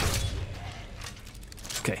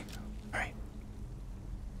 Okay. Alright.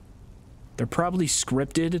 They're probably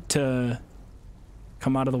scripted to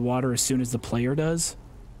come out of the water as soon as the player does.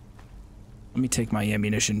 Let me take my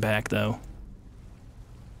ammunition back, though.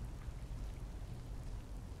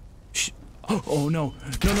 Oh no.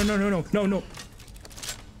 No.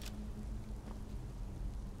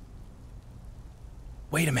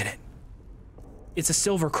 Wait a minute. It's a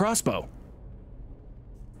silver crossbow.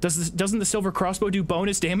 Doesn't the silver crossbow do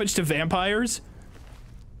bonus damage to vampires?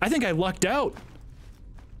 I think I lucked out.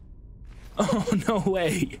 Oh, no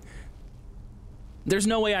way. There's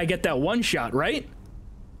no way I get that one shot, right?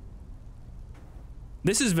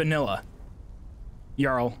 This is vanilla.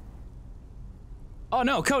 Jarl. Oh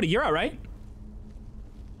no, Cody, you're all right.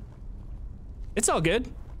 It's all good.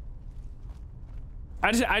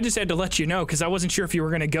 I just had to let you know because I wasn't sure if you were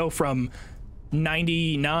gonna go from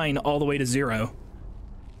 99 all the way to 0.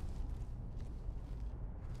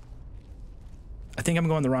 I think I'm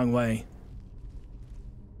going the wrong way.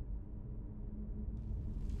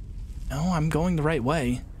 No, I'm going the right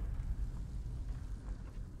way.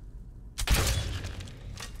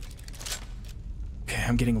 Okay,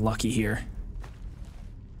 I'm getting lucky here.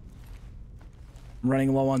 I'm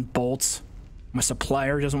running low on bolts. My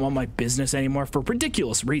supplier doesn't want my business anymore for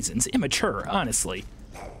ridiculous reasons. Immature, honestly.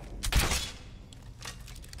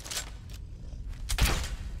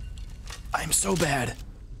 I'm so bad.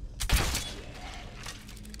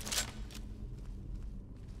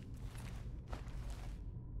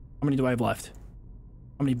 How many do I have left?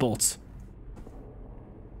 How many bolts?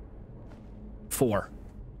 4.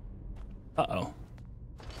 Uh-oh.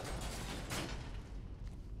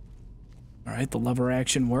 Alright, the lever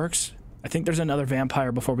action works. I think there's another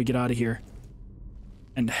vampire before we get out of here.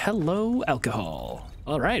 And hello, alcohol.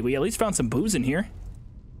 Alright, we at least found some booze in here.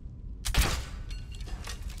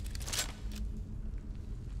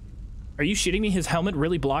 Are you shitting me? His helmet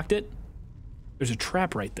really blocked it? There's a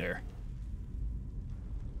trap right there.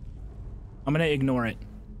 I'm gonna ignore it.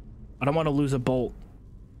 I don't want to lose a bolt.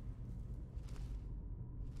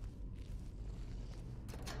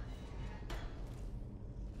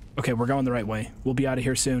 Okay, we're going the right way. We'll be out of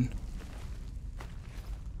here soon.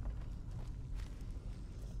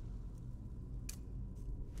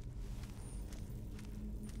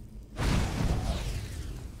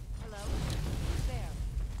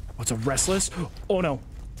 What's a restless? Oh no.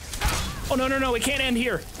 Oh no, it can't end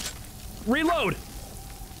here. Reload.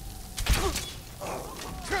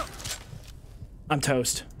 I'm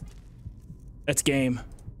toast. That's game.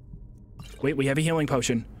 Wait, we have a healing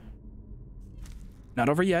potion. Not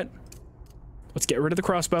over yet. Let's get rid of the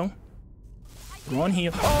crossbow. Go on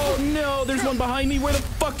heal. Oh no, there's one behind me. Where the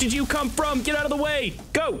fuck did you come from? Get out of the way.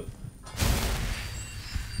 Go.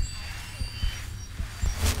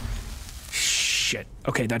 shit.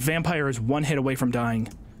 Okay, that vampire is one hit away from dying.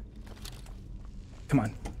 Come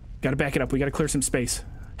on. Gotta back it up. We gotta clear some space.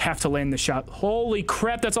 Have to land the shot. Holy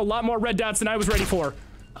crap, that's a lot more red dots than I was ready for.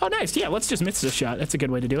 Oh, nice. Yeah, let's just miss the shot. That's a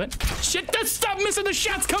good way to do it. Shit, stop missing the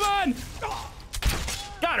shots. Come on.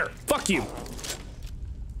 Got her. Fuck you.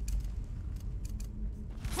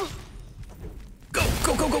 Go,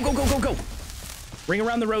 go, go, go, go, go, go, go. Ring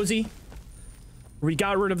around the rosy. We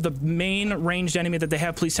got rid of the main ranged enemy that they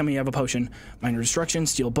have. Please tell me you have a potion. Minor destruction,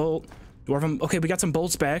 steel bolt, dwarven. Okay, we got some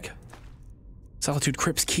bolts back. Solitude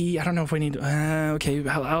crypt's key. I don't know if we need. Okay,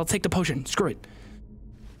 I'll take the potion. Screw it.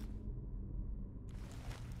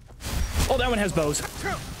 Oh, that one has bows.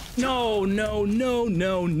 No, no, no,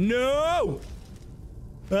 no, no.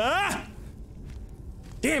 Ah!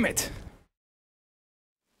 Damn it.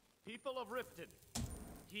 People of Riften,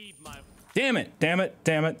 heed my. Damn it, damn it,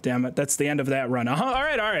 damn it, damn it. That's the end of that run. All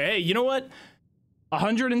right, all right. Hey, you know what?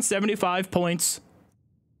 175 points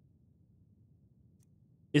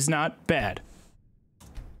is not bad.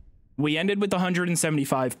 We ended with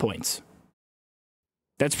 175 points.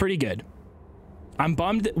 That's pretty good. I'm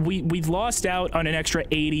bummed that we've lost out on an extra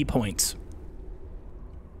 80 points.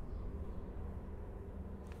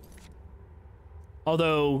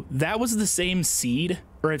 Although that was the same seed,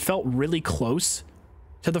 or it felt really close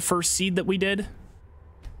to the first seed that we did.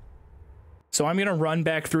 So I'm gonna run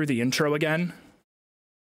back through the intro again.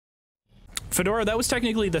 Fedora, that was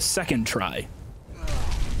technically the second try.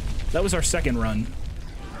 That was our second run.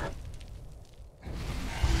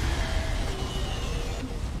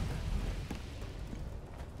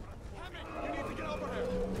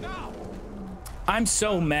 I'm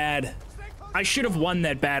so mad. I should have won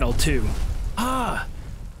that battle too. Ah,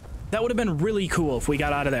 that would have been really cool if we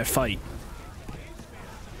got out of that fight.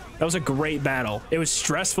 That was a great battle. It was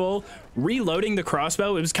stressful. Reloading the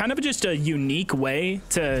crossbow, it was kind of just a unique way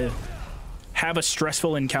to have a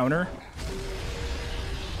stressful encounter.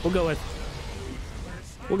 We'll go with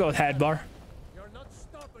Hadbar.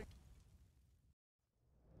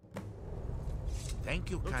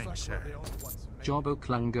 Thank you, kind sir. Jobbo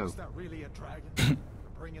Clungo.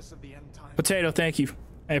 Potato, thank you.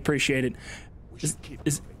 I appreciate it.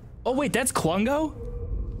 Oh wait, that's Clungo?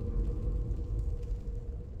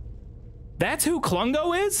 That's who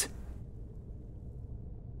Clungo is?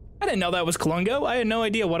 I didn't know that was Clungo. I had no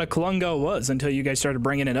idea what a Clungo was until you guys started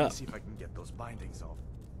bringing it up. See if I can get those bindings off.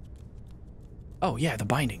 Oh yeah, the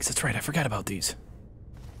bindings. That's right. I forgot about these.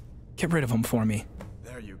 Get rid of them for me.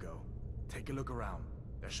 There you go. Take a look around.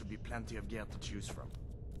 There should be plenty of gear to choose from.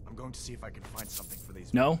 I'm going to see if I can find something for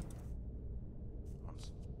these. No?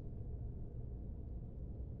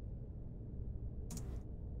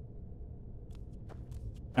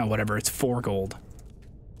 Oh, whatever. It's 4 gold.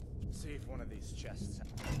 See if one of these chests.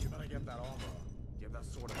 You better get that armor. Give that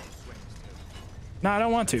sword a swing too. No, I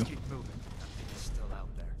don't want to. Keep moving. That thing is still out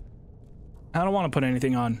there. I don't want to put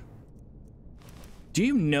anything on. Do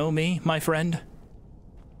you know me, my friend?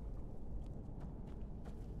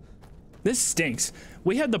 This stinks.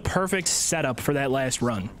 We had the perfect setup for that last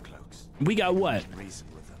run. We got what?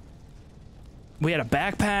 We had a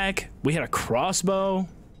backpack. We had a crossbow.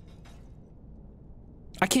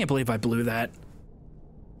 I can't believe I blew that.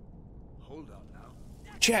 Hold on now.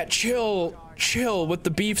 Chat, chill with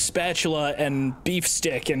the beef spatula and beef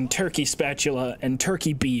stick and turkey spatula and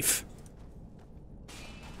turkey beef.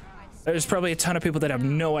 There's probably a ton of people that have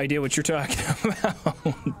no idea what you're talking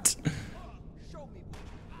about.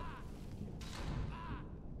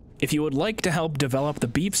 If you would like to help develop the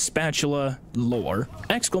beef spatula lore, !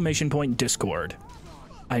 Discord.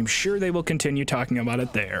 I'm sure they will continue talking about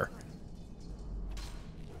it there.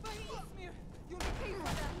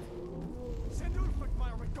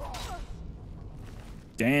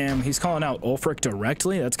 Damn, he's calling out Ulfric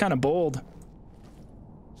directly? That's kind of bold.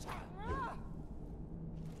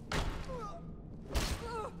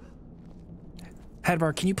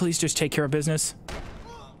 Hadvar, can you please just take care of business?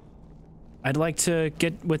 I'd like to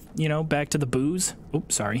get with, you know, back to the booze.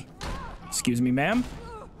 Oops, sorry. Excuse me, ma'am.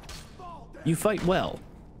 You fight well.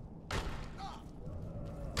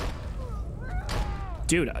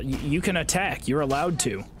 Dude, you can attack. You're allowed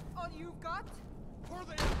to.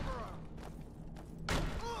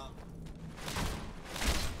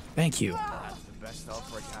 Thank you. That's the best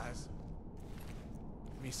Ulfric has.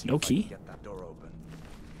 Let me see No if I key? can get that door open.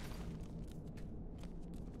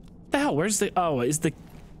 The hell? Where's the? Oh, is the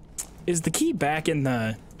key back in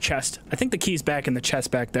the chest? I think the key's back in the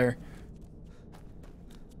chest back there.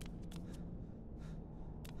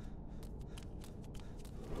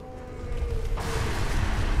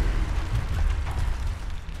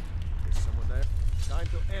 There's someone there. Time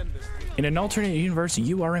to end this. In an alternate universe,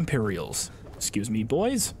 you are Imperials. Excuse me,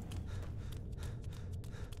 boys.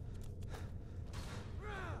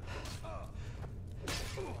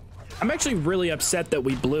 I'm actually really upset that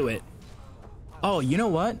we blew it. Oh, you know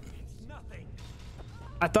what?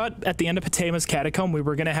 I thought at the end of Patema's Catacomb, we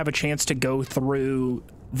were going to have a chance to go through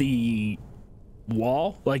the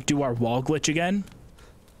wall, like do our wall glitch again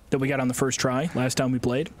that we got on the first try last time we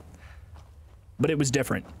played. But it was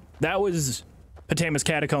different. That was Patema's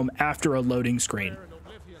Catacomb after a loading screen.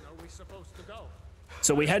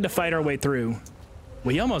 So we had to fight our way through.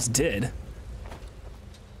 We almost did.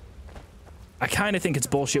 I kind of think it's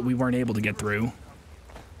bullshit we weren't able to get through.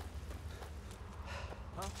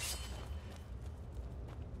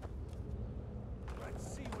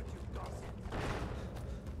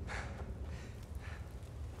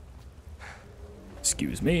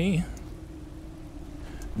 Excuse me.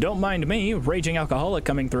 Don't mind me, raging alcoholic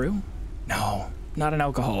coming through. No, not an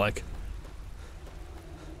alcoholic.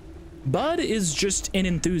 Bud is just an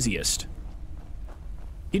enthusiast.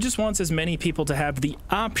 He just wants as many people to have the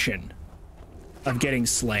option of getting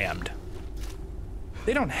slammed.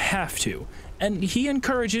 They don't have to. And he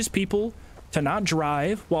encourages people to not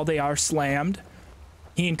drive while they are slammed.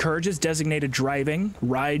 He encourages designated driving,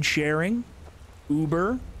 ride sharing,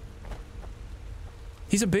 Uber.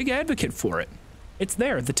 He's a big advocate for it. It's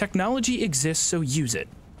there. The technology exists, so use it.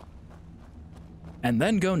 And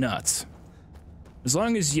then go nuts. As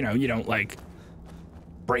long as, you know, you don't, like,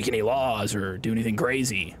 break any laws or do anything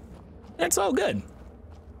crazy. It's all good.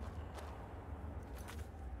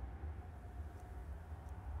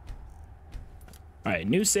 All right,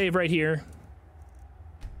 new save right here.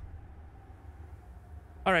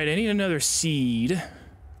 All right, I need another seed.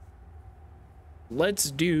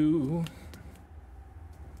 Let's do...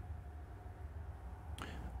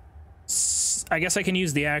 I guess I can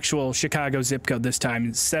use the actual Chicago zip code this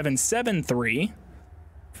time. 773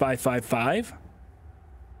 555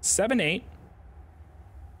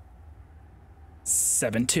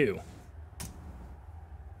 7872.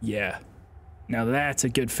 Yeah. Now that's a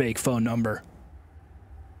good fake phone number.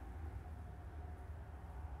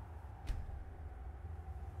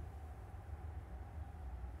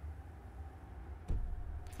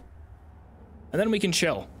 And then we can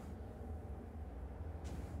chill.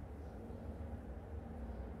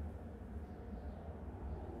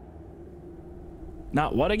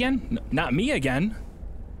 Not what again? Not me again.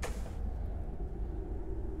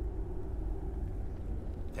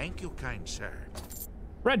 Thank you, kind sir.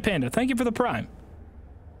 Red Panda, thank you for the prime.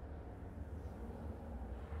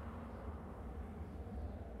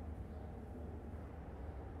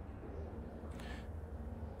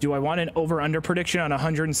 Do I want an over-under prediction on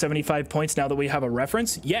 175 points now that we have a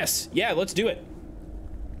reference? Yes. Yeah, let's do it.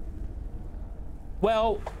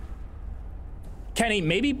 Well, Kenny,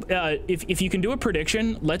 maybe if you can do a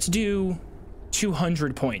prediction, let's do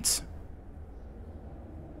 200 points.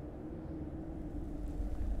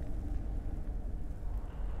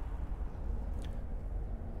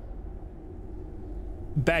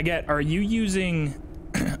 Baguette, are you using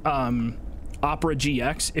Opera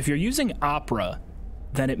GX? If you're using Opera,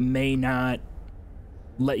 then it may not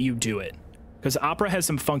let you do it, because Opera has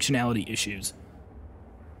some functionality issues.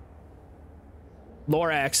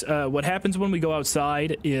 Lorax, what happens when we go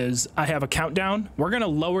outside is I have a countdown. We're going to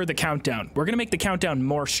lower the countdown. We're going to make the countdown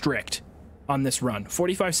more strict on this run.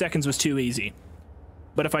 45 seconds was too easy.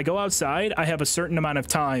 But if I go outside, I have a certain amount of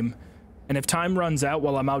time. And if time runs out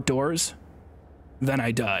while I'm outdoors, then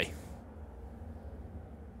I die.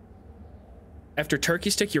 After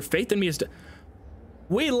Turkey Stick, your faith in me is...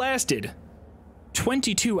 We lasted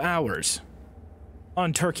 22 hours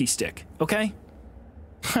on Turkey Stick, okay?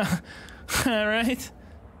 All right.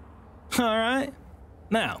 All right.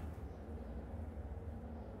 Now,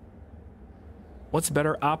 what's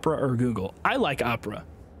better, Opera or Google? I like Opera.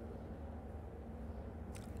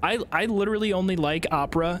 I literally only like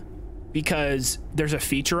Opera because there's a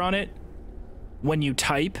feature on it. When you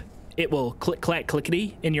type, it will click, clack,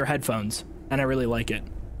 clickety in your headphones, and I really like it.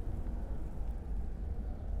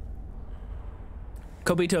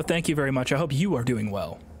 Kobito, thank you very much. I hope you are doing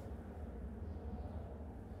well.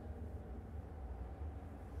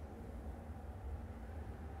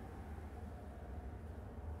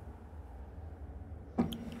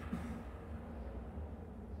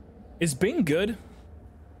 Is Bing good?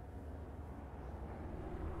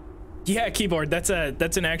 Yeah, keyboard. That's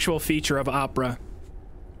an actual feature of Opera.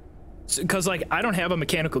 Because like I don't have a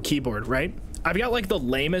mechanical keyboard, right? I've got like the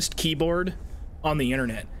lamest keyboard on the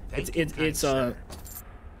internet. It's a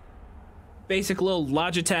basic little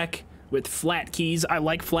Logitech with flat keys. I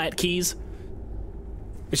like flat keys.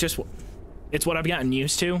 It's what I've gotten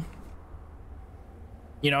used to.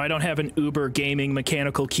 You know, I don't have an Uber gaming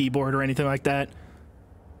mechanical keyboard or anything like that.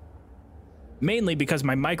 Mainly because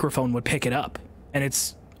my microphone would pick it up, and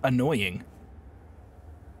it's annoying.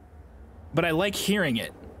 But I like hearing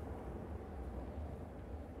it.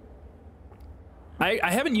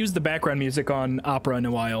 I haven't used the background music on Opera in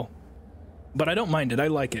a while, but I don't mind it. I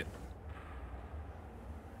like it.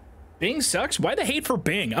 Bing sucks? Why the hate for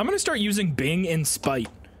Bing? I'm gonna start using Bing in spite.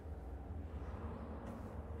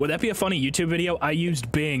 Would that be a funny YouTube video? I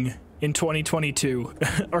used Bing in 2022,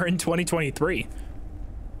 or in 2023.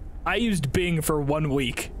 I used Bing for 1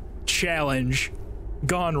 week. Challenge.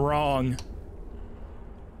 Gone wrong.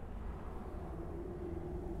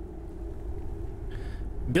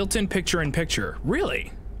 Built-in picture-in-picture.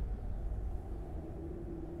 Really?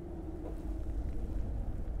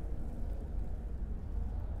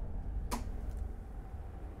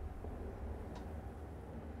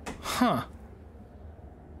 Huh.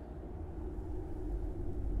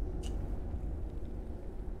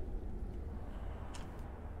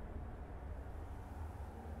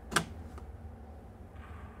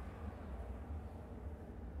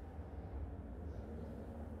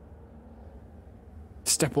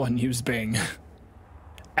 Step 1, use Bing.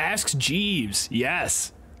 Ask Jeeves.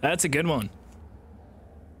 Yes, that's a good one.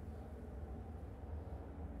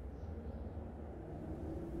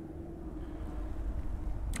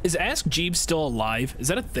 Is Ask Jeeves still alive? Is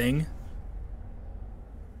that a thing?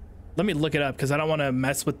 Let me look it up because I don't want to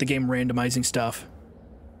mess with the game randomizing stuff.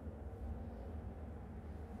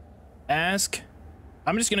 Ask.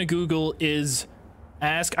 I'm just going to Google is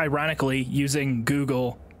Ask, ironically, using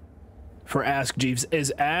Google for Ask Jeeves.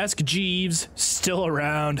 Is Ask Jeeves still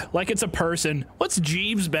around? Like it's a person. What's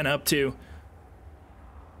Jeeves been up to?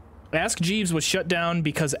 Ask Jeeves was shut down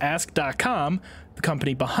because Ask.com, the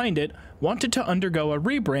company behind it, wanted to undergo a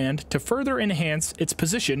rebrand to further enhance its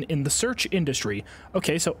position in the search industry.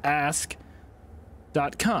 Okay, so Ask.com.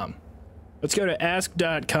 Let's go to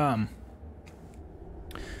Ask.com.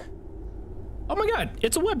 Oh my god,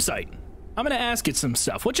 it's a website. I'm gonna ask it some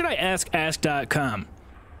stuff. What should I ask Ask.com?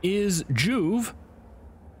 Is Joov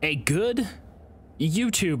a good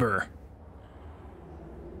YouTuber?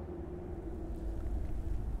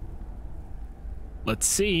 Let's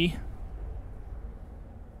see.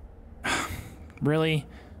 Really?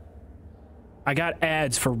 I got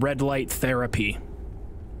ads for red light therapy.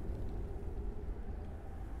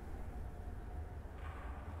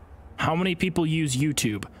 How many people use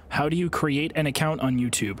YouTube? How do you create an account on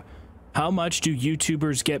YouTube? How much do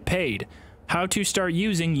YouTubers get paid? How to start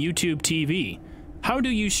using YouTube TV? How do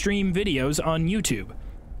you stream videos on YouTube?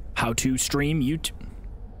 How to stream YouTube?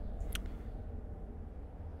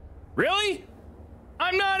 Really?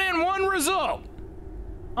 I'm not in one result.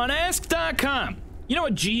 On Ask.com. You know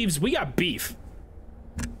what, Jeeves? We got beef.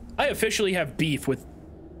 I officially have beef with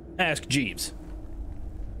Ask Jeeves.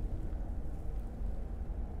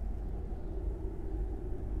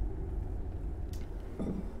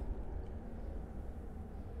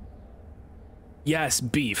 Yes,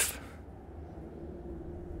 beef.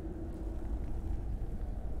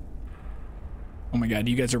 Oh my god,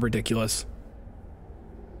 you guys are ridiculous.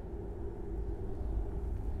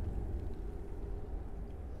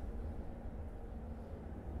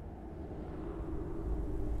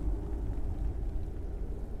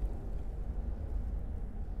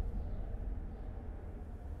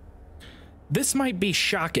 This might be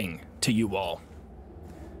shocking to you all.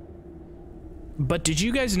 But did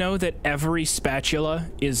you guys know that every spatula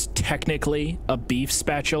is technically a beef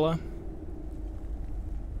spatula?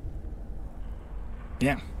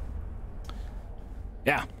 Yeah.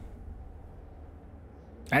 Yeah.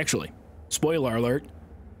 Actually, spoiler alert,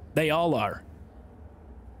 they all are.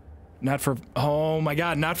 Not for, oh my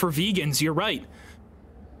god, not for vegans, you're right.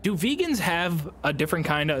 Do vegans have a different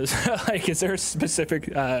kind of, like, is there a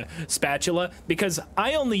specific spatula? Because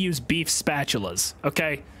I only use beef spatulas,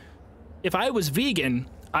 okay? If I was vegan,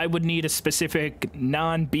 I would need a specific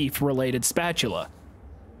non-beef related spatula.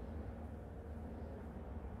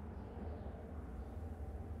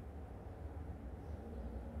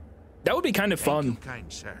 That would be kind of fun. Thank you,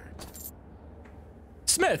 kind sir.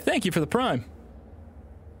 Smith, thank you for the prime.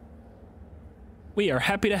 We are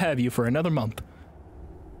happy to have you for another month.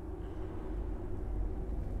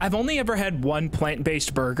 I've only ever had one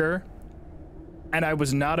plant-based burger, and I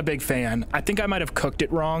was not a big fan. I think I might have cooked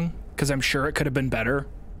it wrong, because I'm sure it could have been better.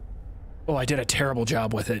 Oh, I did a terrible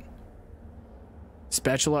job with it.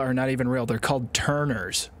 Spatula are not even real. They're called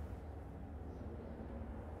turners.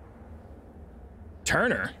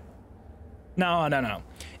 Turner? No, no, no.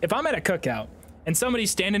 If I'm at a cookout, and somebody's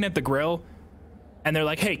standing at the grill, and they're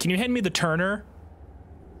like, hey, can you hand me the turner?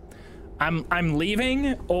 I'm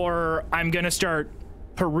leaving, or I'm gonna start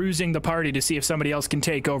perusing the party to see if somebody else can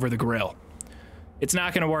take over the grill. It's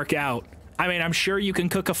not gonna work out. I mean, I'm sure you can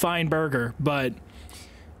cook a fine burger, but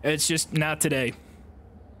it's just not today.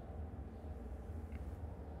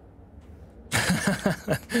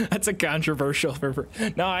 That's a controversial.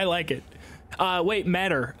 No, I like it. Wait,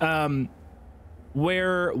 Matter.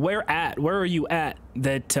 Where are you at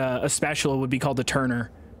that a spatula would be called a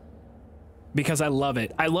turner? Because I love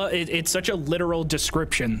it. I love it. It's such a literal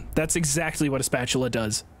description. That's exactly what a spatula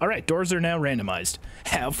does. All right, doors are now randomized.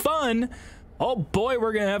 Have fun. Oh boy,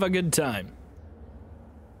 we're gonna have a good time.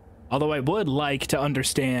 Although I would like to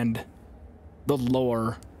understand the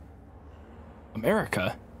lore.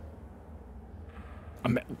 America.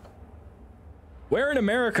 Where in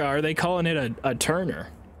America are they calling it a turner?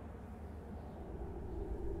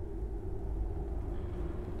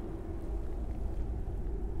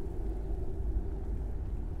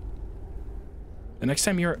 The next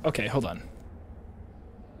time you're... Okay, hold on.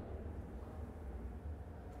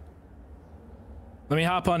 Let me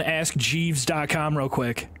hop on AskJeeves.com real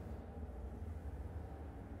quick.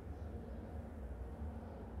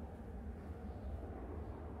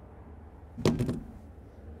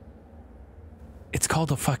 It's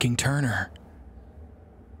called a fucking turner.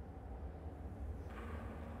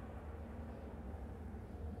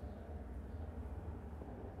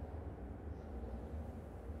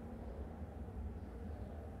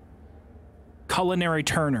 Culinary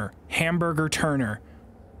turner, hamburger turner,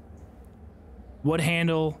 wood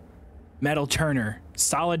handle, metal turner,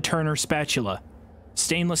 solid turner spatula,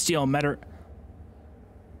 stainless steel metal.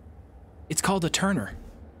 It's called a turner.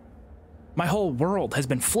 My whole world has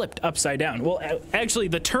been flipped upside down. Well, actually,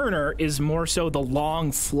 the turner is more so the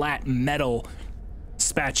long, flat metal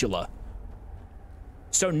spatula.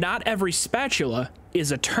 So not every spatula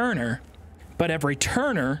is a turner, but every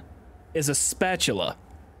turner is a spatula.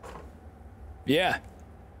 Yeah.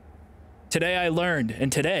 Today I learned,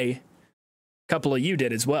 and today, a couple of you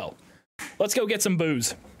did as well. Let's go get some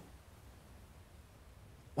booze.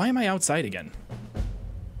 Why am I outside again?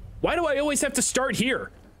 Why do I always have to start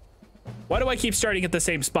here? Why do I keep starting at the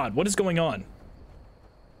same spot? What is going on?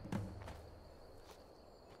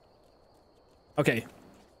 Okay.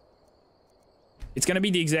 It's gonna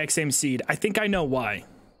be the exact same seed. I think I know why.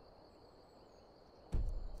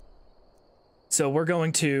 So we're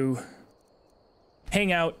going to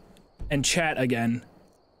hang out and chat again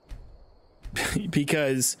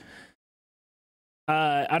because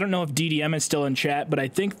I don't know if DDM is still in chat, but I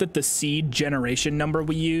think that the seed generation number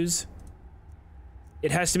we use,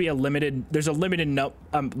 it has to be a limited, there's a limited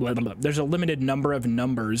number of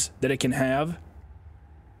numbers that it can have.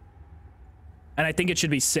 And I think it should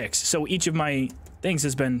be 6. So each of my things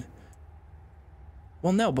has been,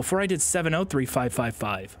 well, no, before I did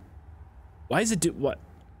 703555. Why does it do what?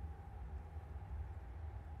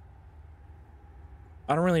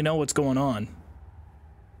 I don't really know what's going on.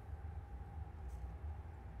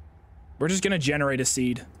 We're just gonna generate a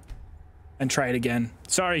seed and try it again.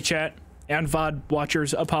 Sorry, chat and VOD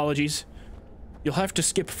watchers, apologies. You'll have to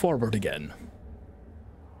skip forward again.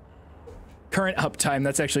 Current uptime,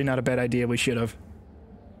 that's actually not a bad idea, we should have.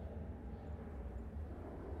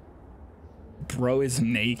 Bro is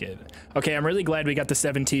naked. Okay, I'm really glad we got the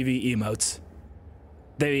 7TV emotes.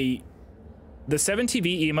 The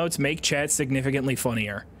 7TV emotes make chat significantly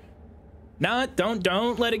funnier.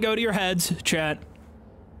 Don't let it go to your heads, chat.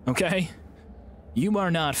 Okay? You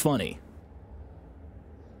are not funny.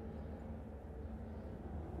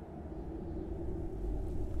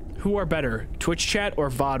 Who are better, Twitch chat or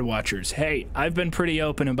VOD watchers? Hey, I've been pretty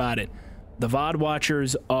open about it. The VOD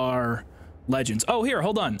watchers are legends. Oh, here,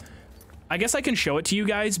 hold on. I guess I can show it to you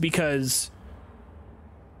guys because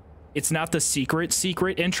it's not the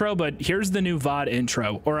secret intro, but here's the new VOD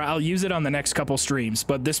intro, or I'll use it on the next couple streams,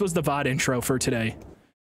 but this was the VOD intro for today.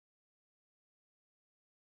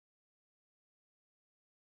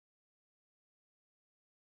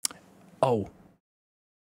 Oh.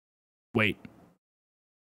 Wait.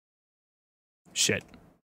 Shit.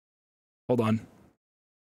 Hold on.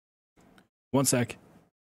 One sec.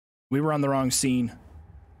 We were on the wrong scene.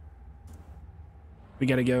 We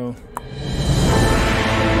gotta go.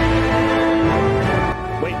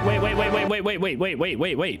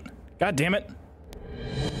 Wait. God damn it.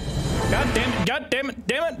 God damn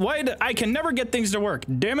it. Why I can never get things to work.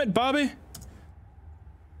 Damn it, Bobby.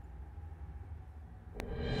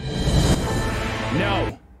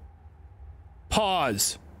 No.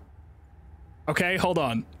 Pause. Okay, hold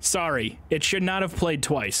on. Sorry. It should not have played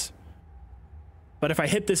twice. But if I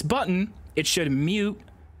hit this button, it should mute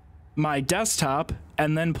my desktop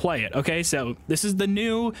and then play it. Okay, so this is the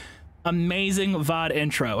new amazing VOD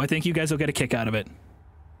intro. I think you guys will get a kick out of it.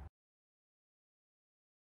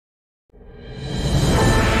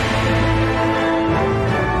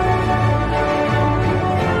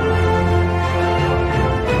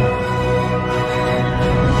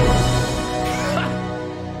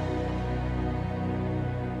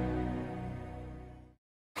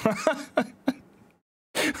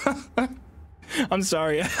 I'm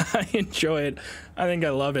sorry. I enjoy it. I think I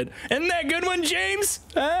love it. Isn't that a good one, James?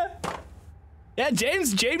 Huh? Yeah,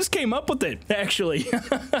 James came up with it, actually.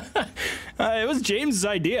 It was James's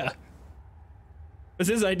idea. It was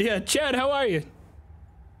his idea. Chad, how are you?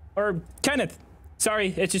 Or Kenneth.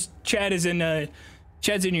 Sorry, it's just Chad's in your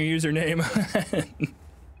username.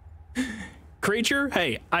 Creature?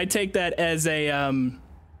 Hey, I take that as a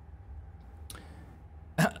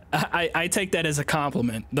I take that as a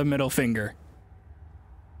compliment, the middle finger.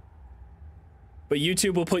 But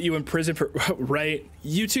YouTube will put you in prison for, right?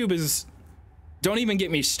 YouTube is, don't even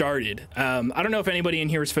get me started. I don't know if anybody in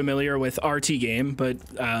here is familiar with RT Game, but,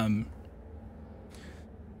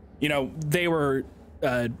 you know, they were,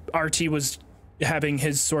 RT was having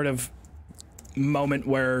his sort of moment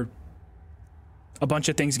where a bunch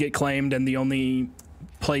of things get claimed and the only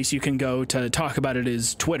place you can go to talk about it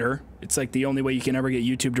is Twitter. It's like the only way you can ever get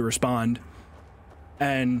YouTube to respond.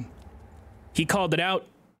 And he called it out.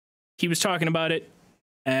 He was talking about it,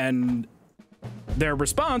 and their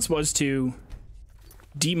response was to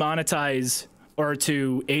demonetize or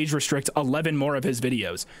to age restrict 11 more of his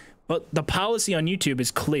videos. But the policy on YouTube is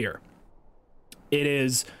clear. It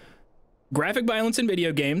is graphic violence in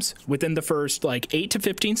video games within the first like 8 to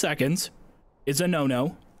 15 seconds is a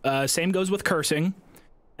no-no. Same goes with cursing.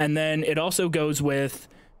 And then it also goes with,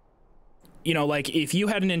 you know, like if you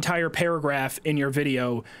had an entire paragraph in your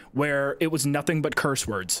video where it was nothing but curse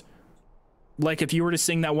words, like if you were to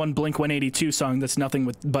sing that one Blink-182 song that's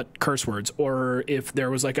nothing but curse words, or if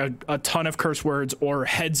there was like a ton of curse words or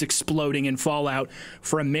heads exploding in Fallout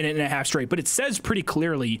for a minute and a half straight. But it says pretty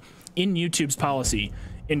clearly in YouTube's policy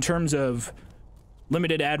in terms of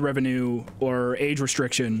limited ad revenue or age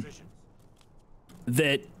restriction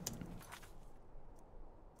that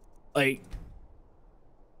like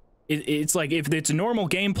it's like if it's normal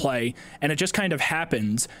gameplay and it just kind of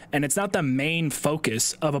happens and it's not the main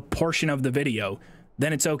focus of a portion of the video,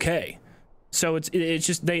 then it's okay. So it's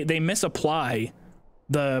just they misapply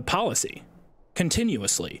the policy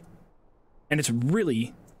continuously, and it's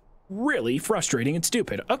really frustrating and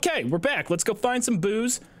stupid. Okay, we're back. Let's go find some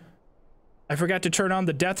booze. I forgot to turn on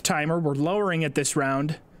the death timer. We're lowering it this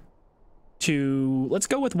round to, let's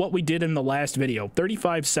go with what we did in the last video,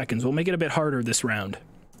 35 seconds. We'll make it a bit harder this round.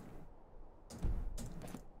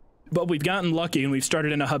 But we've gotten lucky and we've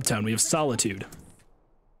started in a hub town. We have Solitude.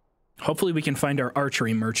 Hopefully we can find our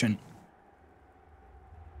archery merchant.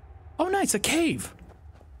 Oh nice, a cave.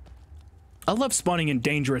 I love spawning in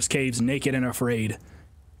dangerous caves, naked and afraid.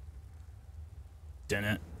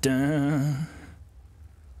 Dun-dun-dun.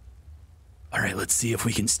 All right, let's see if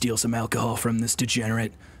we can steal some alcohol from this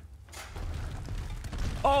degenerate.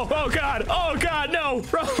 Oh God, no,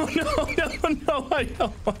 bro, no, I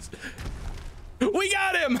almost... We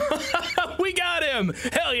got him! We got him!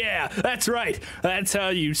 Hell yeah, that's right. That's how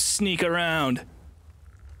you sneak around.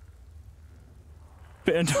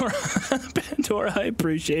 Pandora, I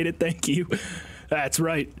appreciate it, thank you. That's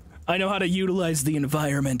right. I know how to utilize the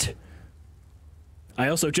environment. I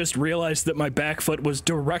also just realized that my back foot was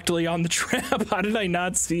directly on the trap. How did I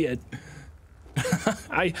not see it?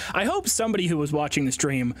 I hope somebody who was watching the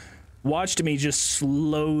stream watched me just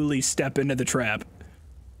slowly step into the trap.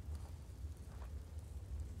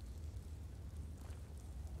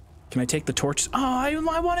 Can I take the torch? Oh,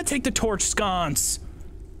 I want to take the torch sconce.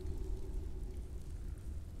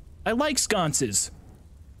 I like sconces.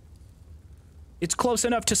 It's close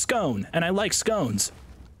enough to scone, and I like scones.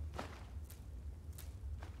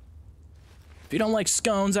 If you don't like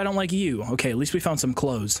scones, I don't like you. Okay, at least we found some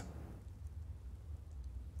clothes.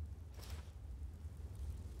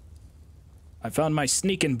 I found my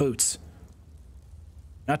sneaking boots.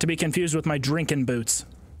 Not to be confused with my drinking boots.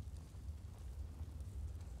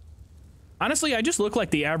 Honestly, I just look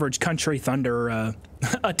like the average Country Thunder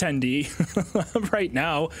attendee right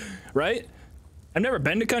now, right? I've never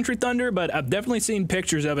been to Country Thunder, but I've definitely seen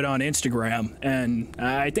pictures of it on Instagram, and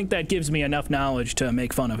I think that gives me enough knowledge to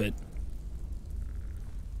make fun of it.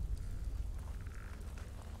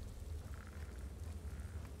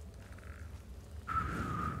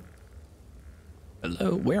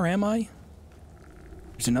 Hello, where am I?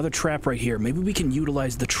 There's another trap right here. Maybe we can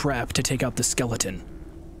utilize the trap to take out the skeleton.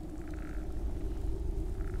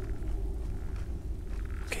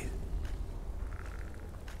 Okay.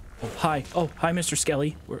 Oh, hi. Oh, hi, Mr.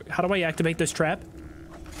 Skelly. How do I activate this trap?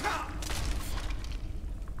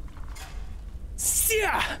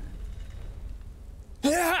 Yeah.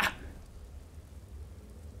 Yeah.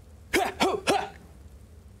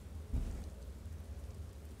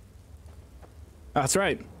 That's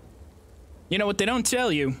right. You know what they don't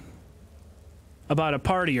tell you about a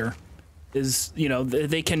partier is, you know,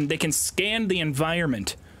 they can scan the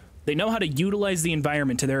environment. They know how to utilize the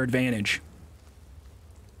environment to their advantage.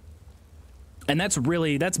 And that's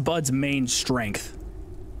Bud's main strength.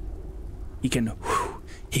 He can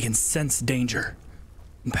sense danger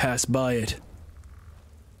and pass by it.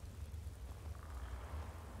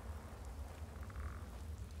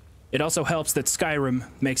 It also helps that Skyrim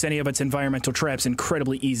makes any of its environmental traps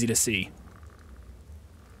incredibly easy to see.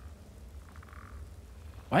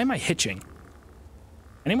 Why am I hitching?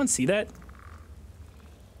 Anyone see that?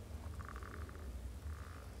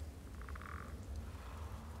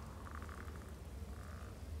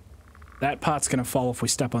 That pot's gonna fall if we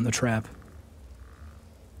step on the trap.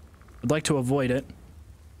 I'd like to avoid it.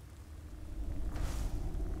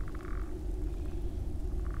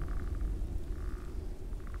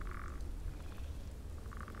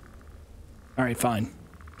 All right, fine.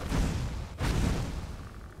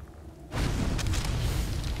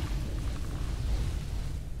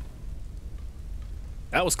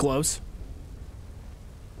 That was close.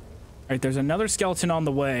 All right, there's another skeleton on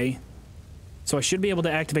the way, so I should be able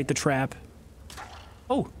to activate the trap.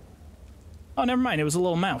 Oh. Oh, never mind. It was a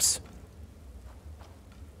little mouse.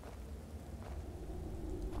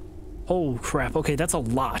 Oh, crap. Okay, that's a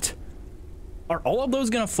lot. Are all of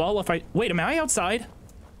those gonna fall if I... Wait, am I outside?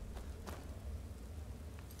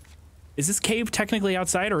 Is this cave technically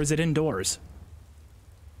outside, or is it indoors?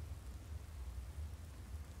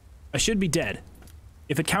 I should be dead.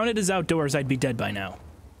 If it counted as outdoors, I'd be dead by now.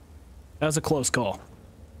 That was a close call.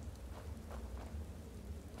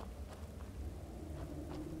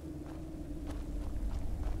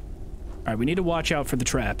 Alright, we need to watch out for the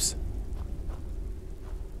traps.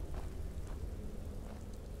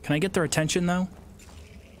 Can I get their attention, though?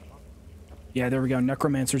 Yeah, there we go.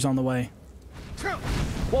 Necromancer's on the way.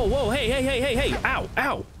 Whoa, whoa, hey, hey, hey, hey, hey! Ow,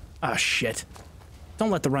 ow! Ah, shit.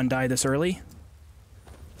 Don't let the run die this early.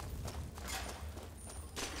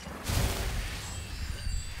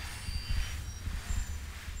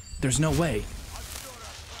 There's no way.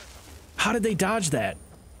 How did they dodge that?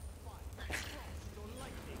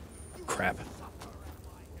 Crap. Are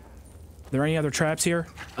there any other traps here?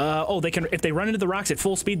 Oh, they can, if they run into the rocks at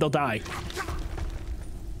full speed, they'll die.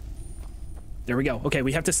 There we go. Okay,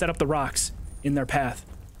 we have to set up the rocks in their path.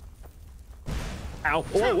 Ow.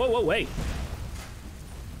 Whoa, whoa, whoa, wait.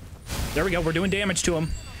 There we go. We're doing damage to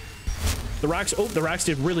them. The rocks, oh, the rocks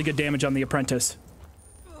did really good damage on the apprentice.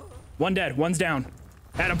 One dead, one's down.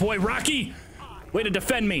 Attaboy, Rocky! Way to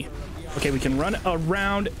defend me. Okay, we can run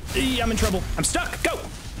around. I'm in trouble. I'm stuck. Go!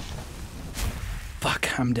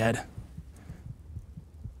 Fuck, I'm dead.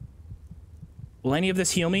 Will any of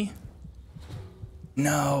this heal me?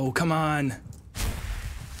 No, come on.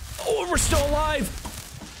 Oh, we're still alive!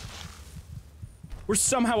 We're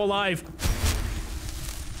somehow alive.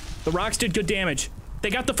 The rocks did good damage. They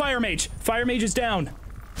got the fire mage. Fire mage is down.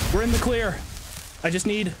 We're in the clear. I just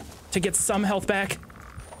need to get some health back.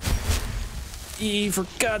 For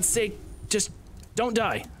God's sake, just don't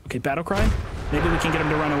die. Okay, battle cry. Maybe we can get him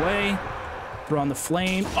to run away. Throw on the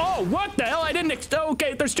flame. Oh, what the hell? I didn't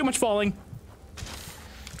okay, there's too much falling.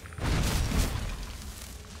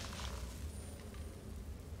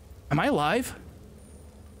 Am I alive?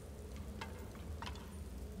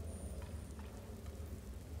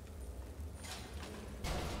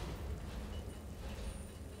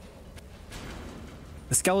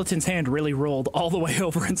 The skeleton's hand really rolled all the way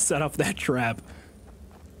over and set up that trap.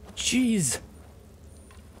 Jeez.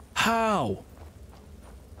 How?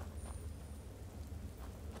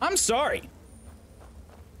 I'm sorry.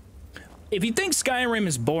 If you think Skyrim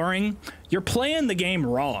is boring, you're playing the game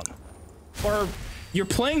wrong. Or you're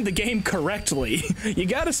playing the game correctly. You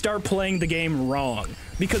gotta start playing the game wrong.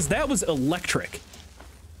 Because that was electric.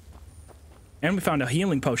 And we found a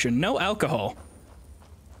healing potion. No alcohol.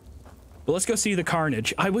 But let's go see the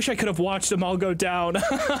carnage. I wish I could have watched them all go down.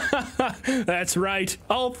 That's right.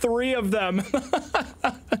 All three of them.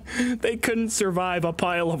 They couldn't survive a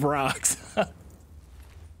pile of rocks.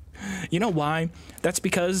 You know why? That's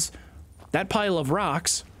because that pile of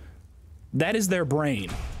rocks, that is their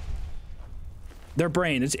brain. Their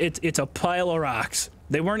brain, it's a pile of rocks.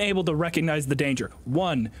 They weren't able to recognize the danger.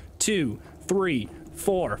 1, 2, 3,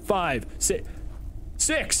 4, 5, 6.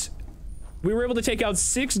 6! We were able to take out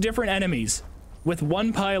 6 different enemies with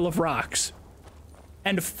one pile of rocks.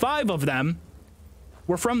 and 5 of them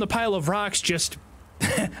were from the pile of rocks just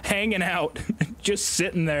hanging out, just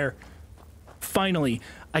sitting there. Finally,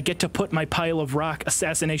 I get to put my pile of rock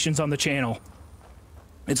assassinations on the channel.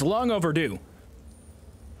 It's long overdue.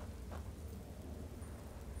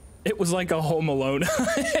 It was like a Home Alone.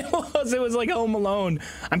 It was like Home Alone.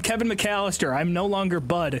 I'm Kevin McAllister. I'm no longer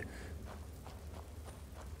Bud.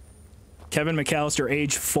 Kevin McAllister,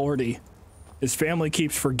 age 40. His family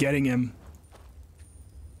keeps forgetting him.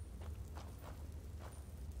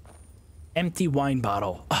 Empty wine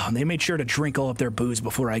bottle. Oh, and they made sure to drink all of their booze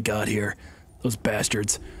before I got here. Those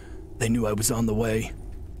bastards. They knew I was on the way.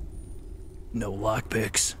 No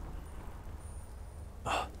lockpicks.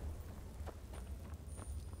 Oh.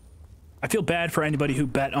 I feel bad for anybody who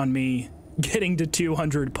bet on me getting to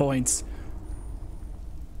 200 points.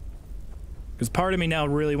 Because part of me now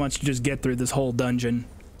really wants to just get through this whole dungeon.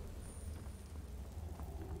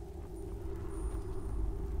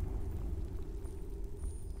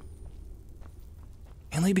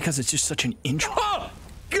 Mainly because it's just such an intro.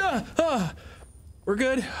 Oh! We're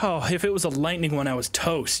good? Oh, if it was a lightning one, I was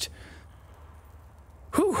toast.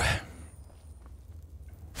 Whew.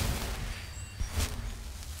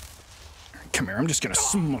 Come here, I'm just gonna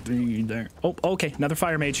smother you there. Oh, okay, another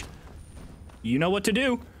fire mage. You know what to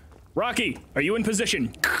do. Rocky, are you in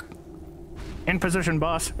position? In position,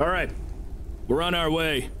 boss. All right, we're on our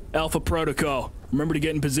way. Alpha Protocol. Remember to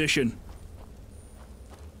get in position.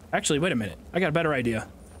 Actually, wait a minute. I got a better idea.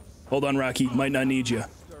 Hold on, Rocky. Might not need you.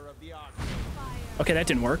 Okay, that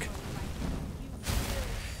didn't work.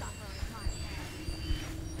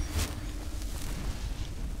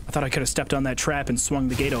 I thought I could have stepped on that trap and swung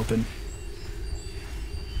the gate open.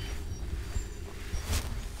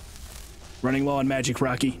 Running low on magic,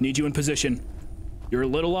 Rocky. Need you in position. You're a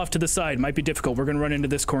little off to the side. Might be difficult. We're gonna run into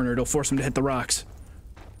this corner. It'll force him to hit the rocks.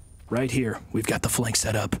 Right here. We've got the flank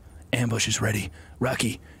set up. Ambush is ready.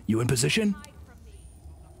 Rocky, you in position?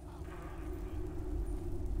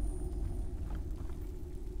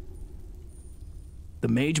 The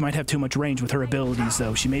mage might have too much range with her abilities,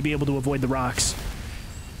 though. She may be able to avoid the rocks.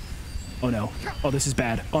 Oh, no. Oh, this is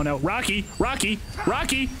bad. Oh, no. Rocky! Rocky!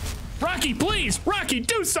 Rocky! Rocky, please! Rocky,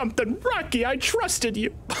 do something! Rocky, I trusted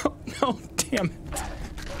you! Oh, no, damn it.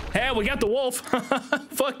 Hey, we got the wolf!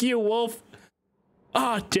 Fuck you, wolf!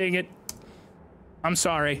 Ah, oh, dang it. I'm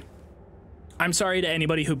sorry. I'm sorry to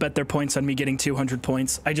anybody who bet their points on me getting 200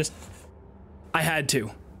 points. I had to.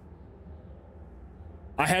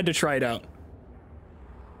 I had to try it out.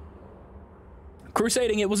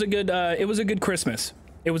 Crusading, it was a good Christmas.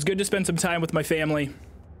 It was good to spend some time with my family.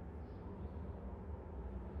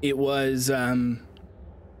 It was, I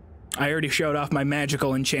already showed off my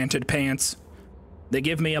magical enchanted pants. They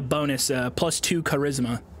give me a bonus, +2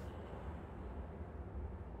 charisma.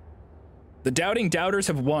 The Doubting Doubters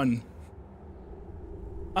have won.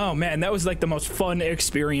 Oh man, that was like the most fun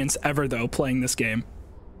experience ever though, playing this game.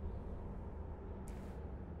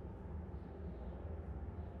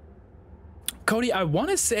 Cody, I want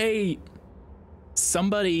to say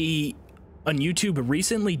somebody on YouTube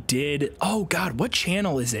recently did... Oh god, what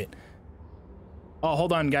channel is it? Oh,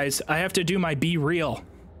 hold on guys. I have to do my Be Real.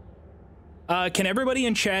 Can everybody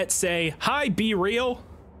in chat say, hi, Be Real?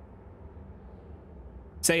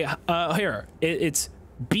 Say, here. It's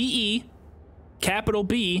B-E, capital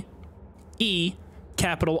B, E,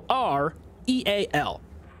 capital R, E-A-L.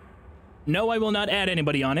 No, I will not add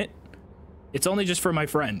anybody on it. It's only just for my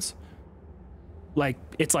friends. Like,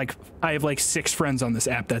 it's like, I have like 6 friends on this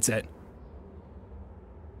app, that's it.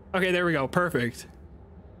 Okay, there we go, perfect.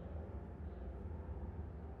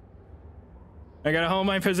 I gotta hold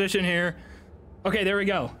my position here. Okay, there we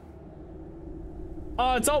go.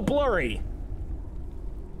 Oh, it's all blurry.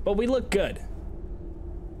 But we look good.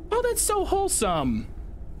 Oh, that's so wholesome.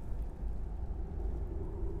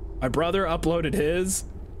 My brother uploaded his.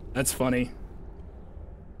 That's funny.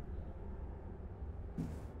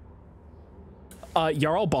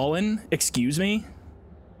 Jarl Ballin, excuse me?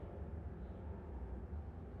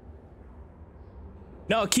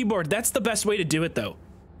 No, keyboard, that's the best way to do it though.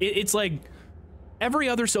 It's like every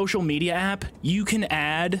other social media app, you can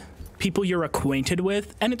add people you're acquainted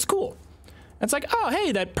with and it's cool. It's like, oh,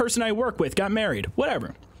 hey, that person I work with got married,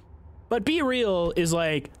 whatever. But Be Real is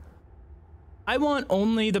like, I want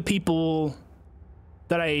only the people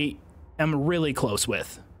that I am really close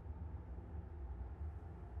with.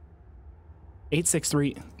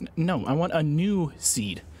 863, no, I want a new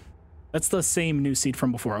seed. That's the same new seed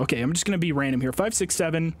from before. Okay, I'm just gonna be random here.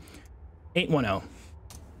 567 810.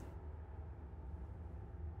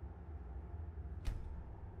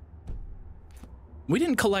 We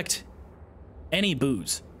didn't collect any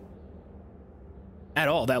booze at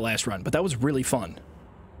all that last run, but that was really fun.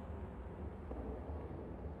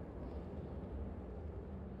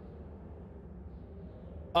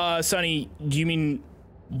 Sonny, do you mean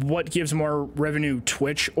what gives more revenue,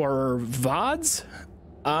 Twitch or VODs?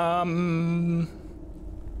 I'm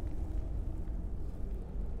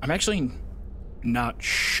actually not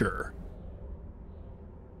sure.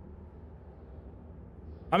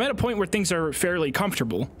 I'm at a point where things are fairly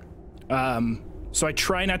comfortable. So I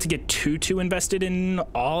try not to get too invested in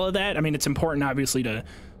all of that. I mean, it's important, obviously, to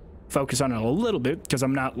focus on it a little bit because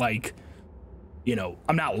I'm not like, you know,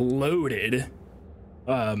 I'm not loaded.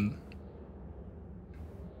 But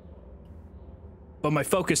my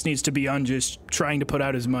focus needs to be on just trying to put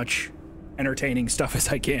out as much entertaining stuff as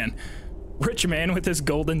I can. Rich man with his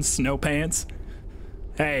golden snow pants.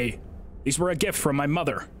 Hey, these were a gift from my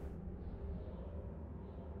mother.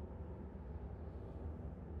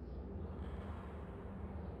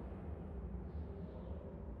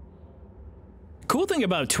 Cool thing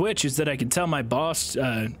about Twitch is that I can tell my boss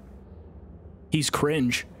he's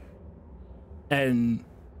cringe. And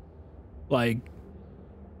like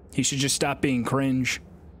he should just stop being cringe.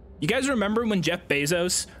 You guys remember when Jeff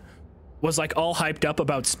Bezos was like all hyped up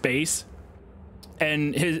about space?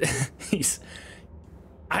 And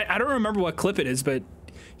I don't remember what clip it is, but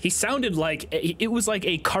he sounded like it was like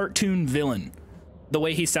a cartoon villain. The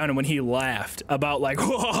way he sounded when he laughed about like,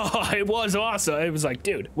 whoa, it was awesome. It was like,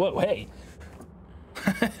 dude, whoa, hey.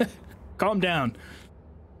 Calm down.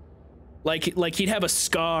 Like he'd have a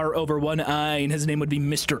scar over one eye and his name would be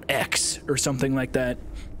Mr. X or something like that.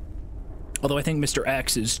 Although I think Mr.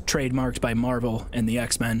 X is trademarked by Marvel and the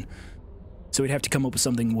X-Men, so we'd have to come up with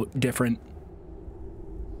something different.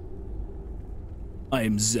 I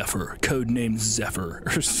am Zephyr, codenamed Zephyr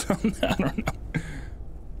or something. I don't know.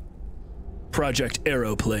 Project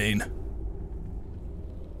Aeroplane.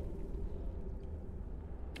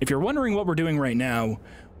 If you're wondering what we're doing right now,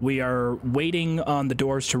 we are waiting on the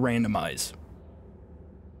doors to randomize.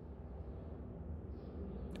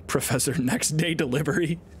 Professor next day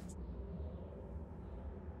delivery.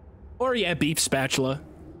 Or yeah, beef spatula.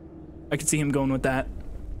 I could see him going with that.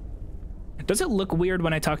 Does it look weird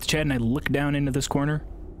when I talk to Chad and I look down into this corner?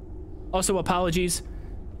 Also, apologies.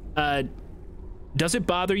 Does it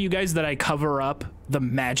bother you guys that I cover up the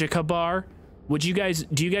Magicka bar? Do you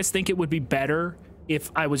guys think it would be better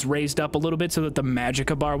if I was raised up a little bit so that the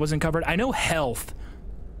Magicka bar wasn't covered? I know health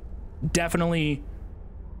definitely,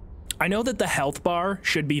 I know that the health bar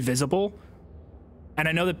should be visible, and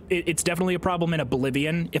I know that it's definitely a problem in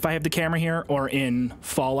Oblivion if I have the camera here, or in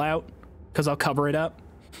Fallout, because I'll cover it up.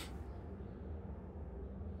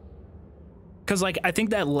 Because like I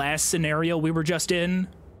think that last scenario we were just in,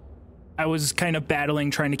 I was kind of battling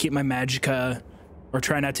trying to keep my Magicka, or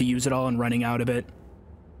try not to use it all and running out of it.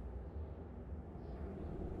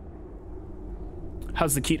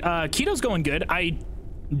 How's the keto? Keto's going good. I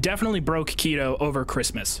definitely broke keto over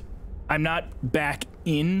Christmas. I'm not back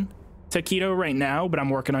in to keto right now, but I'm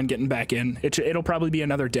working on getting back in. It'll probably be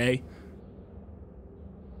another day.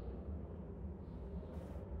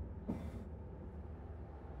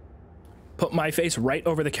 Put my face right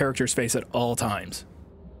over the character's face at all times.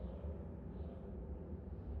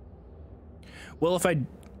 Well, if I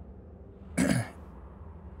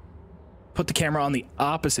put the camera on the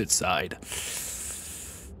opposite side.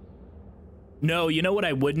 No, you know what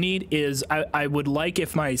I would need is I would like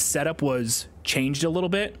if my setup was changed a little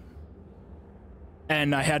bit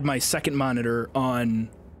and I had my second monitor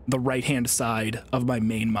on the right-hand side of my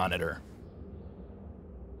main monitor.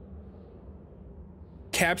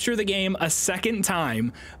 Capture the game a second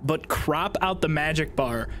time, but crop out the magic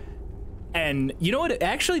bar. And you know what?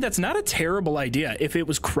 Actually, that's not a terrible idea. If it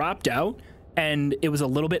was cropped out and it was a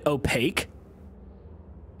little bit opaque,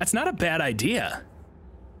 that's not a bad idea.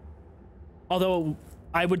 Although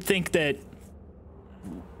I would think that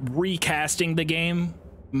recasting the game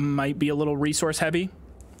might be a little resource heavy.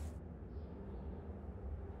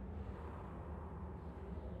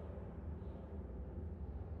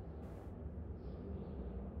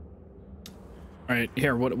 All right,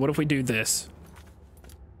 here, what if we do this?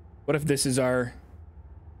 What if this is our...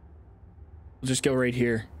 We'll just go right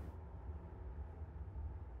here.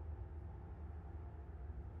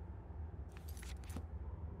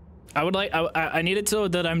 I would like, I need it so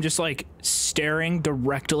that I'm just like staring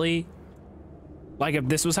directly. Like if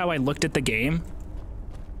this was how I looked at the game.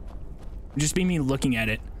 Just be me looking at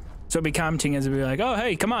it. So it'd be commenting as it'd be like, oh,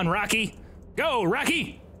 hey, come on, Rocky. Go,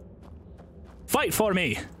 Rocky. Fight for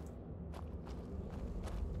me.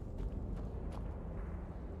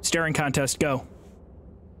 Staring contest, go.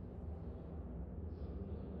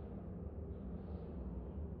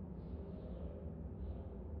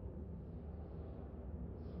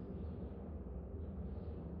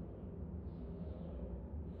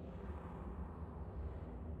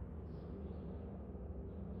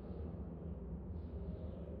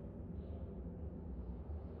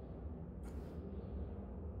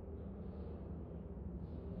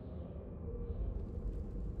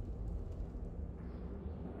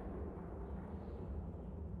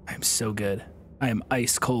 I'm so good. I am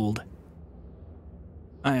ice cold.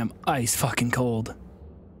 I am ice fucking cold.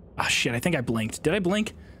 Ah, shit, I think I blinked. Did I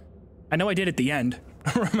blink? I know I did at the end.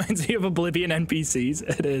 Reminds me of Oblivion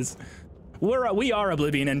NPCs. It is. We are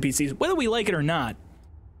Oblivion NPCs, whether we like it or not.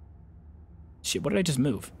 Shit, what did I just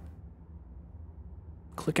move?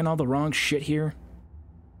 Clicking all the wrong shit here.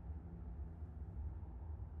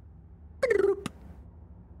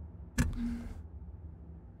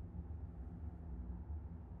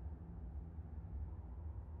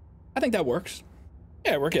 I think that works.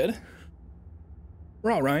 Yeah, we're good.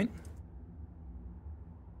 We're all right.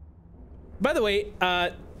 By the way,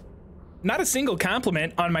 not a single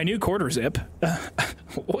compliment on my new quarter zip.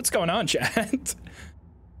 What's going on, chat?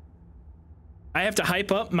 I have to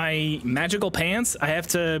hype up my magical pants. I have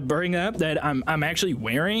to bring up that I'm actually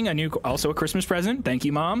wearing a new, also a Christmas present. Thank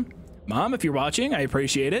you, Mom. Mom, if you're watching, I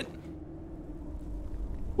appreciate it.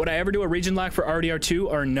 Would I ever do a region lock for RDR2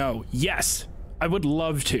 or no? Yes, I would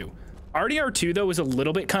love to. RDR2 though is a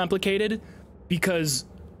little bit complicated because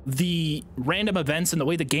the random events and the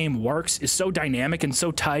way the game works is so dynamic and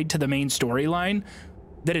so tied to the main storyline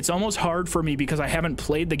that it's almost hard for me, because I haven't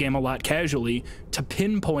played the game a lot casually, to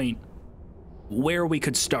pinpoint where we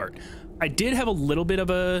could start. I did have a little bit of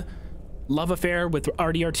a love affair with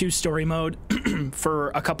RDR2 story mode for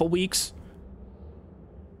a couple weeks.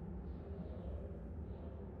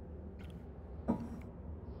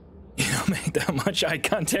 You don't make that much eye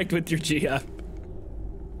contact with your GF.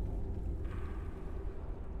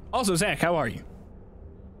 Also, Zach, how are you?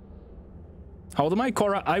 How old am I,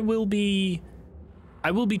 Cora? I will be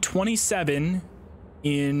 27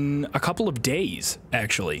 in a couple of days,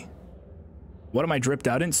 actually. What am I dripped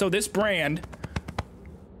out in? So this brand,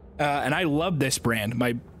 and I love this brand.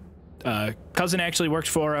 My cousin actually works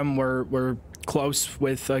for them. We're close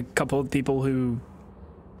with a couple of people who,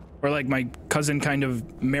 or like my cousin kind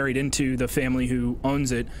of married into the family who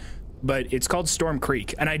owns it. But it's called Storm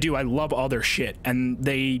Creek, and I love all their shit, and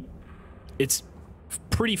it's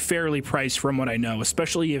pretty fairly priced from what I know,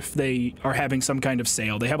 especially if they are having some kind of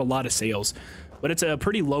sale. They have a lot of sales, but it's a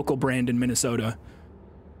pretty local brand in Minnesota.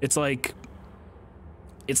 It's like,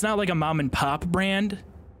 it's not like a mom and pop brand,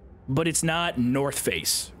 but it's not North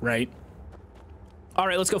Face, right? All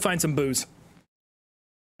right, let's go find some booze.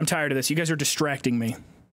 I'm tired of this. You guys are distracting me.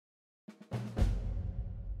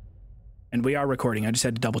 And we are recording. I just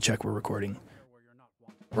had to double check we're recording.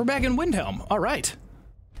 We're back in Windhelm. All right.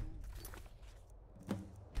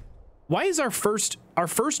 Why is our first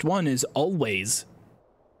one is always,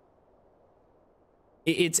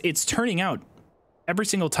 it's turning out every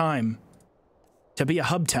single time to be a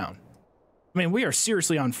hub town. I mean, we are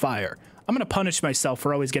seriously on fire. I'm gonna punish myself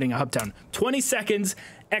for always getting a hub town. 20 seconds,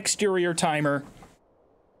 exterior timer.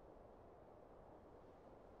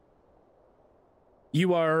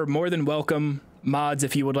 You are more than welcome, mods,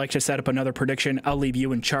 if you would like to set up another prediction. I'll leave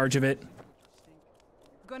you in charge of it.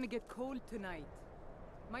 Gonna get cold tonight.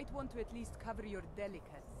 Might want to at least cover your delicates.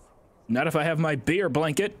 Not if I have my beer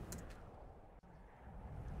blanket.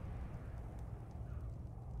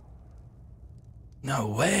 No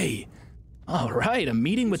way. All right, a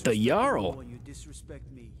meeting with the Jarl.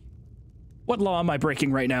 What law am I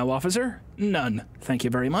breaking right now, officer? None. Thank you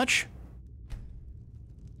very much.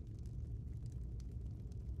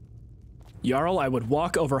 Jarl, I would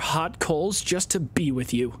walk over hot coals just to be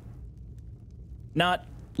with you. Not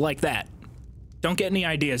like that. Don't get any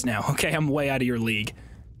ideas now, okay? I'm way out of your league.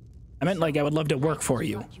 I meant like I would love to work for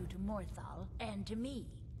you. You to Morthal and to me.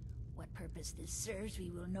 What purpose this serves, we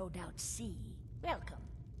will no doubt see. Welcome.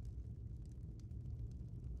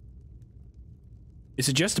 Is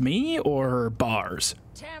it just me or bars?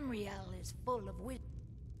 Tamriel is full of wisdom.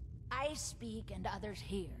 I speak and others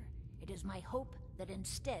hear. It is my hope that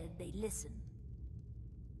instead they listen.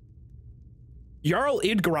 Jarl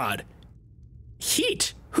Idgrad.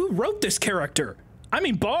 Heat. Who wrote this character? I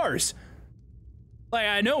mean, bars. Like,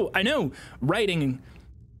 I know writing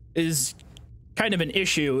is kind of an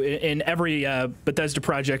issue in every Bethesda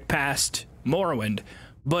project past Morrowind,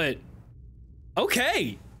 but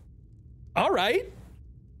okay. All right.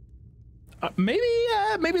 Maybe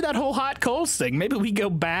that whole hot coals thing, maybe we go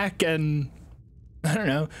back and, I don't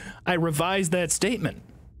know, I revise that statement.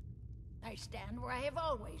 I stand where I have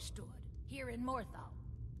always stood, here in Morthal.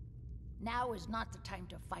 Now is not the time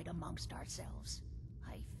to fight amongst ourselves.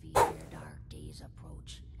 I fear dark days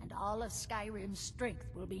approach, and all of Skyrim's strength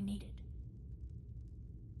will be needed.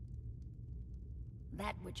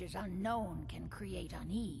 That which is unknown can create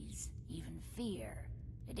unease, even fear.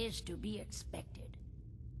 It is to be expected.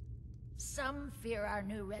 Some fear our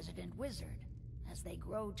new resident wizard. As they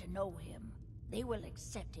grow to know him, they will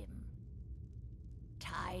accept him.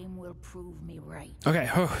 Time will prove me right. Okay.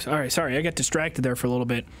 Oh, all right. Sorry, I got distracted there for a little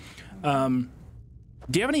bit. Do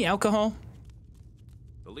you have any alcohol?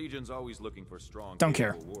 The Legion's always looking for strong, Don't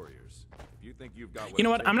care. warriors. If you think you've got You know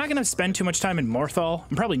what? I'm not gonna spend too much time in Morthal.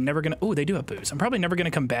 I'm probably never gonna. Oh, they do have booze. I'm probably never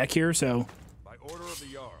gonna come back here. So. By order of the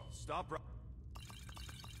Jarl, stop.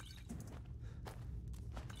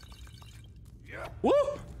 Yeah. Woo!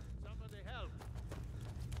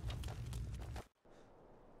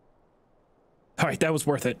 All right, that was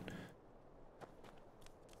worth it.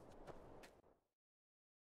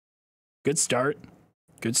 Good start.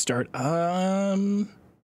 Good start.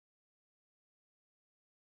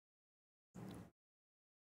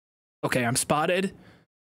 Okay, I'm spotted.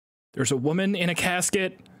 There's a woman in a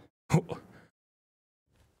casket.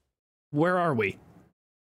 Where are we?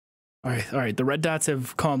 All right. The red dots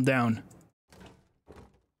have calmed down.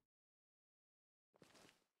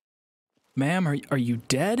 Ma'am, are you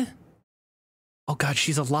dead? Oh God,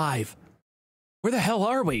 she's alive. Where the hell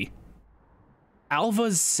are we?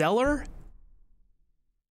 Alva's cellar?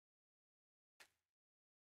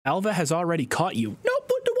 Alva has already caught you. No,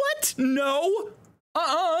 but what? No.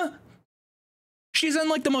 She's in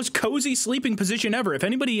like the most cozy sleeping position ever. If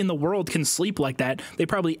anybody in the world can sleep like that, they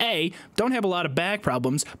probably A, don't have a lot of back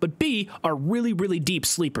problems, but B, are really, really deep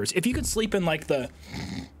sleepers. If you could sleep in like that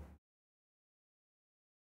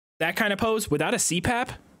kind of pose without a CPAP.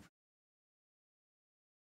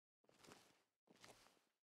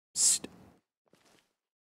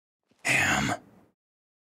 Ma'am,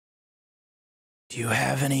 do you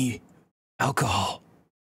have any alcohol?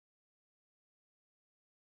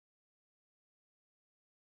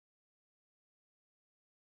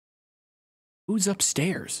 Who's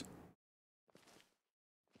upstairs?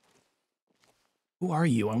 Who are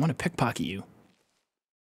you? I want to pickpocket you.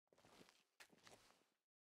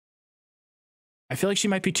 I feel like she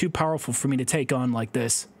might be too powerful for me to take on like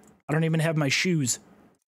this. I don't even have my shoes.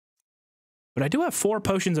 But I do have 4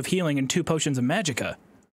 potions of healing and 2 potions of magicka.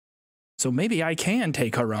 So maybe I can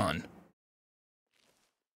take her on.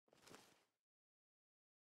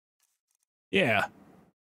 Yeah.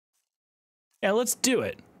 Yeah, let's do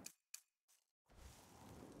it.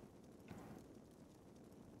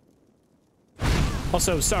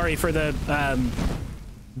 Also, sorry for the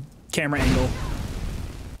camera angle.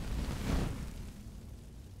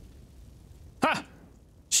 Ha!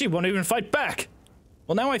 She won't even fight back.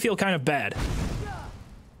 Well, now I feel kind of bad.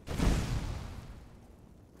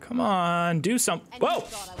 Come on, do some. Whoa!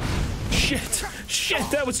 Shit!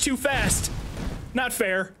 Shit, that was too fast. Not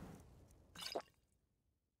fair.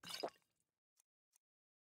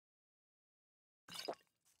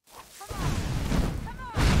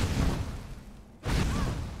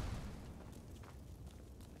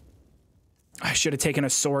 I should have taken a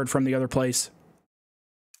sword from the other place.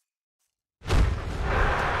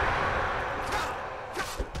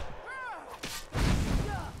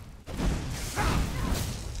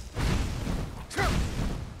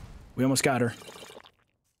 We almost got her.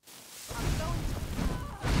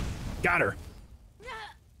 Got her.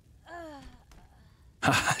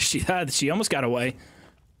 She almost got away.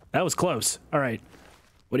 That was close. All right.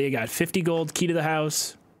 What do you got? 50 gold, key to the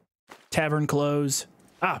house, tavern clothes.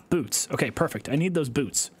 Ah, boots. Okay, perfect. I need those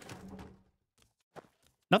boots.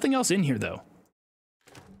 Nothing else in here, though.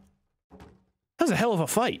 That was a hell of a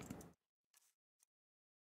fight.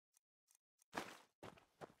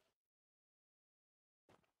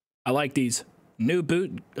 I like these. New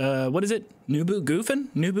boot, what is it? New boot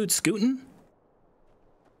goofing? New boot scooting?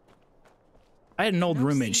 I had an old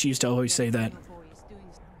roommate. She used to always say that.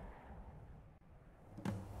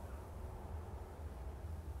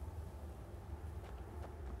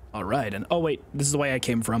 All right, and oh wait, this is the way I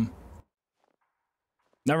came from.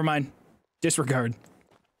 Never mind. Disregard.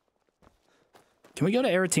 Can we go to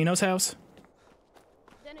Aretino's house?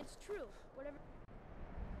 Then it's true. Whatever.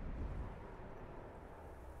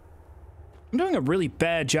 I'm doing a really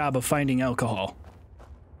bad job of finding alcohol.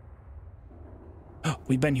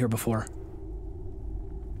 We've been here before.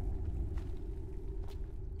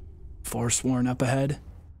 Forsworn up ahead.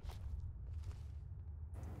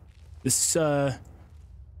 This, the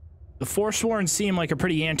Forsworn seem like a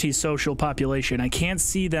pretty antisocial population. I can't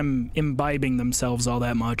see them imbibing themselves all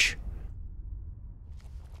that much.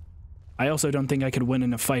 I also don't think I could win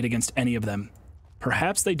in a fight against any of them.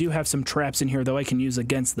 Perhaps they do have some traps in here, though, I can use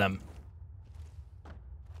against them.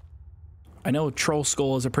 I know Troll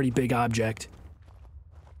Skull is a pretty big object.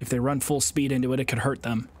 If they run full speed into it, it could hurt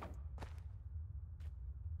them.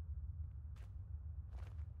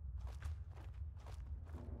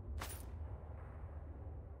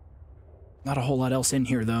 Not a whole lot else in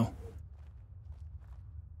here, though.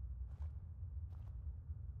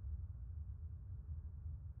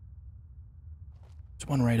 There's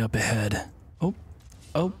one right up ahead. Oh.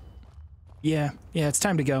 Oh. Yeah, it's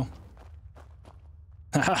time to go.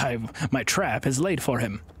 My trap is laid for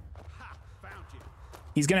him.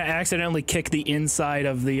 He's gonna accidentally kick the inside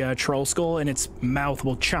of the troll skull and its mouth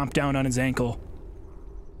will chomp down on his ankle.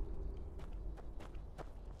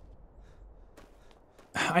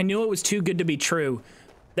 I knew it was too good to be true.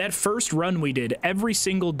 That first run we did, every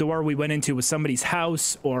single door we went into was somebody's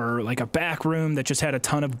house or like a back room that just had a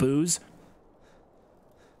ton of booze.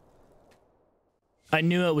 I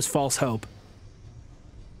knew it was false hope.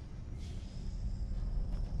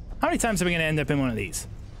 How many times am I gonna end up in one of these?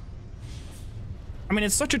 I mean,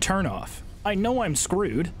 it's such a turnoff. I know I'm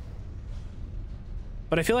screwed.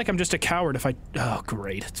 But I feel like I'm just a coward if I... Oh,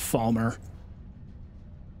 great. It's Falmer.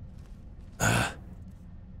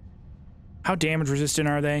 How damage resistant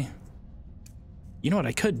are they? You know what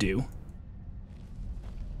I could do?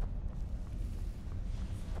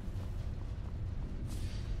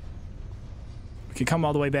 We could come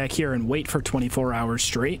all the way back here and wait for 24 hours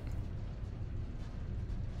straight.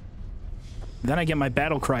 Then I get my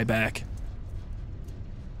battle cry back.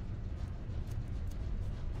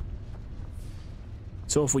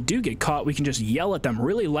 So if we do get caught, we can just yell at them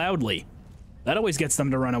really loudly. That always gets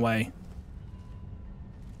them to run away.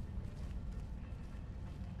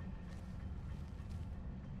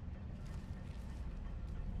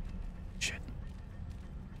 Shit.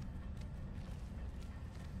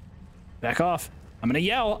 Back off. I'm gonna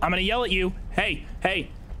yell. I'm gonna yell at you. Hey, hey.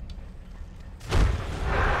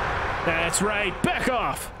 That's right. Back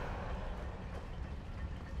off.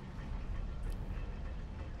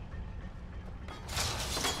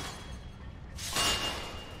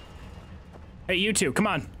 Hey, you two, come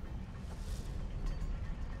on.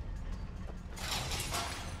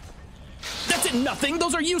 That's it, nothing.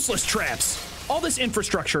 Those are useless traps. All this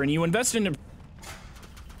infrastructure and you invest in...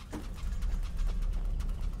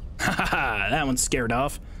 Haha, that one's scared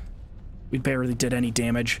off. We barely did any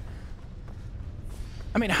damage.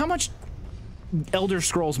 I mean, how much Elder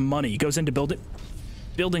Scrolls money goes into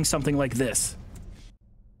building something like this?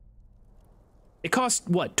 It costs,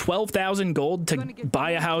 what, 12,000 gold to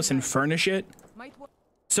buy a house and furnish it?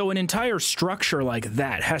 So an entire structure like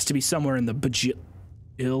that has to be somewhere in the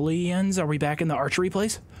bajillions. Are we back in the archery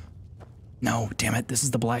place? No, damn it, this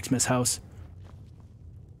is the blacksmith's house.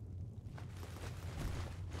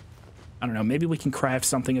 I don't know, maybe we can craft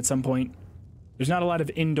something at some point. There's not a lot of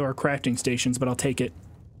indoor crafting stations, but I'll take it.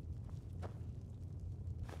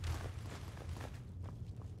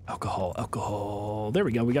 Alcohol, alcohol. There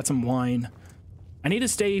we go, we got some wine. I need to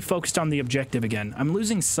stay focused on the objective again. I'm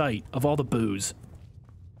losing sight of all the booze.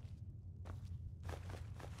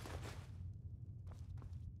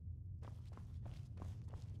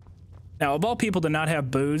 Now, of all people to not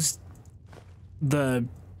have booze, the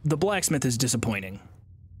blacksmith is disappointing.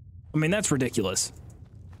 I mean, that's ridiculous.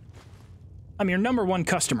 I'm your #1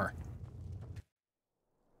 customer.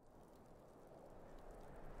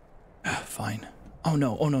 Fine. Oh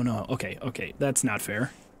no, oh no, no. Okay, okay, that's not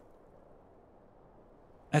fair.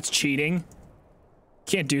 That's cheating.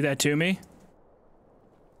 Can't do that to me.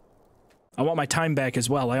 I want my time back as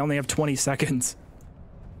well. I only have 20 seconds.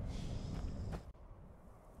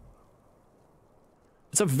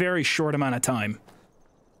 It's a very short amount of time.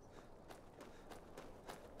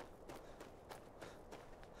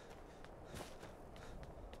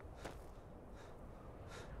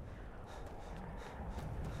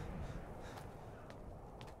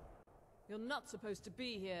 You're not supposed to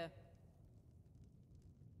be here.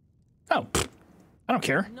 Oh, I don't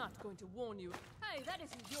care. I'm not going to warn you. Hey, that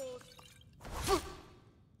isn't yours.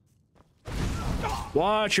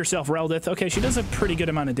 Watch yourself, Reldith. Okay, she does a pretty good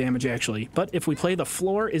amount of damage, actually. But if we play the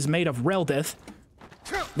floor is made of Reldith,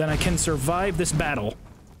 then I can survive this battle.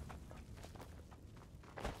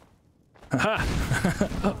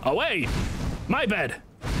 Haha! Away! My bed!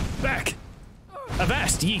 Back!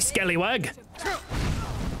 Avast, ye scallywag!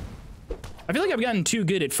 I feel like I've gotten too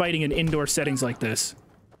good at fighting in indoor settings like this.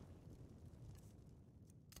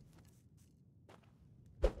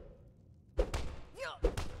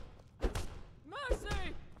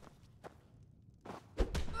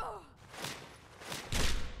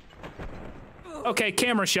 Okay,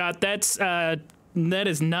 camera shot. That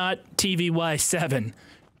is not TVY7.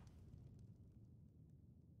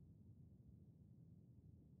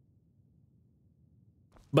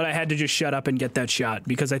 But I had to just shut up and get that shot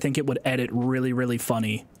because I think it would edit really, really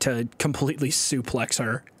funny to completely suplex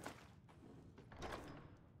her.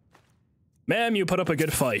 Ma'am, you put up a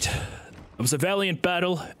good fight. It was a valiant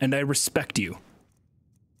battle, and I respect you.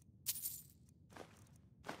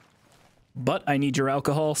 But I need your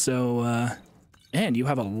alcohol, so, and you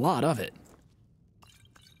have a lot of it.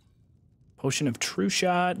 Potion of True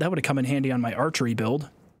Shot. That would have come in handy on my archery build.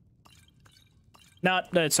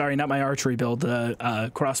 Not, sorry, not my archery build. The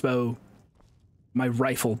crossbow, my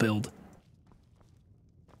rifle build.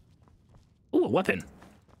 Ooh, a weapon.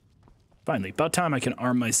 Finally, about time I can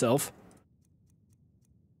arm myself.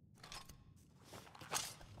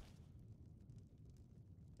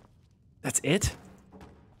 That's it?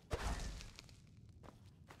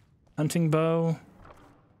 Hunting bow.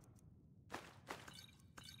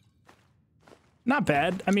 Not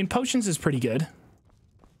bad. I mean, potions is pretty good.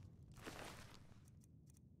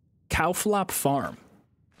 Cowflop Farm.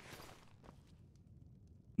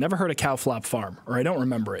 Never heard of Cowflop Farm, or I don't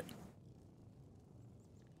remember it.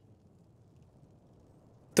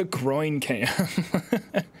 The groin cam.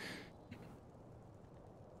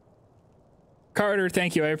 Carter,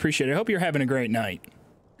 thank you. I appreciate it. I hope you're having a great night.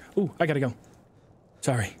 Ooh, I gotta go.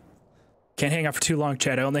 Sorry. Can't hang out for too long,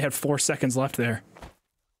 Chad. I only had 4 seconds left there.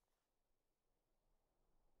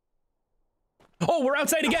 Oh, we're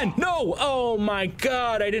outside again! No! Oh my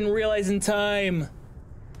god, I didn't realize in time.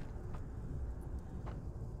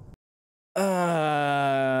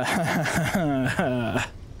 Oh,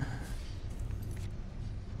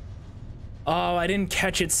 I didn't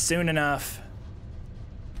catch it soon enough.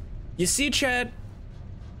 You see, Chad?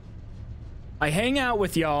 I hang out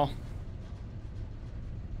with y'all.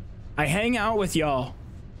 I hang out with y'all.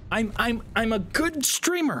 I'm a good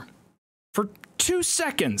streamer for 2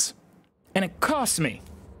 seconds. And it cost me.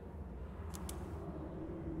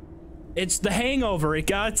 It's the hangover. It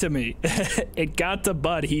got to me. It got to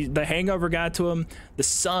Bud. The hangover got to him. The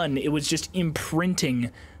sun, it was just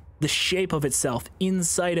imprinting the shape of itself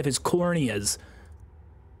inside of his corneas.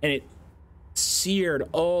 And it seared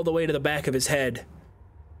all the way to the back of his head.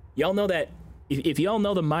 Y'all know that. If y'all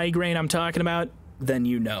know the migraine I'm talking about, then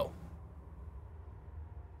you know.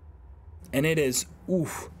 And it is,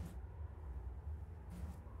 oof.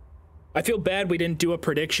 I feel bad we didn't do a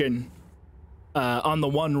prediction on the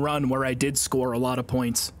one run where I did score a lot of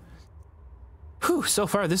points. Whew, so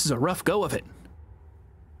far this is a rough go of it.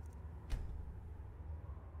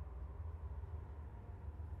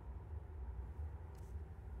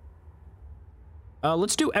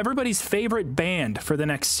 Let's do everybody's favorite band for the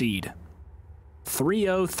next seed.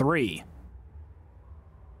 303.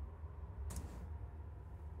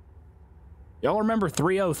 Y'all remember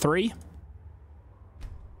 303?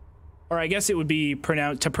 Or I guess it would be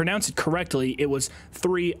pronounced, to pronounce it correctly, it was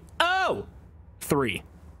 303.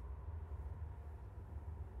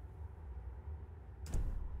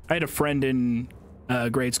 I had a friend in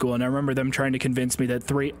grade school, and I remember them trying to convince me that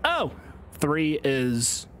 303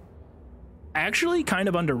 is actually kind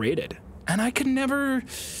of underrated. And I could never,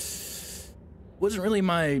 wasn't really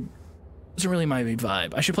my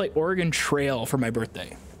vibe. I should play Oregon Trail for my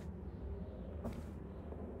birthday.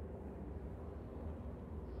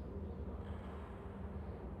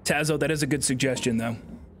 Tazo, that is a good suggestion, though.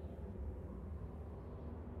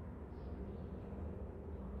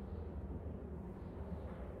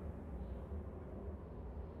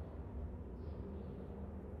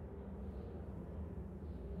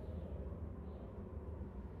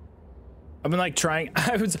 I've been like trying.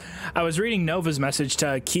 I was reading Nova's message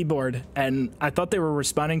to Keyboard, and I thought they were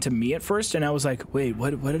responding to me at first, and I was like, wait,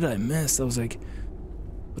 what did I miss? I was like,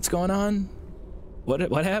 what's going on?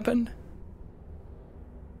 What happened?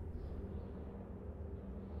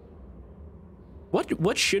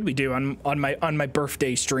 What should we do on my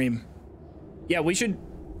birthday stream? Yeah, we should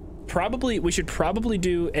probably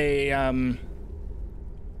do a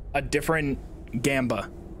different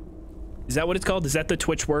Gamba. Is that what it's called? Is that the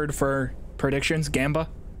Twitch word for predictions? Gamba?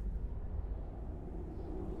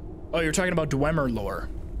 Oh, you're talking about Dwemer lore.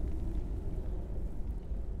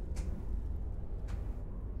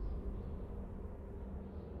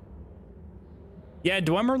 Yeah,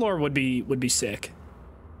 Dwemer lore would be sick.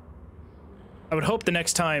 I would hope the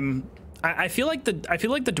next time. I feel like the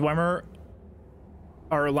Dwemer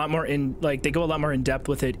are a lot more in, like, they go a lot more in depth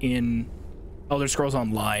with it in Elder Scrolls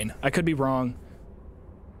Online. I could be wrong.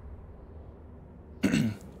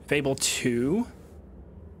 Fable 2.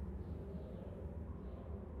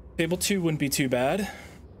 Fable 2 wouldn't be too bad.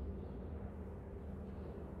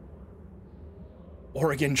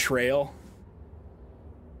 Oregon Trail.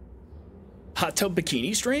 Hot tub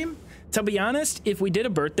bikini stream? To be honest, if we did a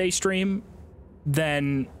birthday stream,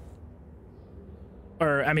 then,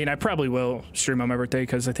 or I mean, I probably will stream on my birthday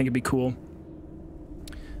because I think it'd be cool.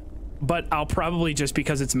 But I'll probably, just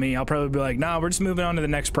because it's me, I'll probably be like, nah, we're just moving on to the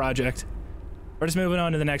next project. We're just moving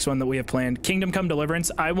on to the next one that we have planned. Kingdom Come Deliverance.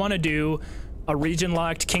 I want to do a region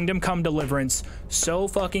locked Kingdom Come Deliverance so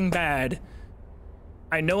fucking bad.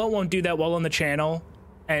 I know it won't do that well on the channel,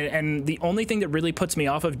 And the only thing that really puts me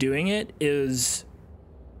off of doing it is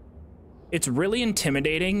it's really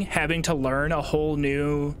intimidating having to learn a whole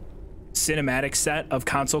new cinematic set of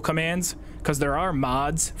console commands, because there are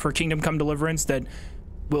mods for Kingdom Come Deliverance that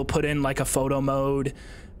will put in like a photo mode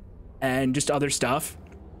and just other stuff.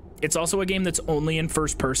 It's also a game that's only in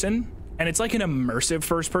first person, and it's like an immersive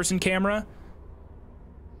first person camera.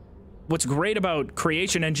 What's great about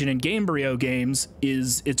Creation Engine and Gamebryo games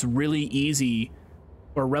is it's really easy,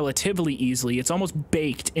 or relatively easily, it's almost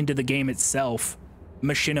baked into the game itself,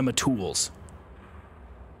 machinima tools.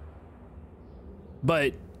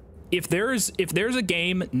 But if there's a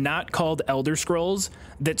game not called Elder Scrolls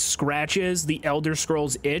that scratches the Elder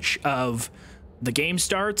Scrolls itch of the game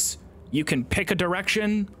starts, you can pick a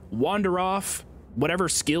direction, wander off, whatever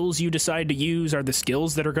skills you decide to use are the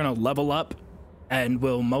skills that are going to level up and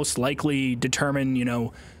will most likely determine, you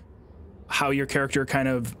know, how your character kind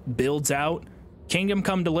of builds out. Kingdom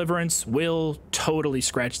Come Deliverance will totally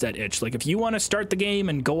scratch that itch. Like, if you want to start the game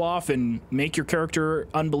and go off and make your character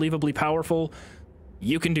unbelievably powerful,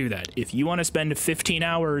 you can do that. If you want to spend 15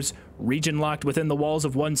 hours region locked within the walls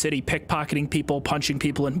of one city, pickpocketing people, punching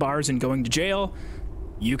people in bars, and going to jail,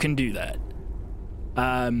 you can do that.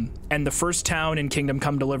 And the first town in Kingdom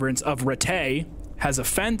Come Deliverance of Rattay has a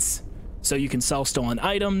fence, so you can sell stolen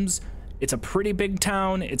items. It's a pretty big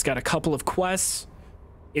town. It's got a couple of quests.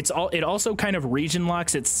 It also kind of region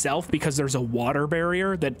locks itself because there's a water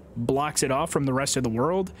barrier that blocks it off from the rest of the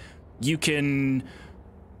world. You can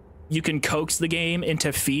coax the game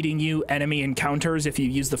into feeding you enemy encounters if you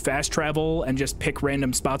use the fast travel and just pick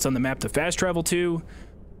random spots on the map to fast travel to.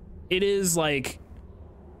 It is like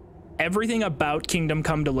everything about Kingdom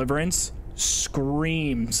Come Deliverance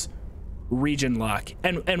screams region lock.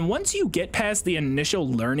 And once you get past the initial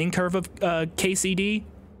learning curve of KCD,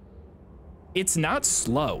 it's not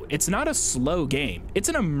slow. It's not a slow game. It's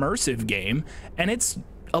an immersive game, and it's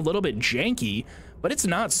a little bit janky, but it's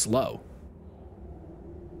not slow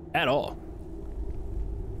at all.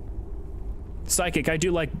 Psychic, I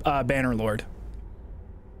do like Bannerlord.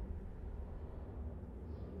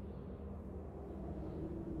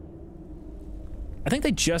 I think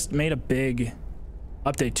they just made a big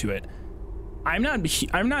update to it. I'm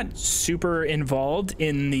not super involved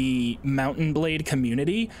in the Mountain Blade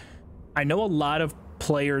community. I know a lot of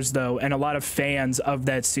players though, and a lot of fans of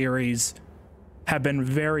that series have been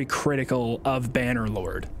very critical of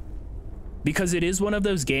Bannerlord, because it is one of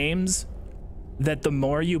those games that the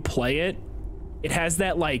more you play it, it has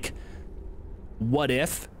that like what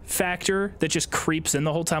if factor that just creeps in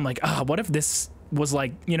the whole time. Like, what if this was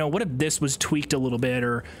like, you know, what if this was tweaked a little bit,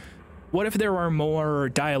 or what if there were more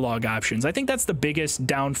dialogue options? I think that's the biggest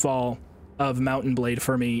downfall of Mountain Blade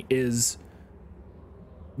for me, is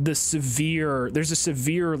there's a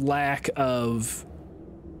severe lack of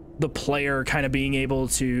the player kind of being able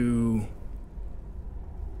to,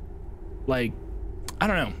 like, I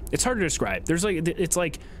don't know, it's hard to describe. There's like, it's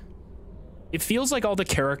like, it feels like all the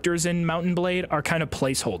characters in Mountain Blade are kind of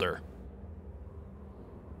placeholder,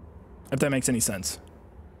 if that makes any sense.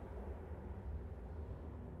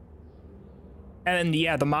 And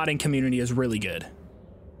yeah, the modding community is really good.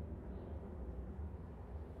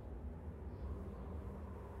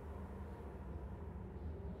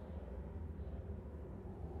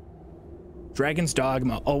 Dragon's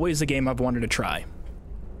Dogma, always a game I've wanted to try.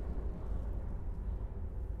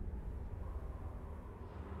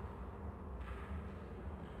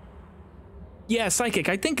 Yeah, Psychic,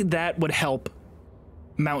 I think that would help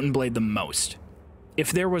Mountain Blade the most,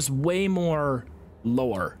 if there was way more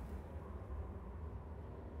lore.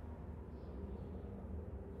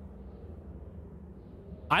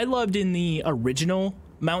 I loved in the original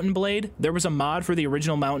Mountain Blade, there was a mod for the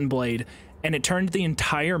original Mountain Blade, and it turned the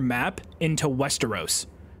entire map into Westeros.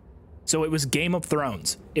 So it was Game of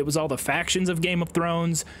Thrones. It was all the factions of Game of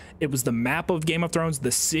Thrones. It was the map of Game of Thrones,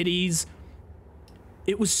 the cities.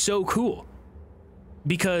 It was so cool,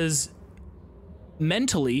 because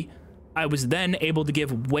mentally, I was then able to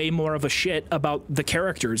give way more of a shit about the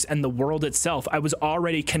characters and the world itself. I was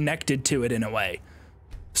already connected to it in a way.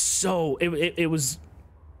 So it was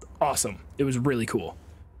awesome. It was really cool.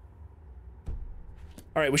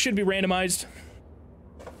 All right, we should be randomized.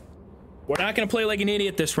 We're not going to play like an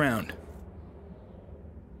idiot this round.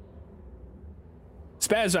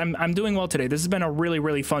 Spaz, I'm doing well today. This has been a really,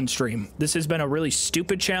 really fun stream. This has been a really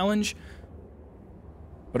stupid challenge,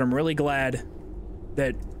 but I'm really glad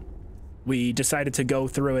that we decided to go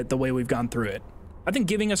through it the way we've gone through it. I think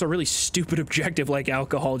giving us a really stupid objective like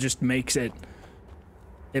alcohol just makes it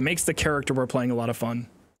makes the character we're playing a lot of fun.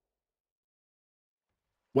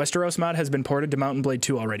 Westeros mod has been ported to Mount and Blade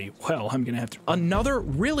 2 already. Well, I'm gonna have to... Another?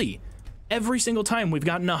 Really? Every single time we've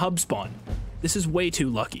gotten a hub spawn. This is way too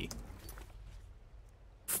lucky.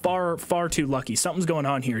 Far, far too lucky. Something's going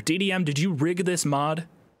on here. DDM, did you rig this mod?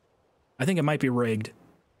 I think it might be rigged.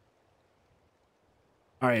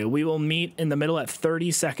 All right, we will meet in the middle at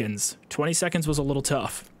 30 seconds. 20 seconds was a little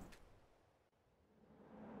tough.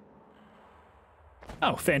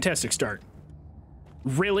 Oh, fantastic start.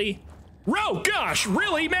 Really? Oh, gosh,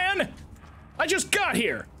 really, man? I just got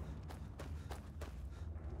here.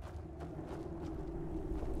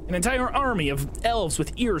 An entire army of elves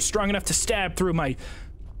with ears strong enough to stab through my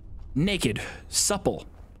naked, supple,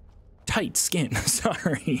 tight skin.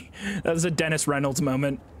 Sorry, that was a Dennis Reynolds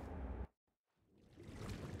moment.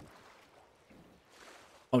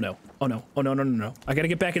 Oh no, oh no, oh no, no, no, no. I gotta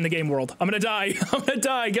get back in the game world. I'm gonna die, I'm gonna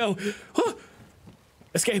die, go.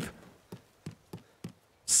 Escape.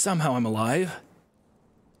 Somehow I'm alive.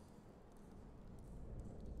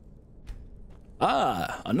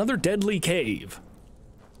 Ah, another deadly cave.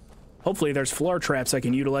 Hopefully there's floor traps I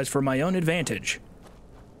can utilize for my own advantage.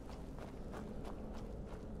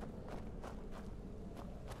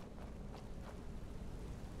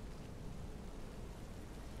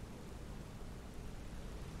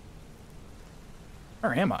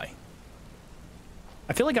 Where am I?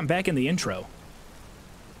 I feel like I'm back in the intro.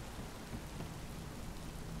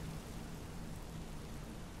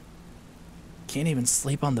 Can't even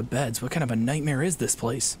sleep on the beds. What kind of a nightmare is this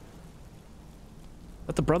place? Is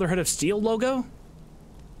that the Brotherhood of Steel logo?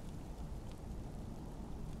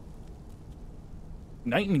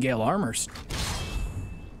 Nightingale armors.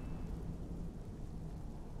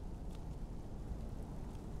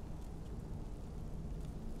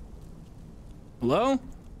 Hello?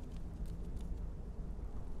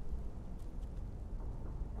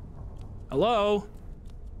 Hello?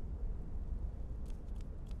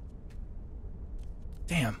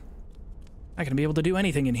 Damn. Not gonna be able to do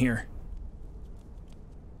anything in here.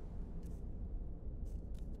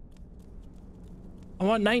 I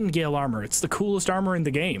want Nightingale armor. It's the coolest armor in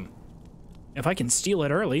the game. If I can steal it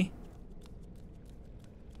early.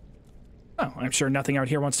 Oh, I'm sure nothing out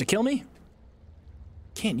here wants to kill me.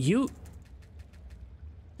 I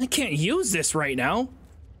can't use this right now.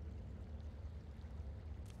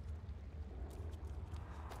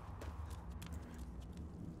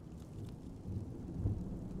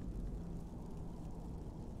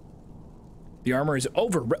 The armor is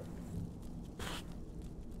over.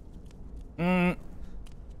 I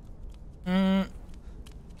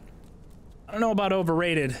don't know about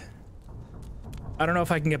overrated. I don't know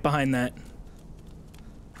if I can get behind that.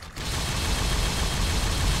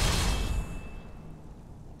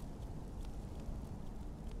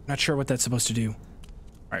 Not sure what that's supposed to do. All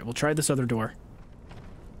right, we'll try this other door.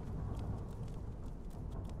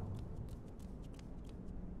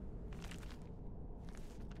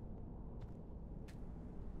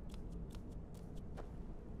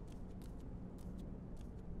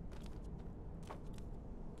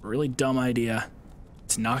 Really dumb idea.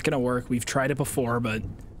 It's not gonna work. We've tried it before, but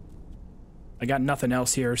I got nothing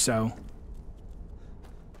else here, so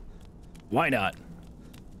why not?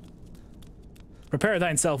 Prepare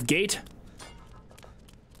thyself, gate.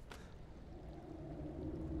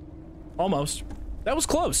 Almost. That was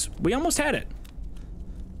close. We almost had it.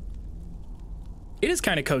 It is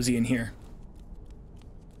kind of cozy in here.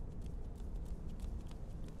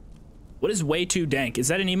 What is way too dank? Is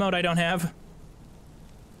that an emote I don't have?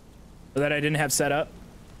 Or that I didn't have set up?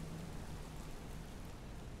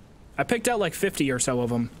 I picked out like 50 or so of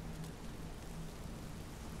them.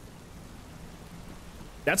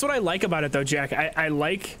 That's what I like about it though, Jack. I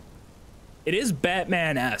like... It is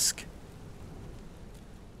Batman-esque.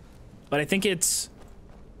 But I think it's...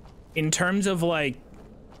 In terms of like...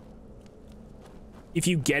 If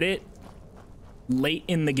you get it late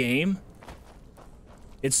in the game,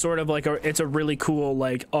 it's sort of like it's a really cool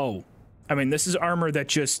like, oh, I mean, this is armor that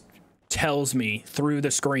just tells me through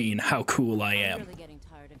the screen how cool I am. Really getting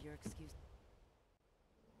tired of your excuses.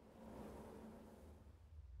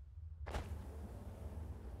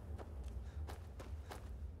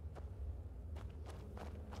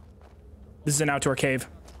 This is an outdoor cave.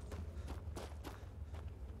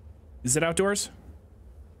 Is it outdoors?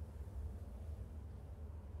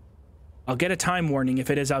 I'll get a time warning if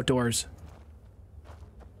it is outdoors.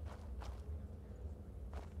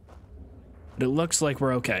 But it looks like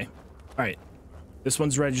we're okay. All right. This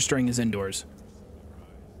one's registering as indoors.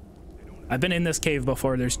 I've been in this cave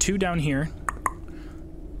before. There's two down here.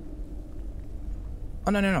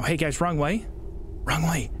 Oh, no, no, no. Hey, guys, wrong way. Wrong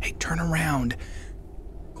way. Hey, turn around.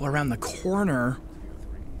 Go around the corner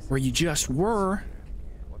where you just were.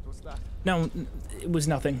 No, it was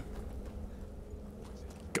nothing.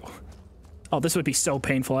 Go. Oh, this would be so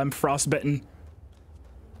painful. I'm frostbitten.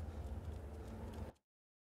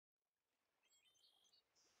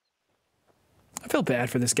 I feel bad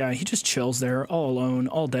for this guy. He just chills there all alone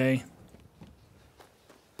all day.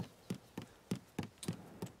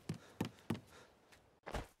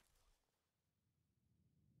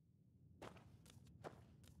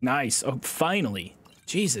 Nice. Oh, finally.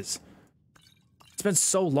 Jesus. It's been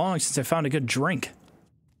so long since I found a good drink.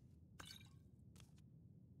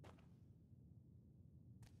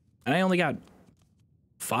 And I only got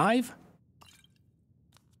 5?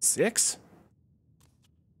 6?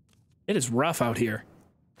 It is rough out here.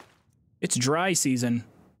 It's dry season.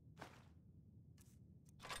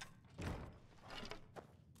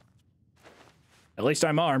 At least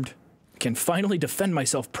I'm armed. I can finally defend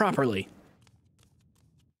myself properly.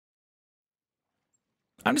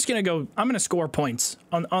 I'm just gonna go, I'm gonna score points.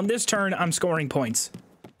 On this turn, I'm scoring points.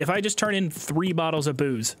 If I just turn in 3 bottles of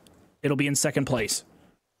booze, it'll be in 2nd place.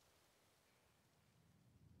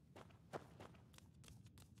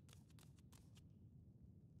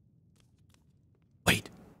 Wait.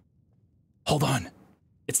 Hold on.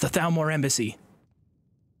 It's the Thalmor Embassy.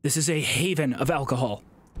 This is a haven of alcohol.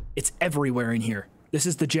 It's everywhere in here. This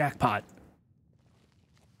is the jackpot.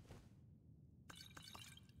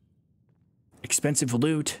 Expensive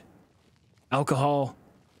loot, alcohol.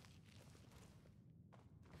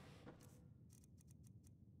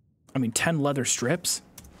 I mean, 10 leather strips.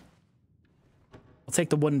 I'll take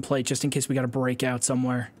the wooden plate just in case we gotta break out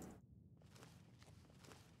somewhere.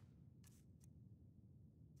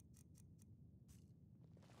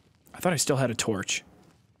 I thought I still had a torch.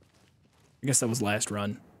 I guess that was last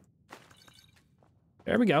run.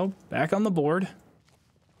 There we go. Back on the board.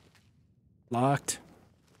 Locked.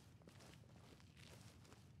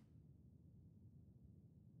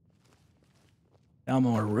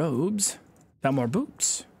 Thalmor robes. Thalmor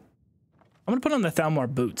boots. I'm gonna put on the Thalmor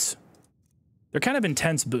boots. They're kind of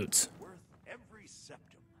intense boots.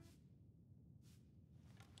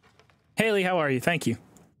 Haley, how are you? Thank you.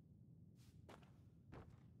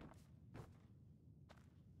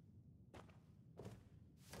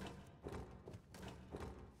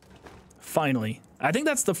 Finally. I think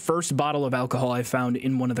that's the first bottle of alcohol I found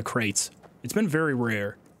in one of the crates. It's been very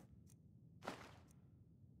rare.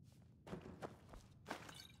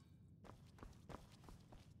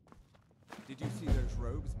 Did you see those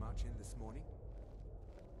robes march in this morning?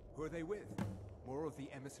 Who are they with? More of the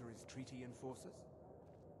emissaries' treaty enforcers?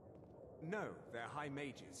 No, they're high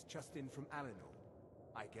mages, just in from Alinor.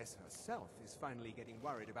 I guess herself is finally getting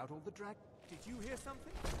worried about all the drag. Did you hear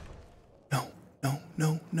something?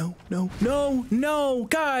 No,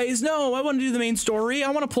 guys, no, I want to do the main story. I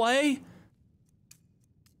want to play.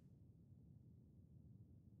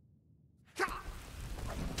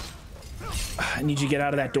 I need you to get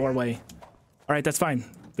out of that doorway. All right, that's fine.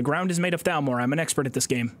 The ground is made of Thalmor. I'm an expert at this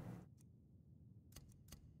game.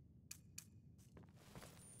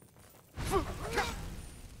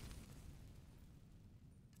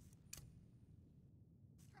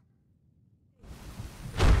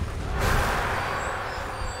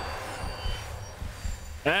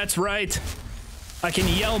 That's right. I can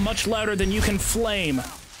yell much louder than you can flame.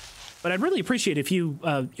 But I'd really appreciate if you,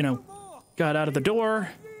 you know, got out of the door.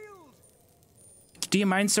 Do you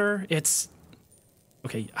mind, sir? It's...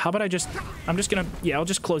 Okay, how about I'm just gonna... Yeah, I'll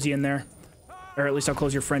just close you in there. Or at least I'll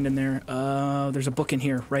close your friend in there. There's a book in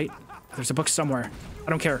here, right? There's a book somewhere. I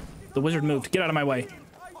don't care. The wizard moved. Get out of my way.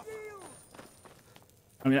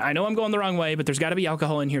 I mean, I know I'm going the wrong way, but there's got to be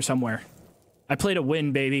alcohol in here somewhere. I played a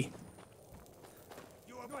win, baby.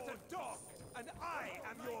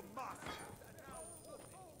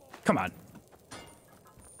 Come on.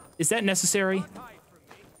 Is that necessary?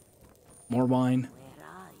 More wine.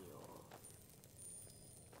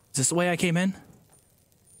 Is this the way I came in?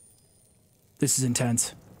 This is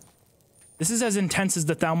intense. This is as intense as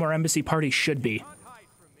the Thalmor Embassy party should be.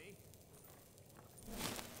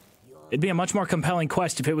 It'd be a much more compelling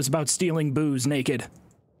quest if it was about stealing booze naked.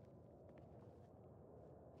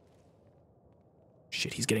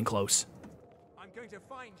 Shit, he's getting close. I'm going to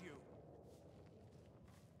find you.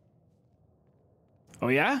 Oh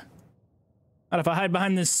yeah? Not if I hide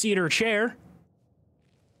behind this cedar chair.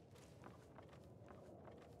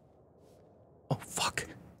 Oh, fuck.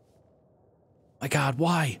 My God,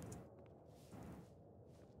 why?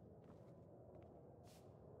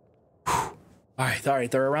 Whew. All right,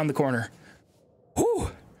 they're around the corner. Whew.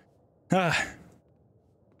 Nice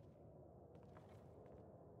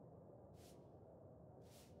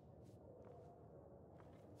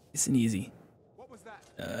and easy.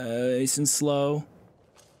 Nice and slow.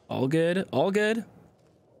 All good, all good.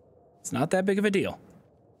 It's not that big of a deal.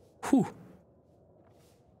 Whew.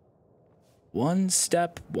 One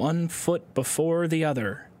step, 1 foot before the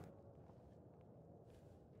other.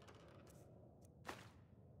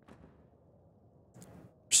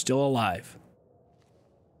 We're still alive.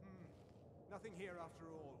 Nothing here after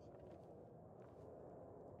all.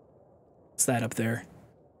 What's that up there?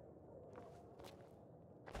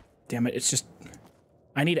 Damn it, it's just...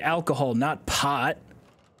 I need alcohol, not pot.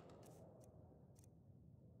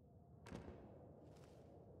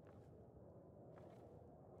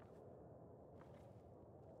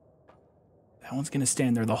 That one's gonna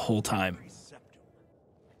stand there the whole time.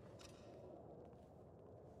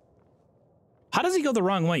 How does he go the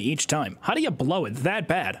wrong way each time? How do you blow it that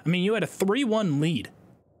bad? I mean, you had a 3-1 lead,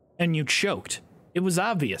 and you choked. It was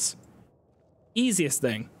obvious. Easiest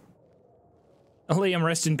thing. Liam,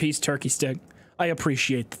 rest in peace, turkey stick. I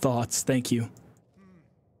appreciate the thoughts. Thank you.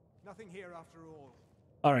 Nothing here after all.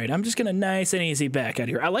 All right, I'm just gonna nice and easy back out of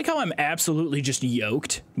here. I like how I'm absolutely just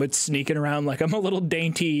yoked, but sneaking around like I'm a little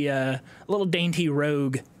dainty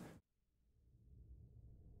rogue.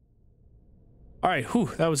 All right, whew,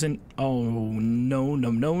 that was an... Oh, no, no,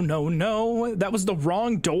 no, no, no. That was the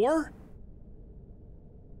wrong door?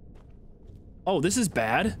 Oh, this is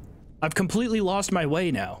bad. I've completely lost my way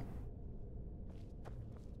now.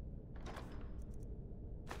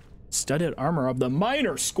 Studded armor of the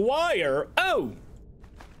minor squire. Oh!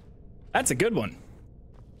 That's a good one.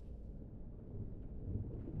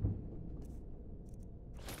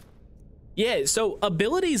 Yeah, so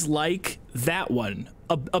abilities like that one,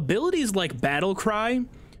 abilities like Battle Cry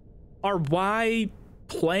are why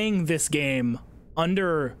playing this game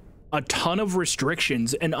under a ton of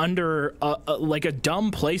restrictions and under like a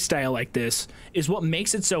dumb playstyle like this is what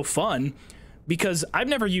makes it so fun, because I've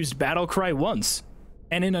never used Battle Cry once.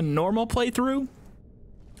 And in a normal playthrough,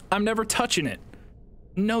 I'm never touching it.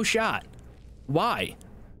 No shot. Why?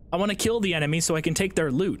 I want to kill the enemy so I can take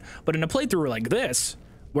their loot. But in a playthrough like this,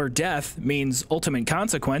 where death means ultimate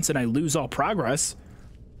consequence and I lose all progress,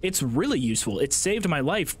 it's really useful. It's saved my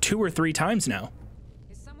life 2 or 3 times now.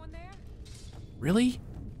 Is someone there? Really?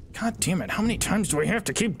 God damn it, how many times do I have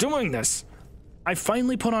to keep doing this? I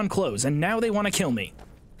finally put on clothes and now they want to kill me.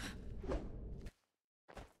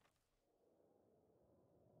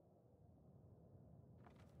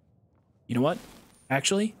 You know what?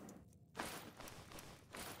 Actually,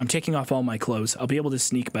 I'm taking off all my clothes. I'll be able to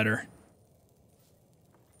sneak better.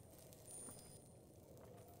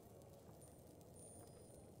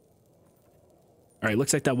 All right,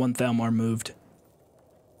 looks like that one Thalmor moved.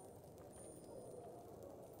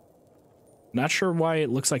 Not sure why it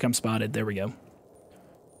looks like I'm spotted. There we go. All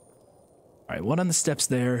right, one on the steps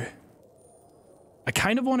there. I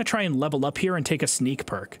kind of want to try and level up here and take a sneak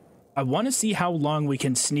perk. I want to see how long we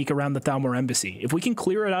can sneak around the Thalmor Embassy. If we can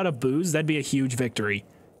clear it out of booze, that'd be a huge victory.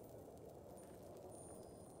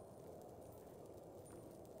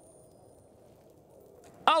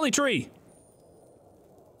 Ollie Tree!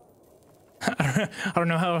 I don't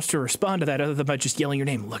know how else to respond to that other than by just yelling your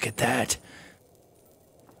name. Look at that.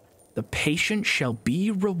 The patient shall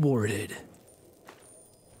be rewarded.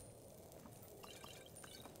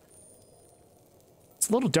 It's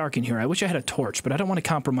a little dark in here. I wish I had a torch, but I don't want to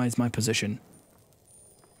compromise my position.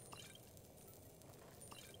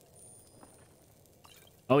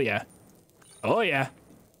 Oh, yeah. Oh, yeah.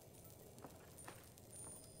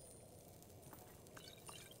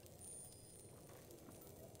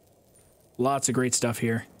 Lots of great stuff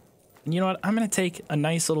here. And you know what? I'm going to take a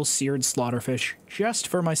nice little seared slaughterfish just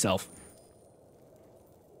for myself.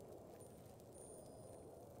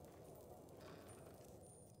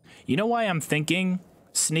 You know why I'm thinking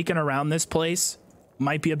sneaking around this place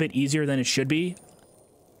might be a bit easier than it should be?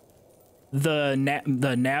 The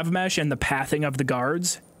nav mesh and the pathing of the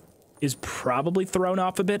guards is probably thrown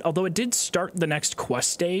off a bit, although it did start the next quest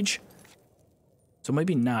stage. So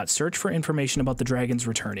maybe not. Search for information about the dragons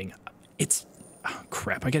returning. It's... Oh,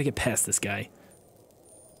 crap. I gotta get past this guy.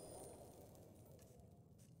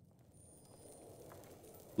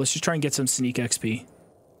 Let's just try and get some sneak XP.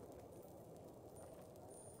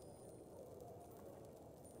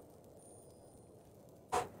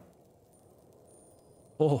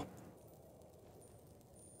 Oh.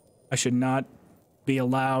 I should not be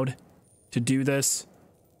allowed to do this.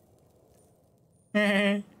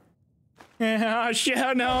 Oh, shit.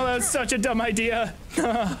 No, that's such a dumb idea.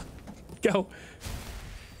 Go.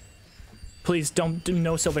 Please don't do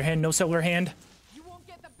no silver hand. No silver hand. You won't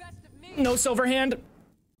get the best of me. No silver hand.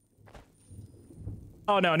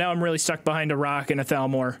 Oh no, now I'm really stuck behind a rock in a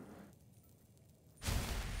Thalmor.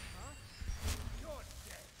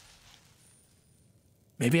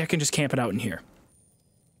 Maybe I can just camp it out in here.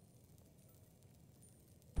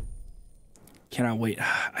 Cannot wait.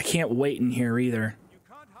 I can't wait in here either. You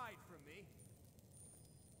can't hide from me.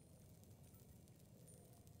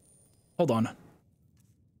 Hold on.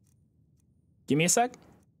 Give me a sec.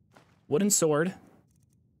 Wooden sword.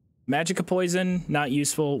 Magicka poison, not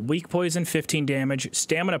useful. Weak poison, 15 damage.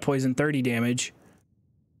 Stamina poison, 30 damage.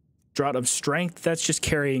 Draught of strength, that's just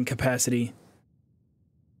carrying capacity.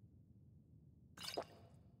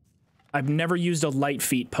 I've never used a light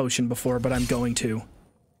feet potion before, but I'm going to.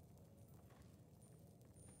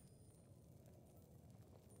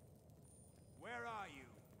 Where are you?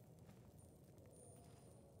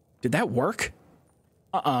 Did that work?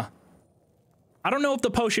 I don't know if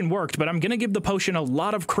the potion worked, but I'm gonna give the potion a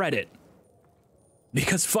lot of credit.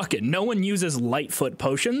 Because fuck it, no one uses Lightfoot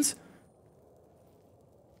potions.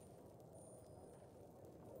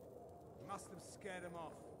 Must have scared him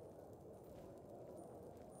off.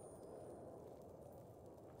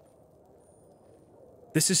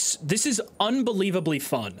 This is unbelievably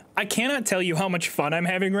fun. I cannot tell you how much fun I'm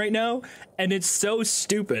having right now, and it's so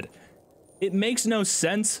stupid. It makes no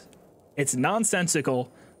sense. It's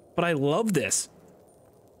nonsensical, but I love this.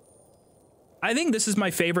 I think this is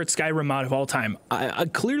my favorite Skyrim mod of all time.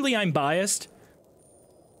 Clearly I'm biased,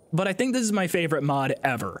 but I think this is my favorite mod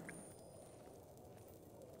ever.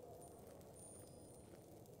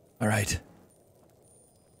 All right.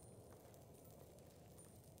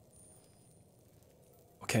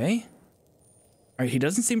 Okay. All right, he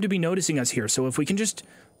doesn't seem to be noticing us here, so if we can just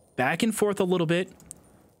back and forth a little bit,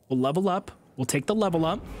 we'll level up. We'll take the level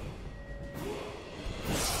up.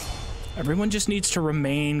 Everyone just needs to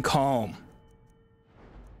remain calm.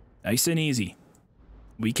 Nice and easy.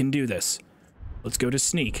 We can do this. Let's go to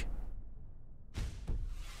sneak.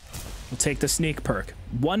 We'll take the sneak perk.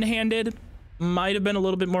 One-handed might have been a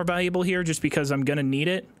little bit more valuable here just because I'm gonna need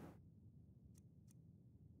it.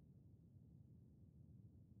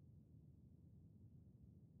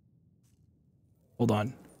 Hold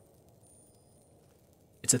on.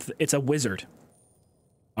 It's a wizard.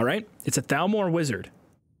 All right? It's a Thalmor wizard.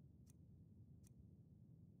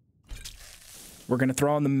 We're going to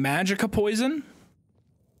throw on the Magicka poison.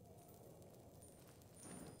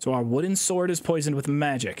 So our wooden sword is poisoned with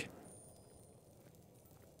magic.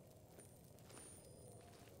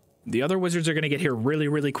 The other wizards are going to get here really,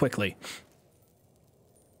 really quickly.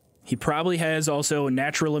 He probably has also a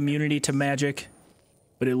natural immunity to magic,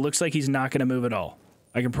 but it looks like he's not going to move at all.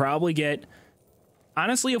 I can probably get...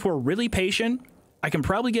 Honestly, if we're really patient, I can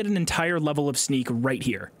probably get an entire level of sneak right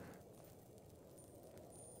here.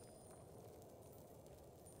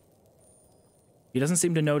 He doesn't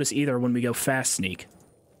seem to notice either when we go fast sneak.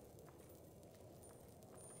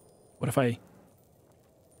 What if I...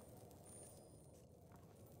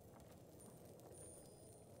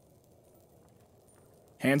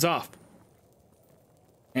 Hands off.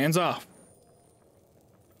 Hands off.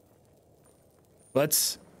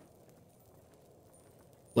 Let's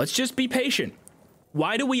just be patient.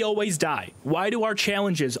 Why do we always die? Why do our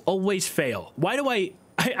challenges always fail? Why do I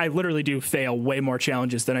literally do fail way more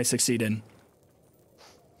challenges than I succeed in.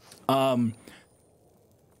 But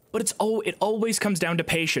it always comes down to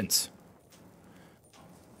patience.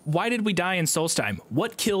 Why did we die in Solstheim?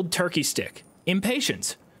 What killed Turkey Stick?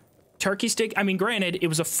 Impatience. Turkey Stick, I mean, granted, it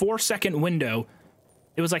was a 4-second window.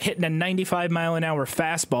 It was like hitting a 95-mile-an-hour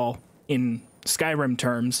fastball in Skyrim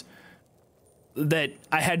terms that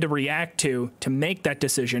I had to react to make that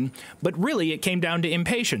decision. But really, it came down to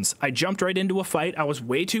impatience. I jumped right into a fight. I was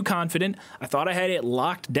way too confident. I thought I had it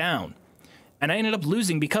locked down. And I ended up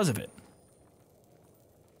losing because of it.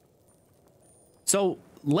 So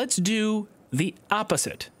let's do the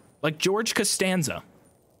opposite. Like George Costanza.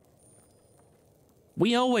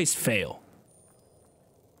 We always fail.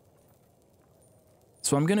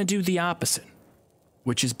 So I'm going to do the opposite,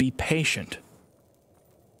 which is be patient.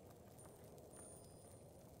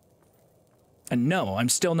 And no, I'm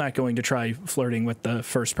still not going to try flirting with the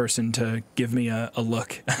first person to give me a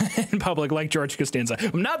look in public like George Costanza.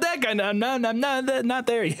 I'm not that guy. I'm not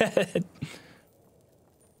there yet.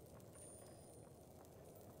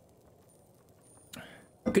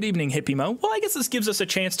 Good evening, Hippie Mo. Well, I guess this gives us a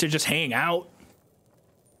chance to just hang out.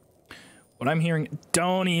 What I'm hearing,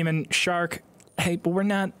 don't even, Shark. Hey, but we're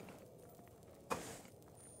not. I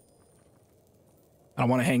don't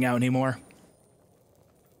want to hang out anymore.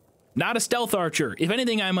 Not a stealth archer. If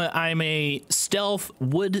anything, I'm a stealth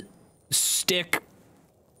wood stick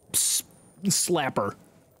slapper.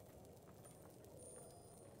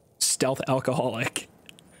 Stealth alcoholic.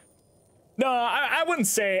 No, I wouldn't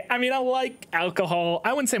say. I mean, I like alcohol.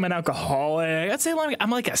 I wouldn't say I'm an alcoholic. I'd say I'm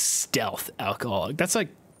like a stealth alcoholic. That's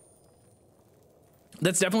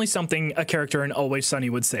definitely something a character in Always Sunny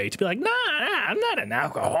would say. To be like, nah, I'm not an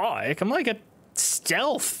alcoholic. I'm like a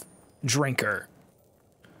stealth drinker.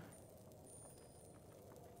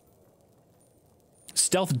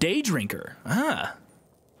 Stealth day drinker. Ah.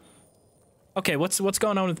 Okay, what's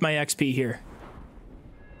going on with my XP here?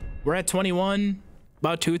 We're at 21,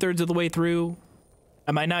 about 2/3 of the way through.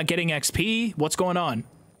 Am I not getting XP? What's going on?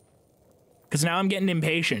 Because now I'm getting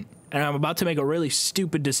impatient, and I'm about to make a really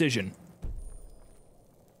stupid decision.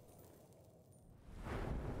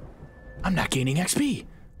 I'm not gaining XP.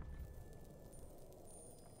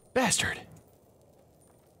 Bastard.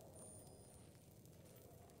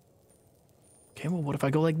 Okay, well, what if I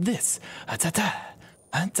go like this?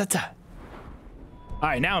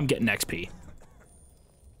 Alright, now I'm getting XP.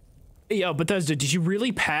 Yo, Bethesda, did you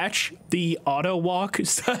really patch the auto walk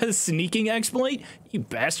sneaking exploit? You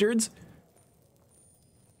bastards.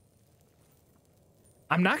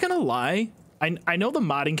 I'm not gonna lie. I know the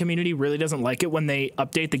modding community really doesn't like it when they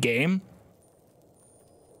update the game.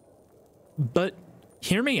 But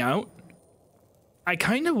hear me out. I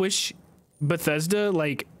kind of wish Bethesda,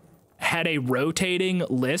 like, had a rotating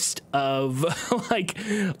list of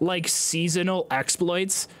like seasonal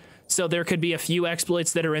exploits, so there could be a few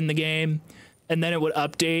exploits that are in the game and then it would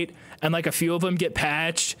update and like a few of them get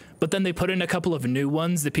patched, but then they put in a couple of new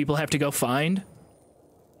ones that people have to go find.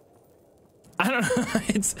 I don't know.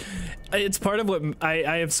 It's part of what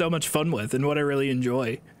I have so much fun with and what I really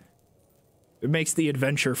enjoy. It makes the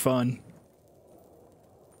adventure fun.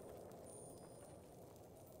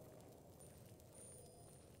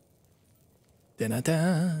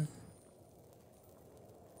 Da-da-da.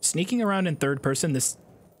 Sneaking around in third person,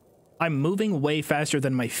 I'm moving way faster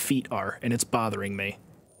than my feet are, and it's bothering me.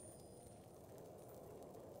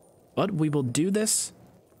 But we will do this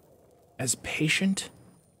as patient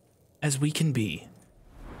as we can be.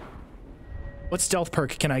 What stealth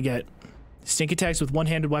perk can I get? Sneak attacks with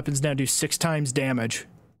one-handed weapons now do 6 times damage.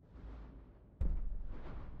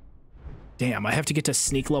 Damn, I have to get to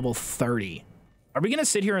sneak level 30. Are we gonna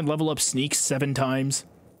sit here and level up sneak 7 times?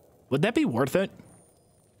 Would that be worth it?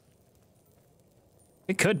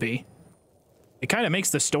 It could be. It kind of makes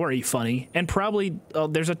the story funny, and probably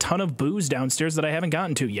there's a ton of booze downstairs that I haven't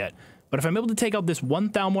gotten to yet. But if I'm able to take out this 1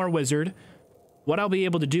 Thalmor wizard, what I'll be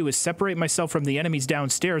able to do is separate myself from the enemies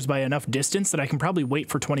downstairs by enough distance that I can probably wait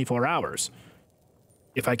for 24 hours.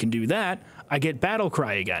 If I can do that, I get Battle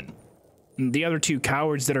Cry again. And the other 2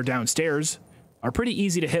 cowards that are downstairs are pretty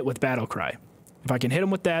easy to hit with Battle Cry. If I can hit them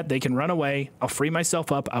with that, they can run away. I'll free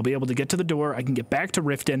myself up. I'll be able to get to the door. I can get back to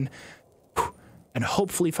Riften and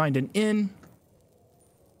hopefully find an inn.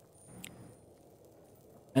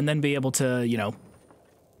 And then be able to, you know,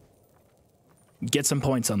 get some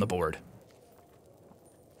points on the board.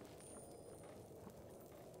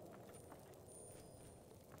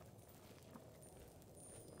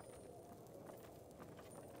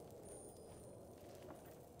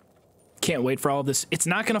 Can't wait for all of this. It's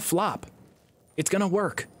not going to flop. It's gonna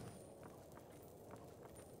work.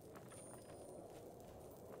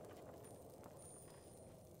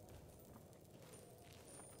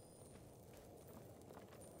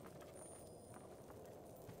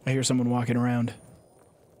 I hear someone walking around.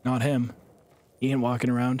 Not him. He ain't walking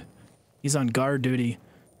around. He's on guard duty.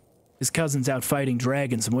 His cousin's out fighting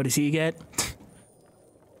dragons, and what does he get?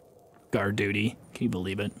 Guard duty. Can you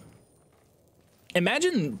believe it?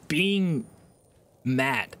 Imagine being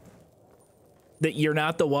mad that you're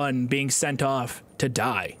not the one being sent off to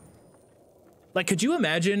die. Like, could you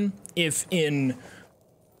imagine if in,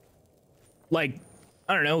 like,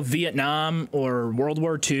 I don't know, Vietnam or World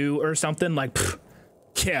War II or something, like, pff,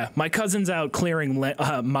 yeah, my cousin's out clearing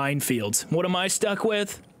minefields. What am I stuck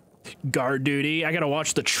with? Guard duty. I gotta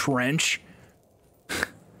watch the trench.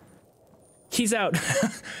 He's out.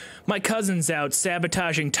 My cousin's out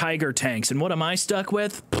sabotaging tiger tanks, and what am I stuck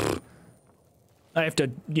with? Pfft. I have to,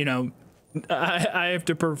 you know, I have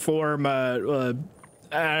to perform, I don't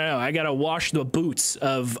know, I gotta wash the boots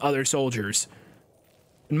of other soldiers.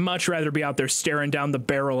 I'd much rather be out there staring down the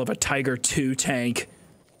barrel of a Tiger II tank.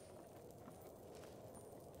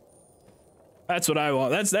 That's what I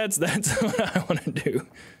want. That's what I want to do.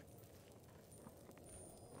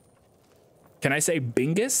 Can I say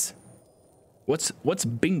Bingus? What's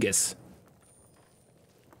Bingus?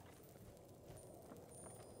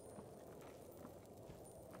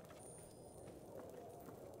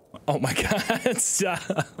 Oh my god, stop.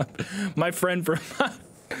 My friend from...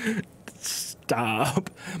 Stop.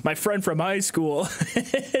 My friend from high school,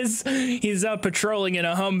 he's out patrolling in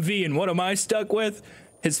a Humvee, and what am I stuck with?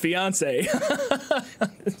 His fiance.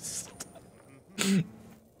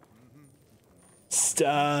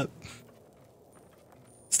 Stop.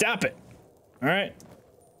 Stop it. All right.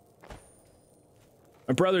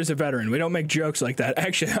 My brother's a veteran. We don't make jokes like that.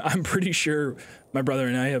 Actually, I'm pretty sure my brother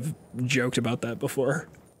and I have joked about that before.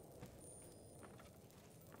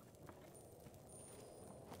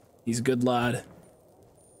 He's a good lad.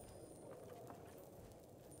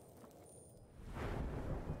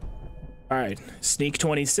 All right, sneak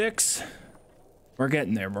 26. We're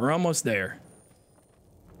getting there. We're almost there.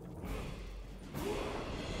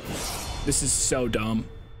 This is so dumb.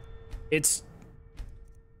 We're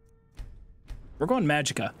going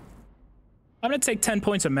Magicka. I'm gonna take 10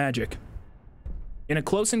 points of magic. In a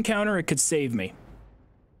close encounter, it could save me.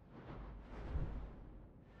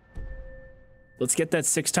 Let's get that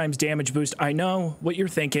 6 times damage boost. I know what you're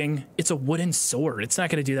thinking. It's a wooden sword. It's not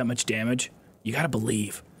gonna do that much damage. You gotta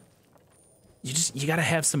believe. You gotta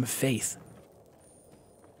have some faith.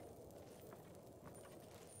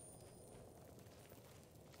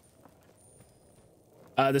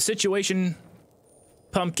 The situation,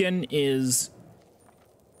 Pumpkin, is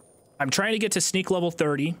I'm trying to get to sneak level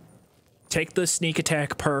 30, take the sneak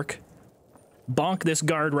attack perk, bonk this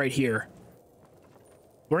guard right here.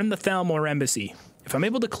 We're in the Thalmor Embassy. If I'm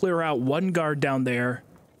able to clear out one guard down there,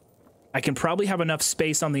 I can probably have enough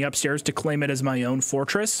space on the upstairs to claim it as my own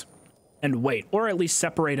fortress and wait, or at least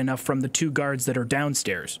separate enough from the 2 guards that are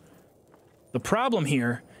downstairs. The problem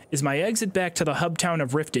here is my exit back to the hub town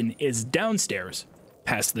of Riften is downstairs,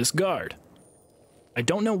 past this guard. I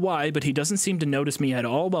don't know why, but he doesn't seem to notice me at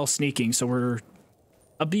all while sneaking, so we're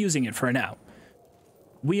abusing it for now.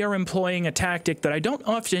 We are employing a tactic that I don't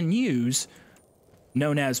often use,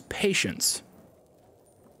 known as patience.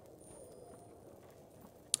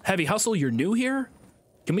 Heavy Hustle, you're new here?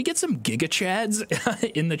 Can we get some Giga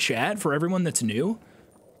Chads in the chat for everyone that's new?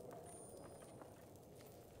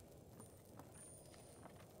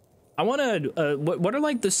 I want to, what are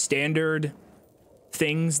like the standard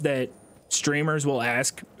things that streamers will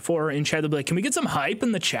ask for in chat? They'll be like, can we get some hype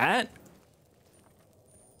in the chat?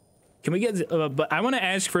 Can we get, but I want to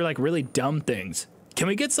ask for like really dumb things. Can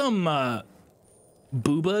we get some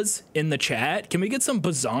boobas in the chat? Can we get some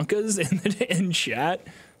bazonkas in chat?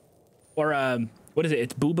 Or what is it?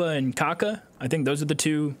 It's Booba and Kaka. I think those are the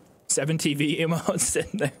 2 7TV emotes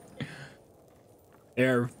in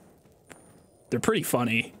there. They're pretty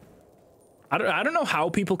funny. I don't know how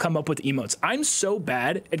people come up with emotes. I'm so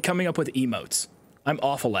bad at coming up with emotes. I'm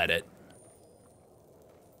awful at it.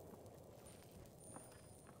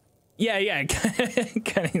 Yeah,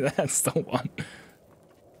 Kenny, that's the one.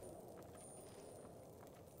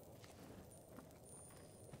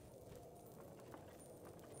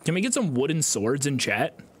 Can we get some wooden swords in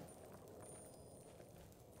chat?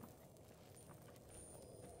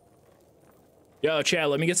 Yo, chat,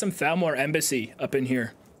 let me get some Thalmor Embassy up in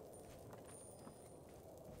here.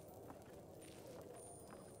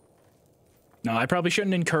 No, I probably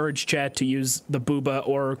shouldn't encourage chat to use the Booba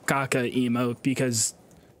or Kaka emote because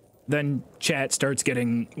then chat starts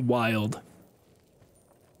getting wild.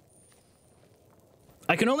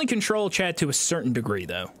 I can only control chat to a certain degree,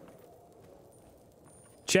 though.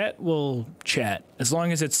 Chat will chat as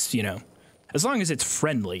long as it's, you know, as long as it's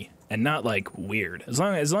friendly and not like weird. As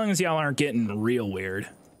long as y'all aren't getting real weird.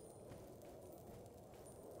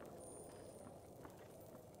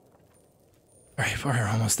 All right, we're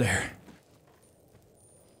almost there.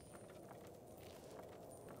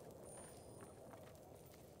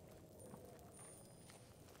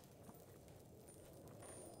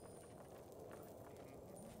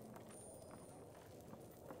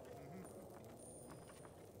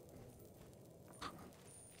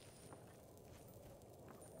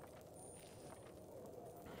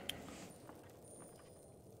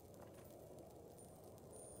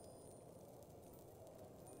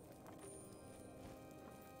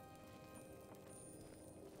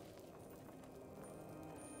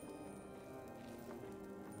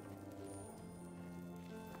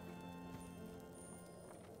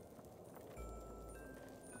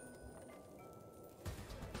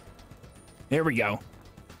 There we go.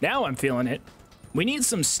 Now I'm feeling it. We need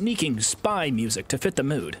some sneaking spy music to fit the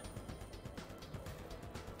mood.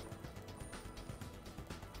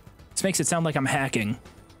 This makes it sound like I'm hacking.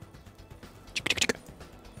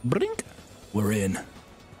 Brink. We're in.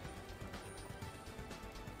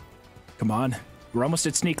 Come on. We're almost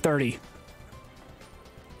at sneak 30.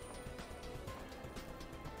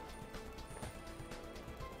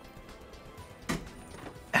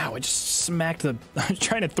 Ow. Ow, I just smacked the... I was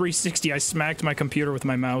trying to 360. I smacked my computer with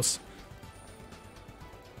my mouse.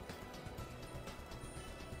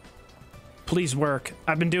 Please work.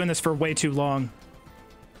 I've been doing this for way too long.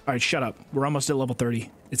 All right, shut up. We're almost at level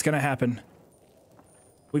 30. It's gonna happen.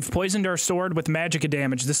 We've poisoned our sword with magic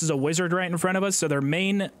damage. This is a wizard right in front of us, so their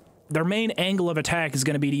main angle of attack is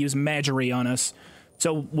gonna be to use magery on us.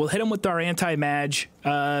 So we'll hit them with our anti-mage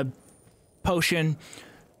potion,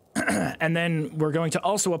 and then we're going to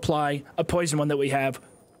also apply a poison one that we have.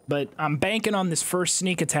 But I'm banking on this first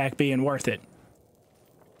sneak attack being worth it.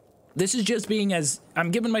 This is just being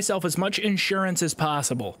I'm giving myself as much insurance as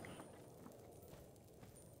possible.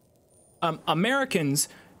 Americans,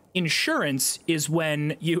 insurance is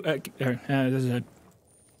when you,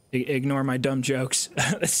 ignore my dumb jokes.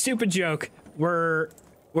 A stupid joke. We're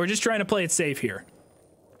just trying to play it safe here.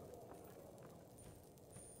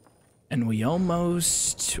 And we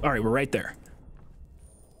almost, all right, we're right there.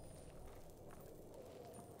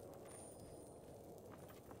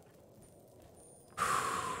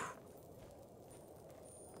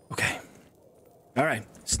 Okay. All right,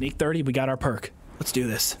 sneak 30, we got our perk. Let's do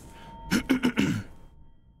this.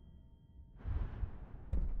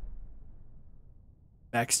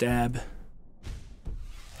 Backstab.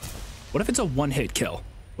 What if it's a one-hit kill?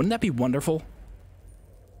 Wouldn't that be wonderful?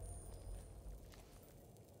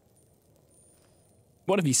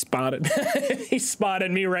 What if he spotted? He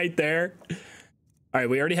spotted me right there. All right,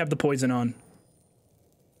 we already have the poison on.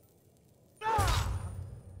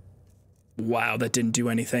 Wow, that didn't do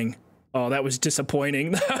anything. Oh, that was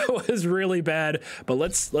disappointing. That was really bad. But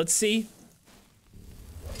let's see.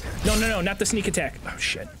 No, not the sneak attack. Oh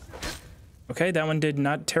shit. Okay, that one did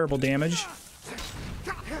not terrible damage.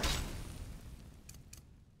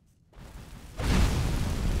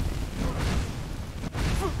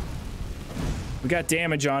 We got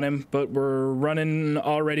damage on him, but we're running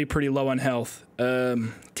already pretty low on health.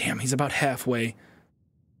 Damn, he's about halfway.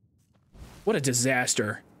 What a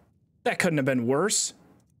disaster. That couldn't have been worse.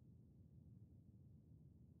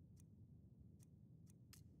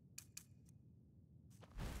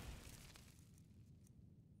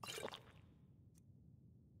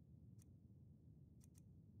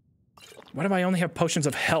 Why do I only have potions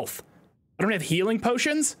of health? I don't have healing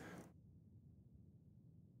potions?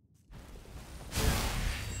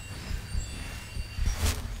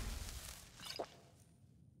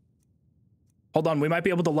 Hold on, we might be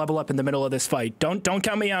able to level up in the middle of this fight. Don't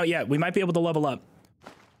count me out yet. We might be able to level up.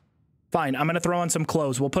 Fine, I'm gonna throw on some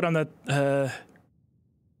clothes. We'll put on the, I'm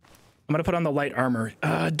gonna put on the light armor.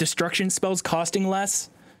 Destruction spells costing less?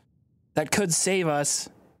 That could save us.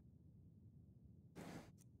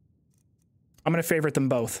 I'm gonna favorite them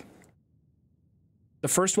both. The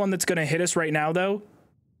first one that's gonna hit us right now, though,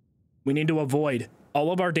 we need to avoid.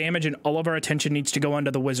 All of our damage and all of our attention needs to go onto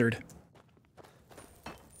the wizard.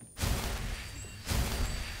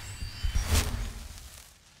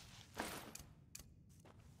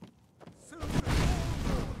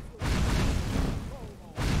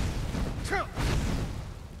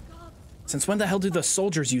 Since when the hell do the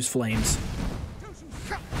soldiers use flames?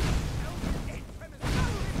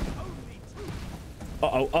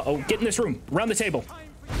 Uh-oh. Get in this room. Around the table.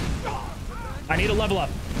 I need to level up.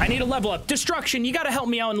 I need to level up. Destruction, you gotta help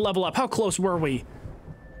me out and level up. How close were we?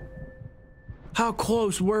 How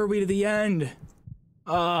close were we to the end?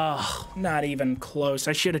 Not even close.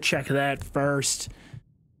 I should have checked that first.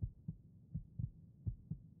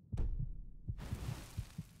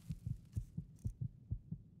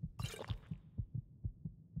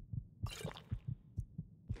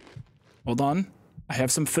 Hold on. I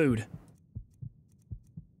have some food.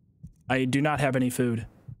 I do not have any food.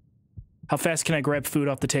 How fast can I grab food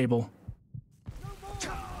off the table?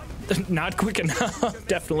 Not quick enough.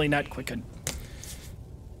 Definitely not quick enough.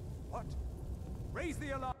 Raise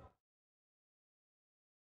the alarm.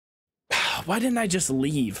 Why didn't I just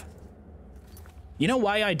leave? You know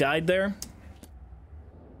why I died there?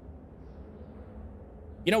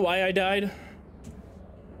 You know why I died?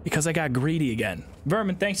 Because I got greedy again.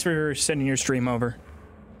 Vermin, thanks for sending your stream over.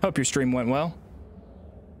 Hope your stream went well.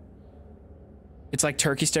 It's like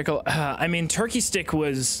turkey stick. I mean, turkey stick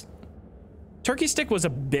was a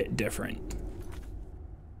bit different.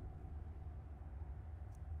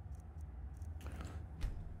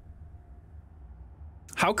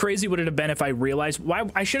 How crazy would it have been if I realized why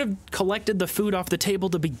I should have collected the food off the table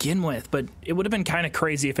to begin with, but it would have been kind of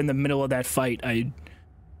crazy if in the middle of that fight I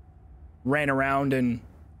ran around and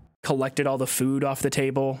collected all the food off the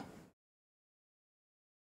table.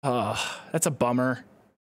 That's a bummer.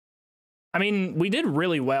 I mean, we did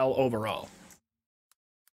really well overall.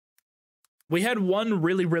 We had one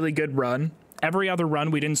really, really good run, every other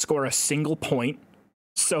run we didn't score a single point.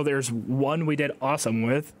 So there's one we did awesome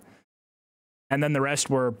with. And then the rest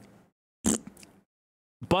were...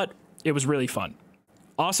 But it was really fun.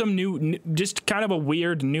 Awesome new, just kind of a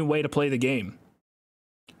weird new way to play the game.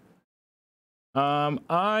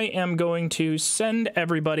 I am going to send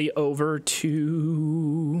everybody over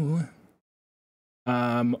to...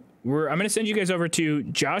 I'm going to send you guys over to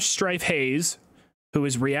Josh Strife Hayes, who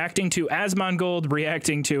is reacting to Asmongold,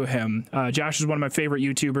 reacting to him. Josh is one of my favorite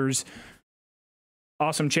YouTubers.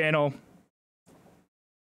 Awesome channel.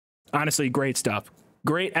 Honestly, great stuff.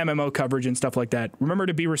 Great MMO coverage and stuff like that. Remember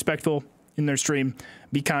to be respectful in their stream.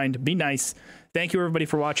 Be kind. Be nice. Thank you, everybody,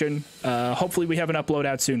 for watching. Hopefully, we have an upload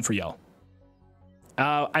out soon for y'all.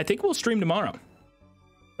 I think we'll stream tomorrow.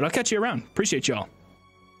 But I'll catch you around. Appreciate y'all.